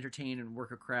knows how to entertain and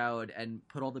work a crowd and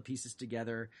put all the pieces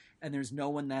together. And there's no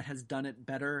one that has done it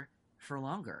better for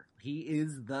longer. He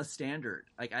is the standard.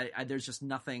 Like there's just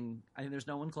nothing. I think there's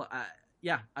no one.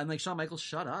 I'm like, Shawn Michaels,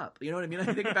 shut up. You know what I mean?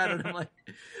 I think about it and I'm like,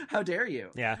 how dare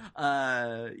you? Yeah.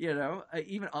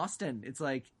 Even Austin, it's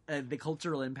like the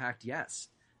cultural impact. Yes.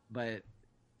 But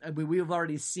we've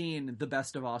already seen the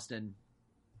best of Austin,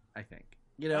 I think.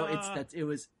 You know, it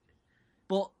was,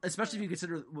 well, especially if you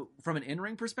consider from an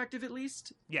in-ring perspective, at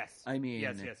least. Yes. I mean,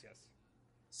 yes.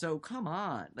 So come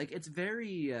on, like it's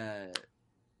very,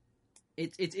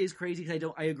 it is crazy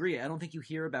because I agree. I don't think you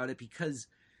hear about it because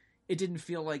it didn't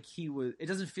feel like it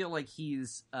doesn't feel like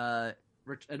he's an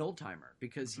old timer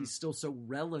because he's still so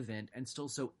relevant and still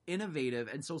so innovative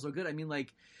and still so good. I mean,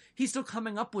 like he's still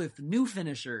coming up with new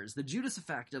finishers, the Judas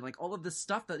Effect, and like all of this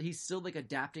stuff that he's still like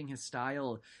adapting his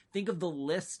style. Think of The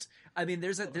List. I mean,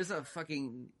 there's a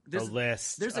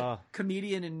List. There's a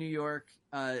comedian in New York,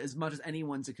 as much as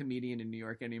anyone's a comedian in New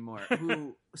York anymore,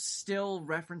 who still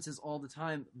references all the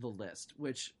time The List,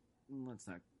 which let's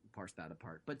not parse that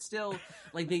apart, but still,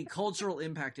 like the cultural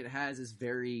impact it has is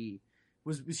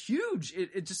was huge.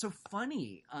 It's just so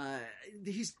funny.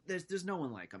 There's no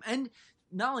one like him, and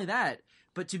not only that,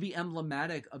 but to be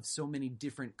emblematic of so many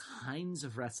different kinds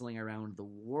of wrestling around the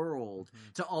world,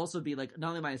 to also be like not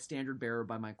only am I a standard bearer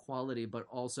by my quality, but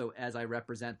also as I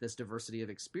represent this diversity of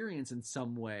experience in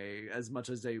some way, as much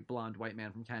as a blonde white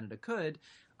man from Canada could.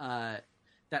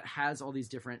 That has all these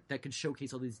different, that can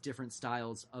showcase all these different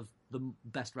styles of the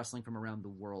best wrestling from around the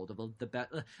world, of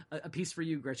a piece for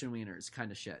you, Gretchen Wieners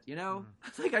kind of shit, you know?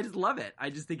 Like, I just love it. I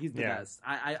just think he's the best.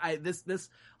 This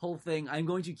whole thing, I'm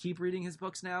going to keep reading his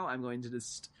books now. I'm going to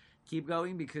just keep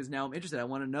going because now I'm interested. I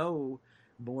want to know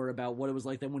more about what it was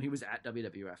like then when he was at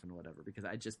WWF and whatever, because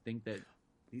I just think that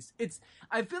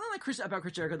I'm feeling like about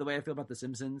Chris Jericho the way I feel about The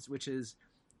Simpsons, which is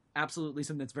absolutely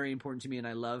something that's very important to me and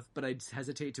I love, but I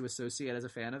hesitate to associate as a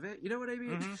fan of it. You know what I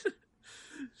mean?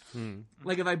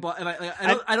 Like I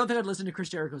don't think I'd listen to Chris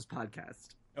Jericho's podcast.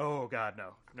 Oh God,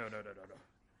 no.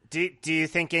 Do you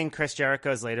think in Chris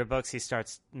Jericho's later books he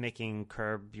starts making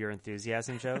Curb Your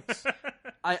Enthusiasm jokes?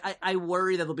 I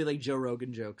worry that it'll be like Joe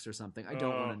Rogan jokes or something. I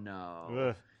don't want to know.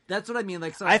 Ugh. That's what I mean.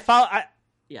 Like, so I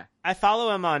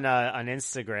follow him on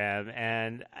Instagram,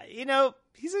 and you know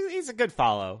he's a good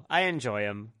follow. I enjoy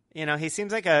him. You know, he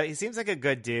seems like a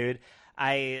good dude.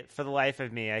 For the life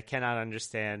of me, I cannot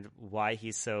understand why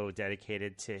he's so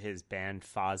dedicated to his band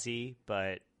Fozzy,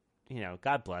 but you know,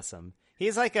 God bless him. He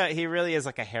really is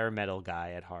like a hair metal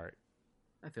guy at heart.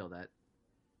 I feel that.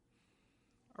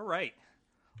 All right.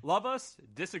 Love us,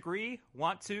 disagree,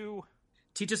 want to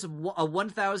teach us a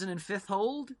 1005th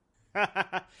hold?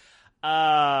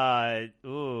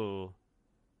 Ooh.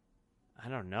 I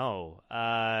don't know.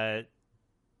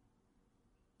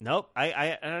 Nope.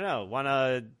 I don't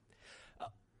know.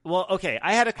 Well, okay.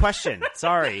 I had a question.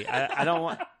 Sorry. I don't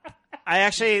want.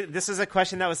 This is a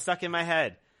question that was stuck in my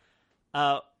head.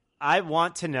 I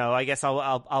want to know. I guess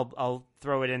I'll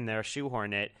throw it in there,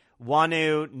 shoehorn it. Want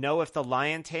to know if the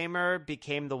Lion Tamer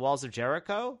became the Walls of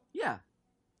Jericho? Yeah.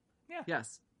 Yeah.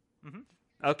 Yes. Mm-hmm.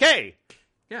 Okay.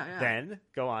 Yeah. Then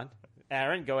go on.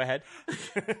 Aaron, go ahead.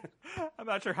 I'm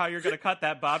not sure how you're going to cut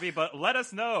that, Bobby, but let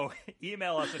us know.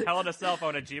 Email us at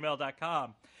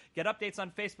hellinacellphone@gmail.com. Get updates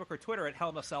on Facebook or Twitter at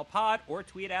HellInACellPod, or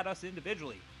tweet at us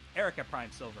individually. Eric at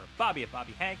Prime Silver, Bobby at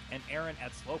Bobby Hank, and Aaron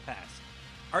at Slow Pass.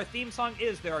 Our theme song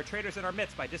is There Are Traitors in Our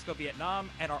Midst by Disco Vietnam,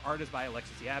 and our art is by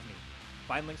Alexis Yavney.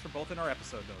 Find links for both in our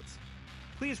episode notes.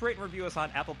 Please rate and review us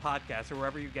on Apple Podcasts or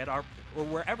wherever you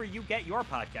get your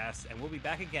podcasts, and we'll be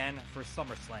back again for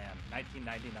SummerSlam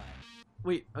 1999.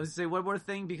 Wait, I was going to say one more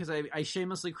thing, because I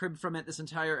shamelessly cribbed from it this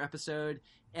entire episode,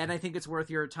 and I think it's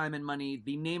worth your time and money.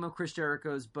 The name of Chris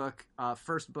Jericho's book,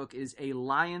 first book, is A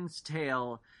Lion's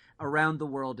Tale Around the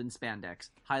World in Spandex.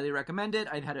 Highly recommend it.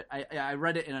 I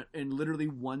read it in literally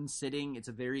one sitting. It's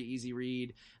a very easy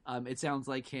read. It sounds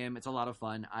like him. It's a lot of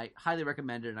fun. I highly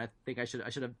recommend it, and I think I should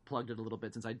have plugged it a little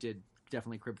bit, since I did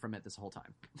definitely crib from it this whole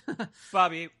time.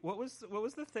 Bobby, what was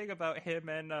the thing about him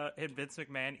and Vince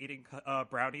McMahon eating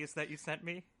brownies that you sent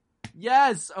me?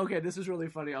 Yes. Okay, this is really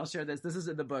funny. I'll share this. This is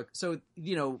in the book. So,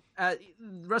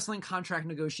 wrestling contract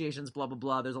negotiations, blah, blah,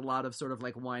 blah. There's a lot of sort of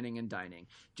like whining and dining.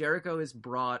 Jericho is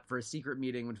brought for a secret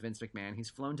meeting with Vince McMahon. He's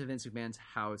flown to Vince McMahon's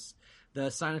house. The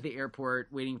sign at the airport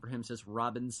waiting for him says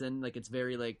Robinson. Like, it's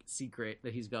very like secret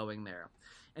that he's going there.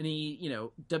 And he,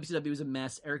 WCW was a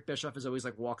mess. Eric Bischoff is always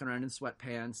like walking around in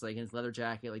sweatpants, like in his leather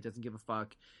jacket, like doesn't give a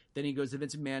fuck. Then he goes to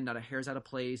Vince McMahon, not a hair's out of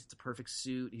place. It's a perfect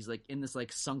suit. He's like in this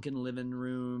like sunken living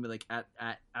room, like at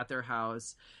their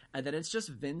house. And then it's just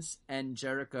Vince and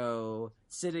Jericho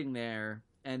sitting there,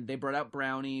 and they brought out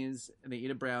brownies, and they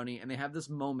eat a brownie, and they have this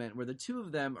moment where the two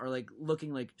of them are like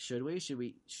looking like, should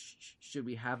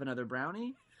we have another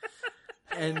brownie?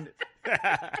 And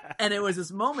it was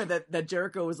this moment that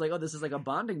Jericho was like, oh, this is like a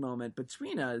bonding moment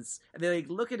between us. And they like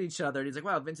look at each other, and he's like,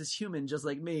 wow, Vince is human just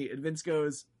like me. And Vince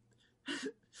goes,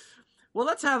 well,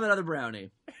 let's have another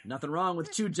brownie. Nothing wrong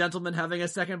with two gentlemen having a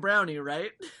second brownie,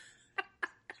 right?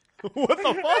 What the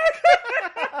fuck?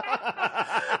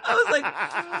 I was like,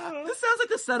 this sounds like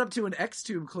the setup to an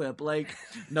X-Tube clip. Like,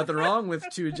 nothing wrong with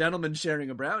two gentlemen sharing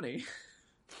a brownie.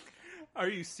 Are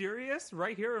you serious?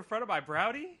 Right here in front of my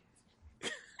brownie?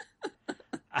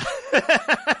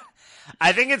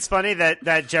 I think it's funny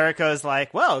that Jericho's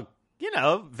like, well,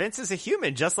 Vince is a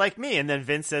human just like me. And then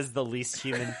Vince says the least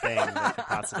human thing that could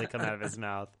possibly come out of his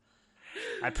mouth.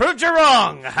 I proved you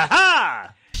wrong! Ha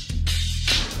ha!